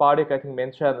 Parekh I think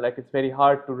mentioned, like it's very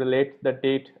hard to relate the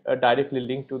date directly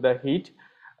linked to the heat.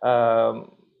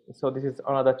 So this is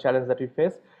another challenge that we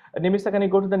face. Nimisha, can you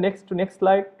go to the next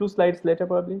slide? 2 slides later,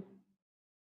 probably.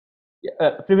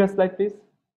 Yeah, previous slide, please.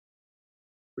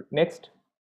 Next.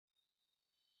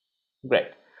 Great.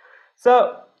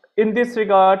 So in this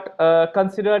regard,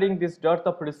 considering this dearth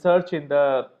of research in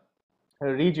the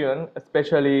region,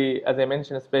 especially as I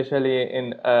mentioned, especially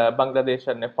in Bangladesh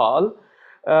and Nepal,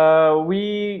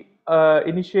 we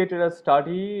initiated a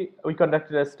study. We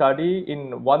conducted a study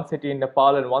in one city in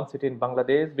Nepal and one city in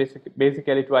Bangladesh,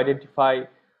 basically to identify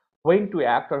when to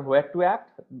act or where to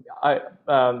act.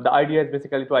 The idea is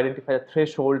basically to identify the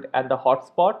threshold and the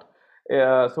hotspot.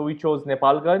 So we chose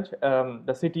Nepalganj.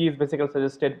 The city is basically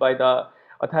suggested by the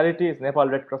authorities, Nepal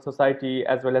Red Cross Society,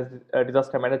 as well as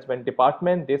Disaster Management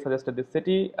Department. They suggested this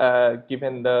city,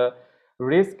 given the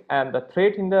risk and the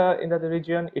threat in the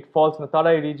region. It falls in the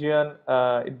Tarai region.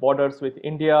 It borders with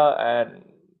India, and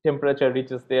temperature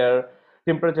reaches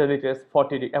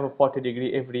 40 above 40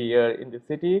 degree every year in the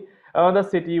city. Another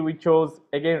city we chose,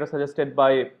 again, it was suggested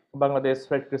by Bangladesh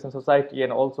Red Crescent Society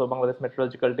and also Bangladesh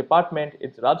Meteorological Department.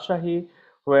 It's Rajshahi,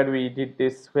 where we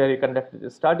conducted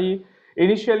this study.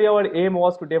 Initially, our aim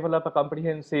was to developing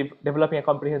a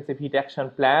comprehensive heat action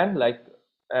plan, like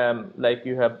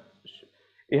you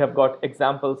have got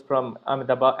examples from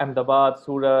Ahmedabad,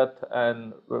 Surat,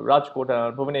 and Rajkot,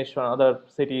 and Bhubaneswar, and other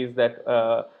cities that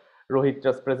Rohit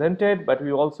just presented. But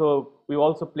we also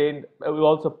planned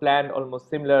almost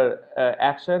similar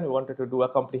action. We wanted to do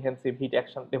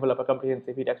develop a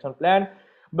comprehensive heat action plan,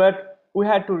 but we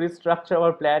had to restructure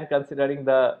our plan considering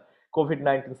the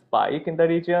COVID-19 spike in the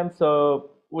region. So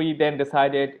we then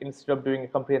decided, instead of doing a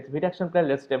comprehensive heat action plan,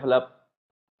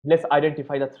 let's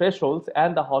identify the thresholds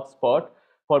and the hotspot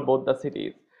for both the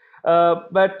cities.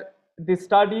 But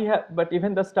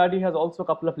even the study has also a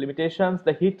couple of limitations.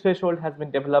 The heat threshold has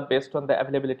been developed based on the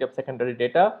availability of secondary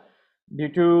data. Due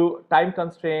to time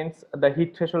constraints, the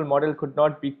heat threshold model could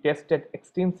not be tested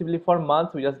extensively for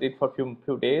months. We just did for few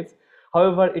days.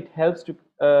 However, it helps to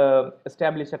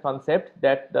establish a concept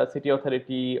that the city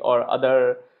authority or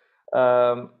other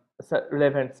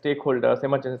relevant stakeholders,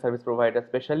 emergency service providers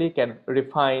especially, can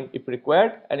refine if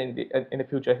required, and in a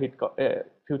future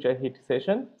heat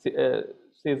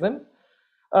season.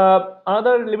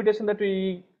 Another limitation that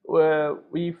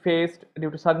we faced due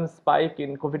to sudden spike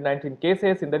in COVID-19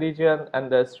 cases in the region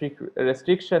and the strict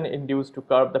restriction induced to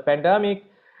curb the pandemic,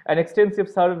 an extensive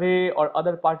survey or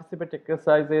other participatory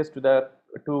exercises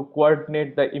to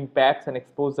coordinate the impacts and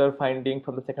exposure finding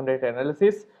from the secondary data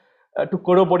analysis to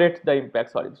corroborate the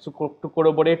impacts. To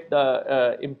corroborate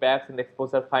the impacts and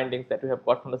exposure findings that we have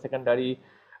got from the secondary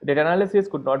data analysis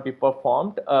could not be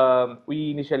performed. We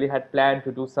initially had planned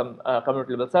to do some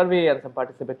community level survey and some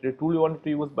participatory tool we wanted to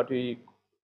use, but we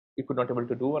could not able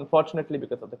to do, unfortunately,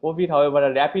 because of the COVID. However,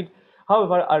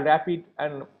 a rapid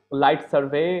and light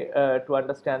survey to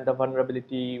understand the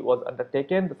vulnerability was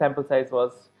undertaken. The sample size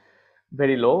was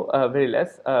very low, very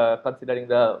less considering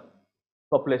the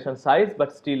population size,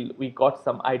 but still we got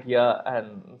some idea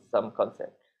and some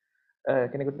concept.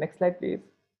 Can you go to the next slide, please?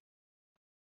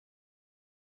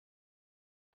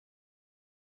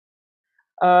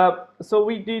 So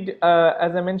we did,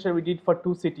 as I mentioned, we did for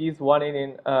 2 cities, one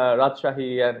in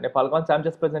Rajshahi and Nepalganj. I'm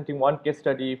just presenting one case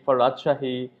study for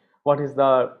Rajshahi. What is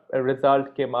the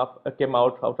result came out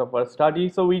of our study?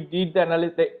 So we did the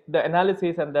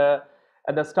analysis, and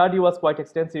the study was quite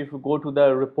extensive. If you go to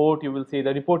the report, you will see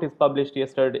the report is published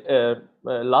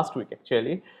last week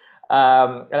actually.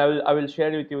 And I will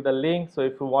share with you the link. So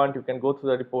if you want, you can go through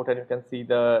the report and you can see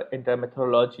the entire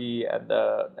methodology and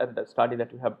the study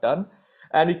that we have done.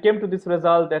 And we came to this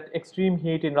result that extreme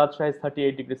heat in Rajshahi is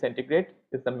 38 degrees centigrade.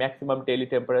 Is the maximum daily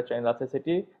temperature in Rajshahi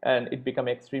city, and it become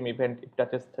an extreme event if it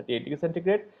touches 38 degrees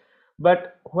centigrade.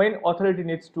 But when authority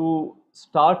needs to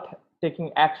start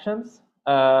taking actions,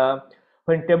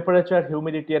 when temperature,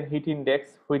 humidity, and heat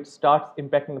index, which starts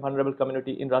impacting the vulnerable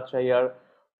community in Rajshahi,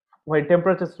 when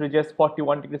temperatures reaches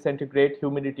 41 degrees centigrade,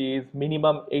 humidity is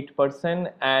minimum 8%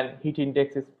 and heat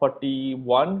index is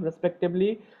 41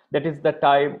 respectively. That is the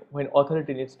time when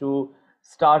authority needs to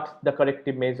start the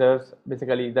corrective measures,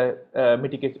 basically the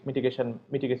mitigation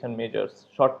measures,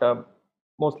 short term,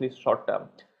 mostly short term.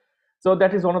 So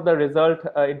that is one of the results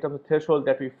in terms of threshold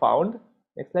that we found.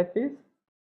 Next slide, please.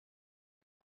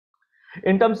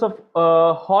 In terms of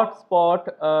hotspot,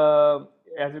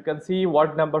 as you can see,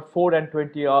 ward number 4 and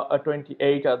 28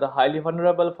 are the highly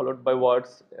vulnerable, followed by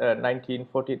wards 19,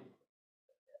 14.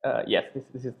 Yes,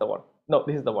 this is the one. No,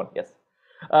 this is the one. Yes.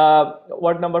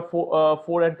 Ward number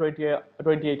 4 and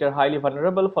 28 are highly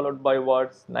vulnerable, followed by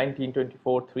wards 19,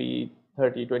 24, 3,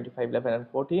 30, 25, 11, and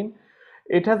 14.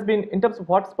 It has been, in terms of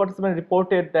hotspot, it's been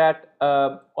reported that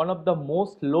one of the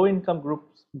most low-income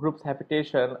groups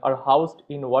habitation are housed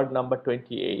in ward number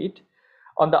 28.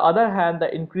 On the other hand, the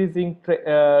increasing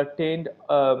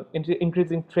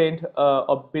trend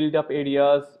of build-up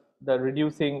areas, the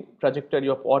reducing trajectory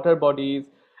of water bodies,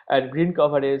 and green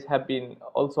coverage have been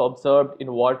also observed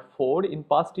in Ward 4 in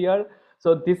past year.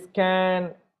 So this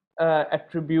can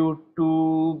attribute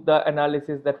to the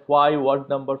analysis that why Ward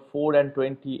number 4 and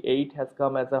 28 has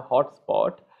come as a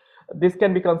hotspot. This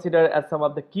can be considered as some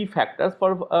of the key factors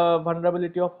for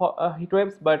vulnerability of heat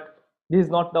waves, but this is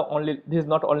not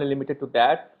only limited to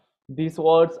that. These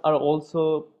wards are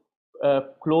also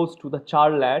close to the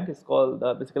char land. It's called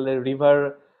basically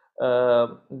river,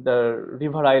 the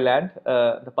river island,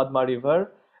 the Padma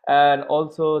River, and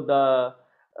also the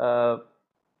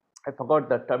I forgot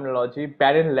the terminology,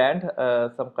 barren land,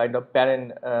 some kind of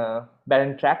barren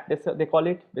tract, they call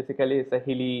it. Basically, it's a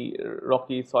hilly,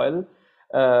 rocky soil,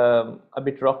 a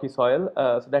bit rocky soil.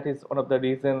 So that is one of the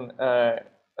reason.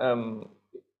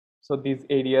 So these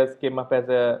areas came up as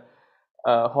a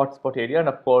hotspot area, and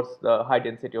of course, the high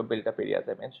density of built-up areas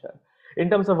I mentioned. In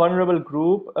terms of vulnerable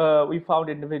group, we found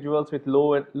individuals with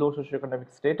low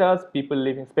socioeconomic status,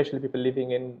 especially people living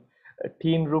in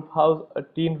tin roofed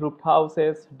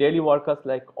houses, daily workers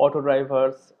like auto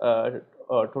drivers,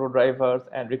 total drivers,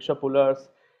 and rickshaw pullers,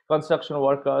 construction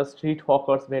workers, street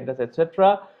hawkers, vendors,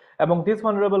 etc. Among these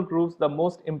vulnerable groups, the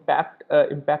most impact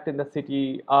in the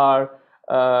city are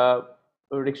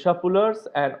rickshaw pullers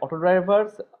and auto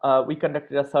drivers. We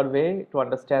conducted a survey to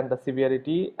understand the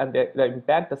severity and the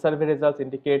impact. The survey results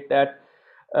indicate that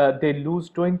they lose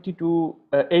 18 to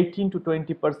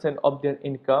 20% of their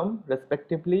income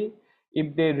respectively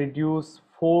if they reduce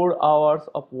 4 hours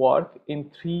of work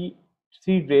in three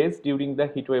days during the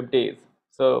heatwave days.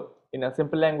 So in a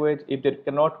simple language, if they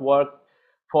cannot work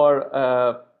for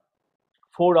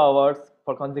 4 hours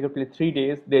for consecutively 3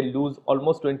 days, they lose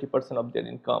almost 20% of their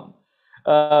income.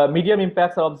 Medium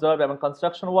impacts are observed among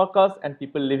construction workers and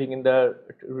people living in the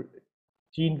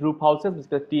tin roof houses,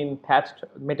 which are tin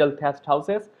metal thatched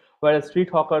houses, whereas street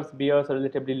hawkers bears a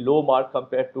relatively low mark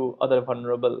compared to other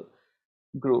vulnerable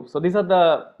groups. So these are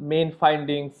the main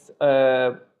findings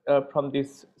from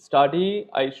this study.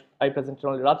 I presented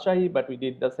only Rajshahi, but we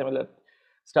did the similar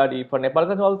study for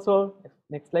Nepalganj also.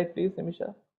 Next slide, please,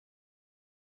 Nimisha.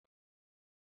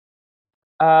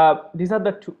 These are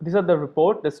the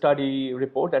report, the study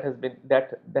report that has been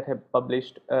that have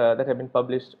published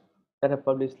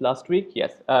last week.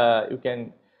 Yes, you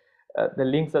can. The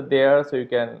links are there, so you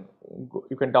can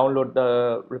download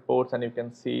the reports and you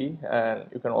can see, and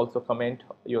you can also comment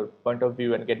your point of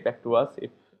view and get back to us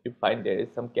if you find there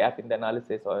is some gap in the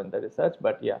analysis or in the research.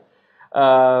 But yeah,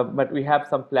 but we have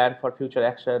some plan for future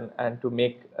action and to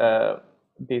make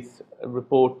this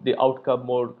report, the outcome,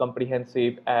 more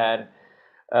comprehensive and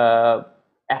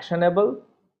actionable.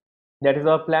 That is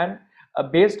our plan.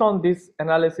 Based on this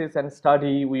analysis and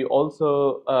study, we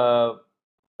also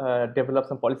develop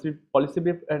some policy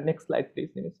brief. Next slide,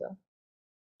 please, Nimisa.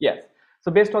 Yes.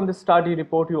 So based on the study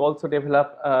report, you also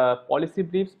develop policy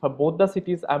briefs for both the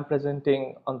cities. I'm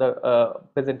presenting on the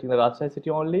presenting the Rajshahi city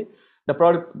only.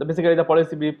 Basically the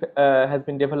policy brief has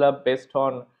been developed based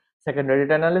on secondary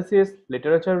data analysis,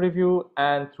 literature review,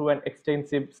 and through an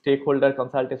extensive stakeholder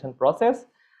consultation process.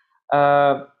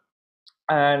 And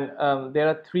there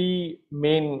are three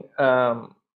main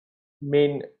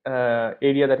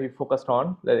area that we focused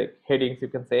on, like headings, you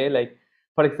can say, like,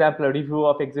 for example, a review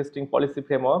of existing policy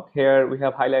framework. Here we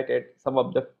have highlighted some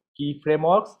of the key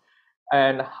frameworks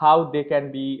and how they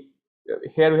can be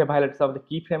here we have highlighted some of the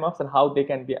key frameworks and how they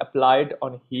can be applied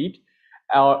on heat,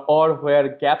 or where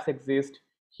gaps exist,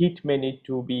 heat may need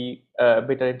to be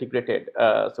better integrated.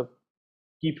 So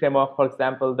key framework, for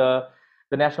example, the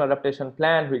National Adaptation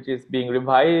Plan, which is being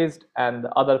revised, and the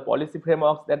other policy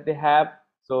frameworks that they have.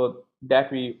 So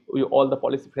that we all the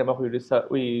policy framework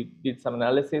we did some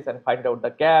analysis and find out the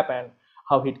gap and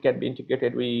how it can be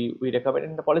integrated. We recommend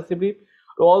in the policy brief.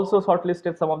 We also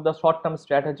shortlisted some of the short-term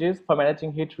strategies for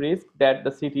managing heat risk that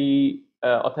the city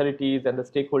authorities and the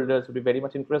stakeholders would be very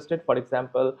much interested. For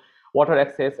example, water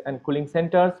access and cooling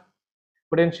centers.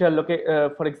 For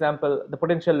example, the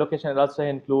potential location also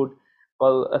include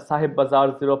Sahib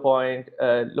Bazar 0 Point,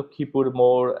 Lukhipur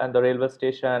More, and the railway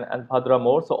station, and Bhadra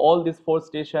More. So all these four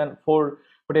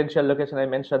potential location I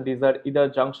mentioned, these are either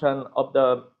junction of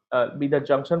the either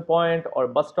junction point or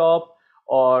bus stop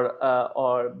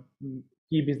or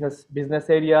key business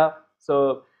area.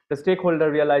 So the stakeholder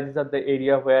realizes that the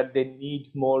area where they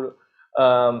need more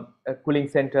a cooling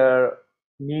center,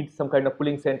 need some kind of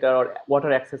cooling center or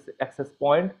water access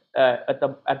point. At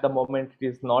the moment, it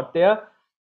is not there.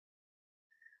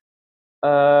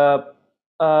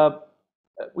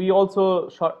 We also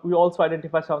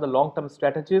identify some of the long-term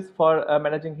strategies for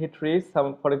managing heat risk.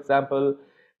 For example,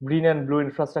 green and blue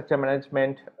infrastructure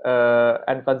management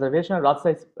and conservation.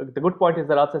 The good point is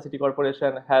that Rajshahi City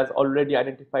Corporation has already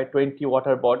identified 20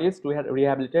 water bodies to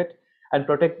rehabilitate and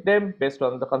protect them based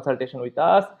on the consultation with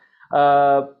us.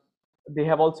 They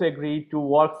have also agreed to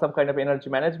work some kind of energy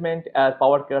management as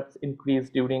power cuts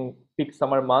increase during peak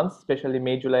summer months, especially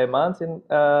May, July months in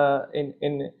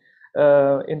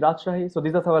Rajshahi. So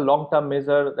these are some long-term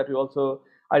measures that we also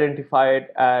identified,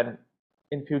 and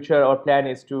in future our plan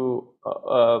is to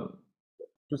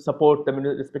support the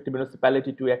respective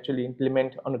municipality to actually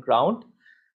implement on the ground.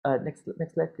 Next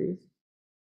slide, please.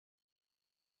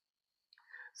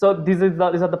 So these are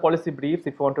the policy briefs.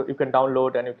 If you want to, you can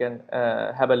download and you can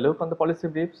have a look on the policy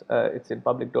briefs. It's in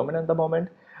public domain at the moment.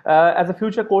 As a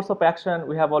future course of action,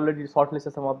 we have already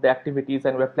shortlisted some of the activities,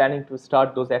 and we're planning to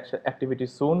start those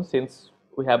activities soon. Since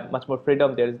we have much more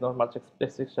freedom, there is not much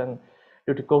restriction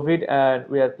due to COVID, and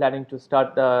we are planning to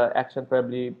start the action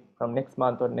probably from next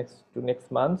month or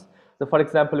next month. So, for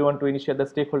example, we want to initiate the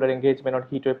stakeholder engagement on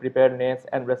heat wave preparedness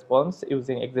and response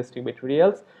using existing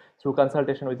materials through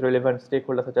consultation with relevant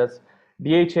stakeholders such as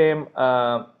DHM,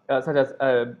 such as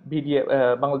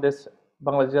Bangladesh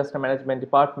Disaster Management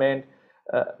Department,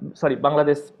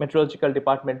 Bangladesh Meteorological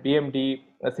Department, BMD,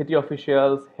 city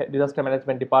officials, Disaster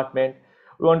Management Department.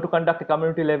 We want to conduct a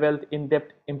community level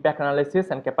in-depth impact analysis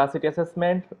and capacity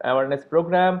assessment, awareness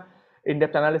program,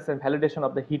 in-depth analysis and validation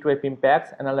of the heat wave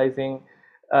impacts, analyzing,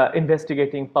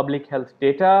 investigating public health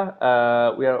data.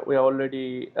 We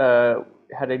already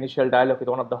had an initial dialogue with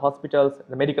one of the hospitals,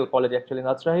 the medical college actually in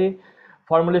Rajshahi.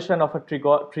 Formulation of a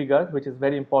trigger, which is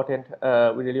very important.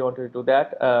 We really wanted to do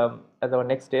that as our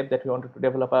next step. That we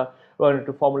wanted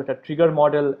to formulate a trigger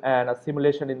model and a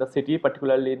simulation in the city,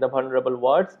 particularly in the vulnerable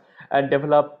wards, and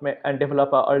develop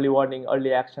a early warning,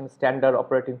 early action standard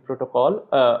operating protocol,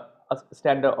 a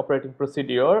standard operating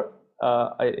procedure,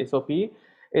 SOP,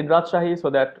 in Rajshahi, so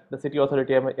that the city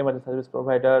authority and emergency service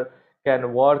provider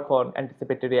can work on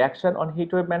anticipatory action on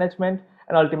heat wave management.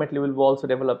 And ultimately, we'll be also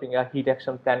developing a heat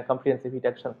action plan, comprehensive heat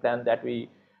action plan that we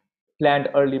planned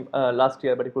early last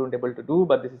year, but we couldn't able to do.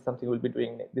 But this is something we'll be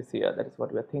doing this year. That is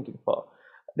what we are thinking for.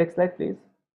 Next slide, please.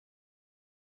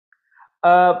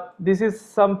 This is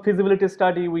some feasibility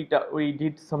study we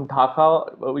did some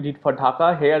Dhaka. We did for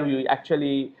Dhaka. Here we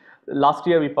actually last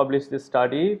year we published this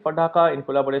study for Dhaka in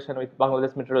collaboration with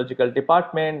Bangladesh Meteorological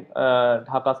Department,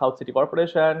 Dhaka South City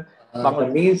Corporation.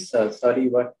 Sorry,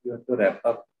 but you have to wrap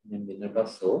up in a minute or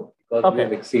so because we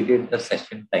have exceeded the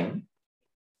session time.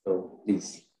 So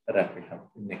please wrap it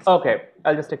up. Okay,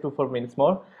 I'll just take 2-4 minutes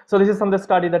more. So this is some of the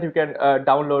study that you can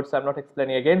download. So I'm not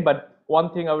explaining again, but one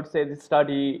thing I would say, this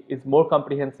study is more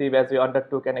comprehensive as we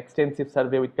undertook an extensive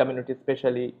survey with communities,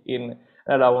 especially in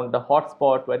around the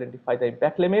hotspot, to identify the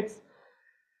impact limits.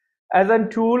 As a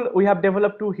tool, we have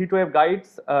developed 2 heatwave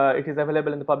guides. It is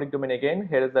available in the public domain again.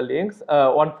 Here is the links.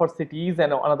 One for cities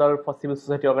and another for civil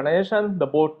society organization. The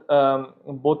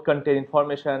both contain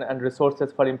information and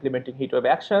resources for implementing heatwave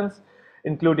actions,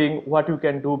 including what you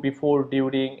can do before,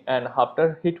 during, and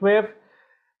after heatwave.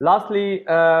 Lastly,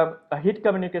 a heat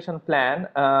communication plan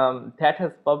that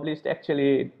has published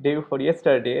actually day before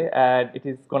yesterday, and it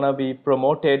is gonna be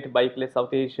promoted by ICLE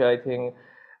South Asia, I think,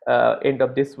 end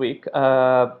of this week.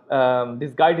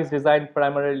 This guide is designed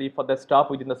primarily for the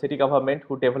staff within the city government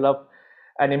who develop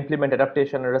and implement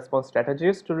adaptation and response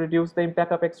strategies to reduce the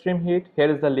impact of extreme heat.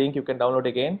 Here is the link you can download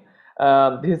again.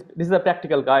 This is a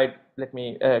practical guide let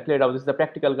me clear it out. This is a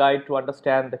practical guide to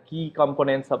understand the key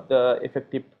components of the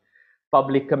effective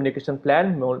public communication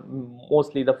plan,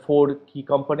 mostly the 4 key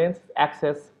components: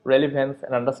 access, relevance,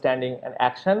 and understanding, and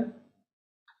action.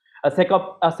 A set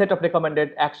of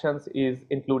recommended actions is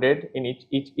included in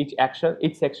each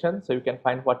section, so you can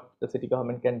find what the city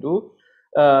government can do.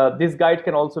 This guide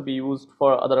can also be used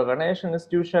for other organization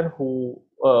institutions who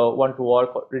want to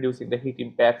work on reducing the heat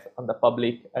impacts on the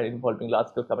public and involving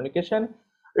large-scale communication.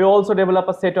 We also develop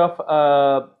a set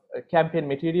of campaign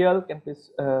material. Can please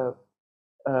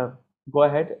go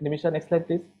ahead, Nimisha? Next slide,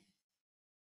 please.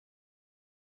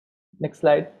 Next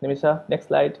slide, Nimisha. Next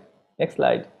slide. Next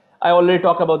slide. I already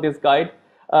talked about this guide.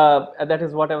 And that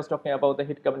is what I was talking about, the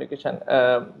heat communication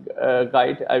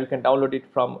guide. You can download it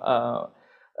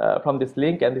from this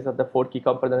link, and these are the 4 key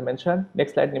components I mentioned.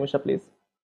 Next slide, Nimisha, please.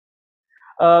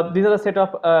 These are the set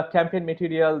of campaign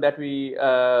material that we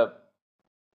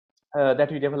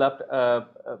developed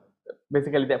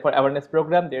basically for awareness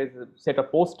program. There is a set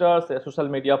of posters, a social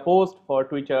media post for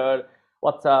Twitter,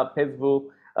 WhatsApp,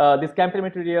 Facebook. These campaign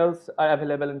materials are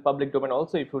available in public domain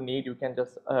also. If you need, you can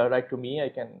just write to me. I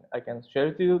can share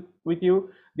it with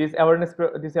you. These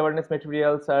awareness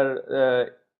materials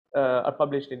are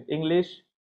published in English.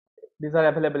 These are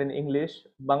available in English,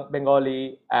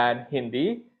 Bengali, and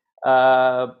Hindi.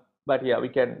 But yeah, we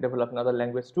can develop another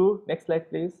language too. Next slide,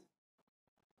 please.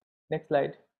 Next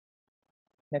slide.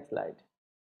 Next slide.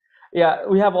 Yeah,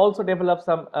 we have also developed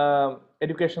some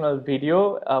educational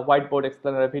video, whiteboard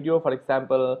explanatory video, for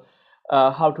example,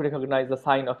 how to recognize the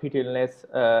sign of heat illness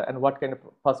and what kind of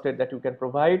first aid that you can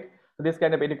provide. So this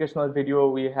kind of educational video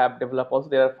we have developed also.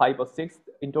 There are 5 or 6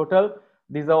 in total.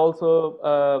 These are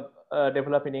also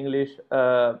developed in English,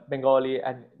 Bengali,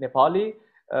 and Nepali.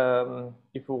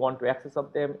 If you want to access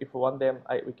of them, if you want them,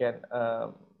 I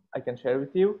can share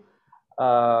with you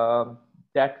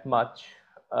that much.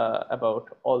 About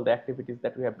all the activities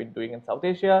that we have been doing in South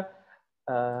Asia.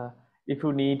 If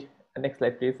you need, next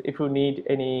slide please, if you need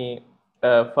any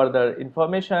further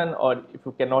information, or if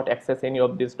you cannot access any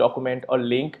of this document or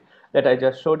link that I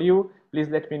just showed you, please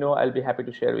let me know. I'll be happy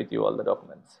to share with you all the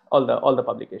documents, all the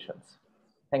publications.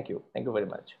 Thank you very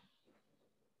much.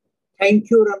 Thank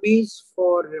you, Ramesh,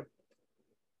 for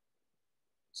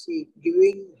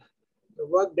giving the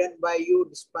work done by you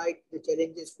despite the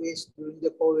challenges faced during the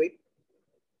COVID.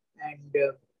 And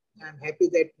I'm happy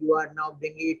that you are now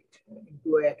bringing it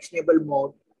into an actionable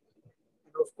mode.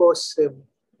 And of course, it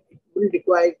will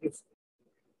require.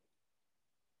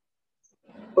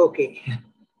 Okay.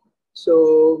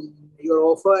 So your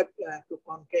offer to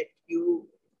contact you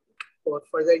for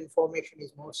further information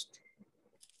is most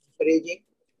encouraging.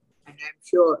 And I'm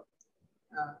sure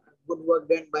good work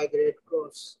done by the Red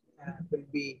Cross will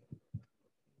be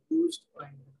used,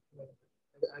 and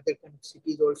the other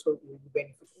cities also will be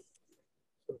benefited.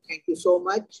 So thank you so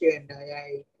much. And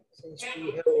since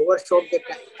we have overshot the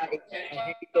time, I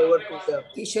hand it over to the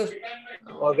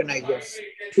organizers.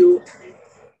 Thank you.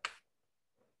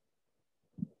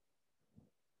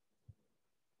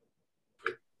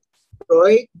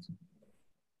 Rohit?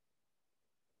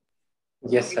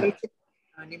 Yes, sir.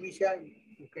 Nimisha,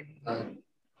 you can.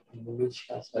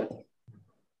 Nimisha, sir.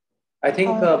 I think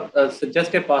so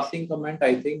just a passing comment.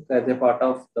 I think as a part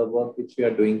of the work which we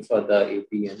are doing for the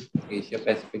APN, Asia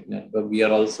Pacific Network, we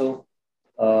are also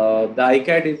the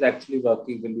IRADe is actually will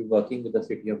be working with the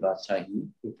city of Rajshahi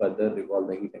to further evolve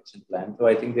the heat action plan. So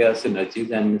I think there are synergies,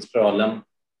 and Mr. Alam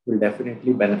will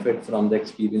definitely benefit from the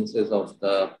experiences of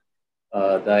the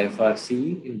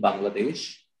FRC in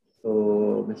Bangladesh.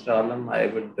 So Mr. Alam, I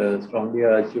would strongly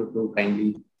urge you to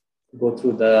kindly go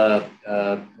through the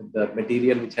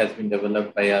material which has been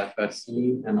developed by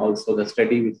FRC, and also the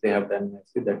study which they have done. I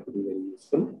think that would be very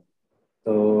useful.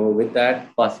 So with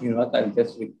that, passing it on, I'll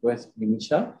just request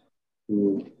Nimisha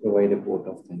to provide a vote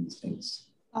of thanks.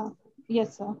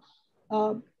 Yes, sir.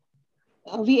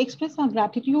 We express our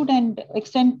gratitude and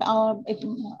extend to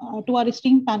our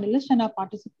esteemed panelists and our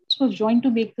participants who have joined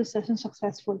to make this session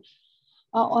successful.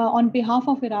 On behalf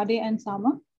of IRADe and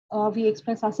SAMA, we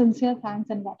express our sincere thanks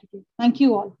and gratitude. Thank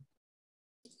you all.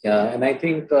 Yeah, and I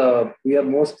think we are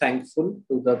most thankful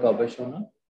to the Gobeshona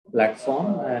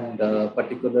platform, and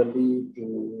particularly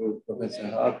to Professor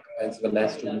Haq, as well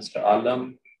as to Mr.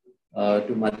 Alam,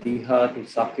 to Madiha, to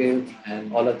Saqib,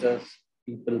 and all other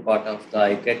people part of the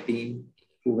IRADe team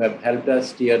who have helped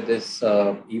us steer this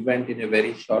event in a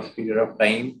very short period of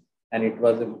time. And it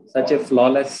was such a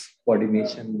flawless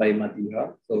coordination by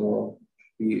Madiha. So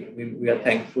we are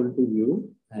thankful to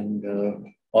you and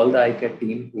all the IRADe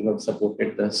team who have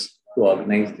supported us to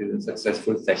organize this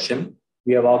successful session.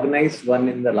 We have organized one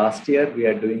in the last year. We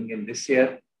are doing in this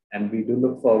year. And we do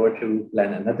look forward to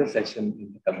plan another session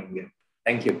in the coming year.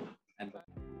 Thank you.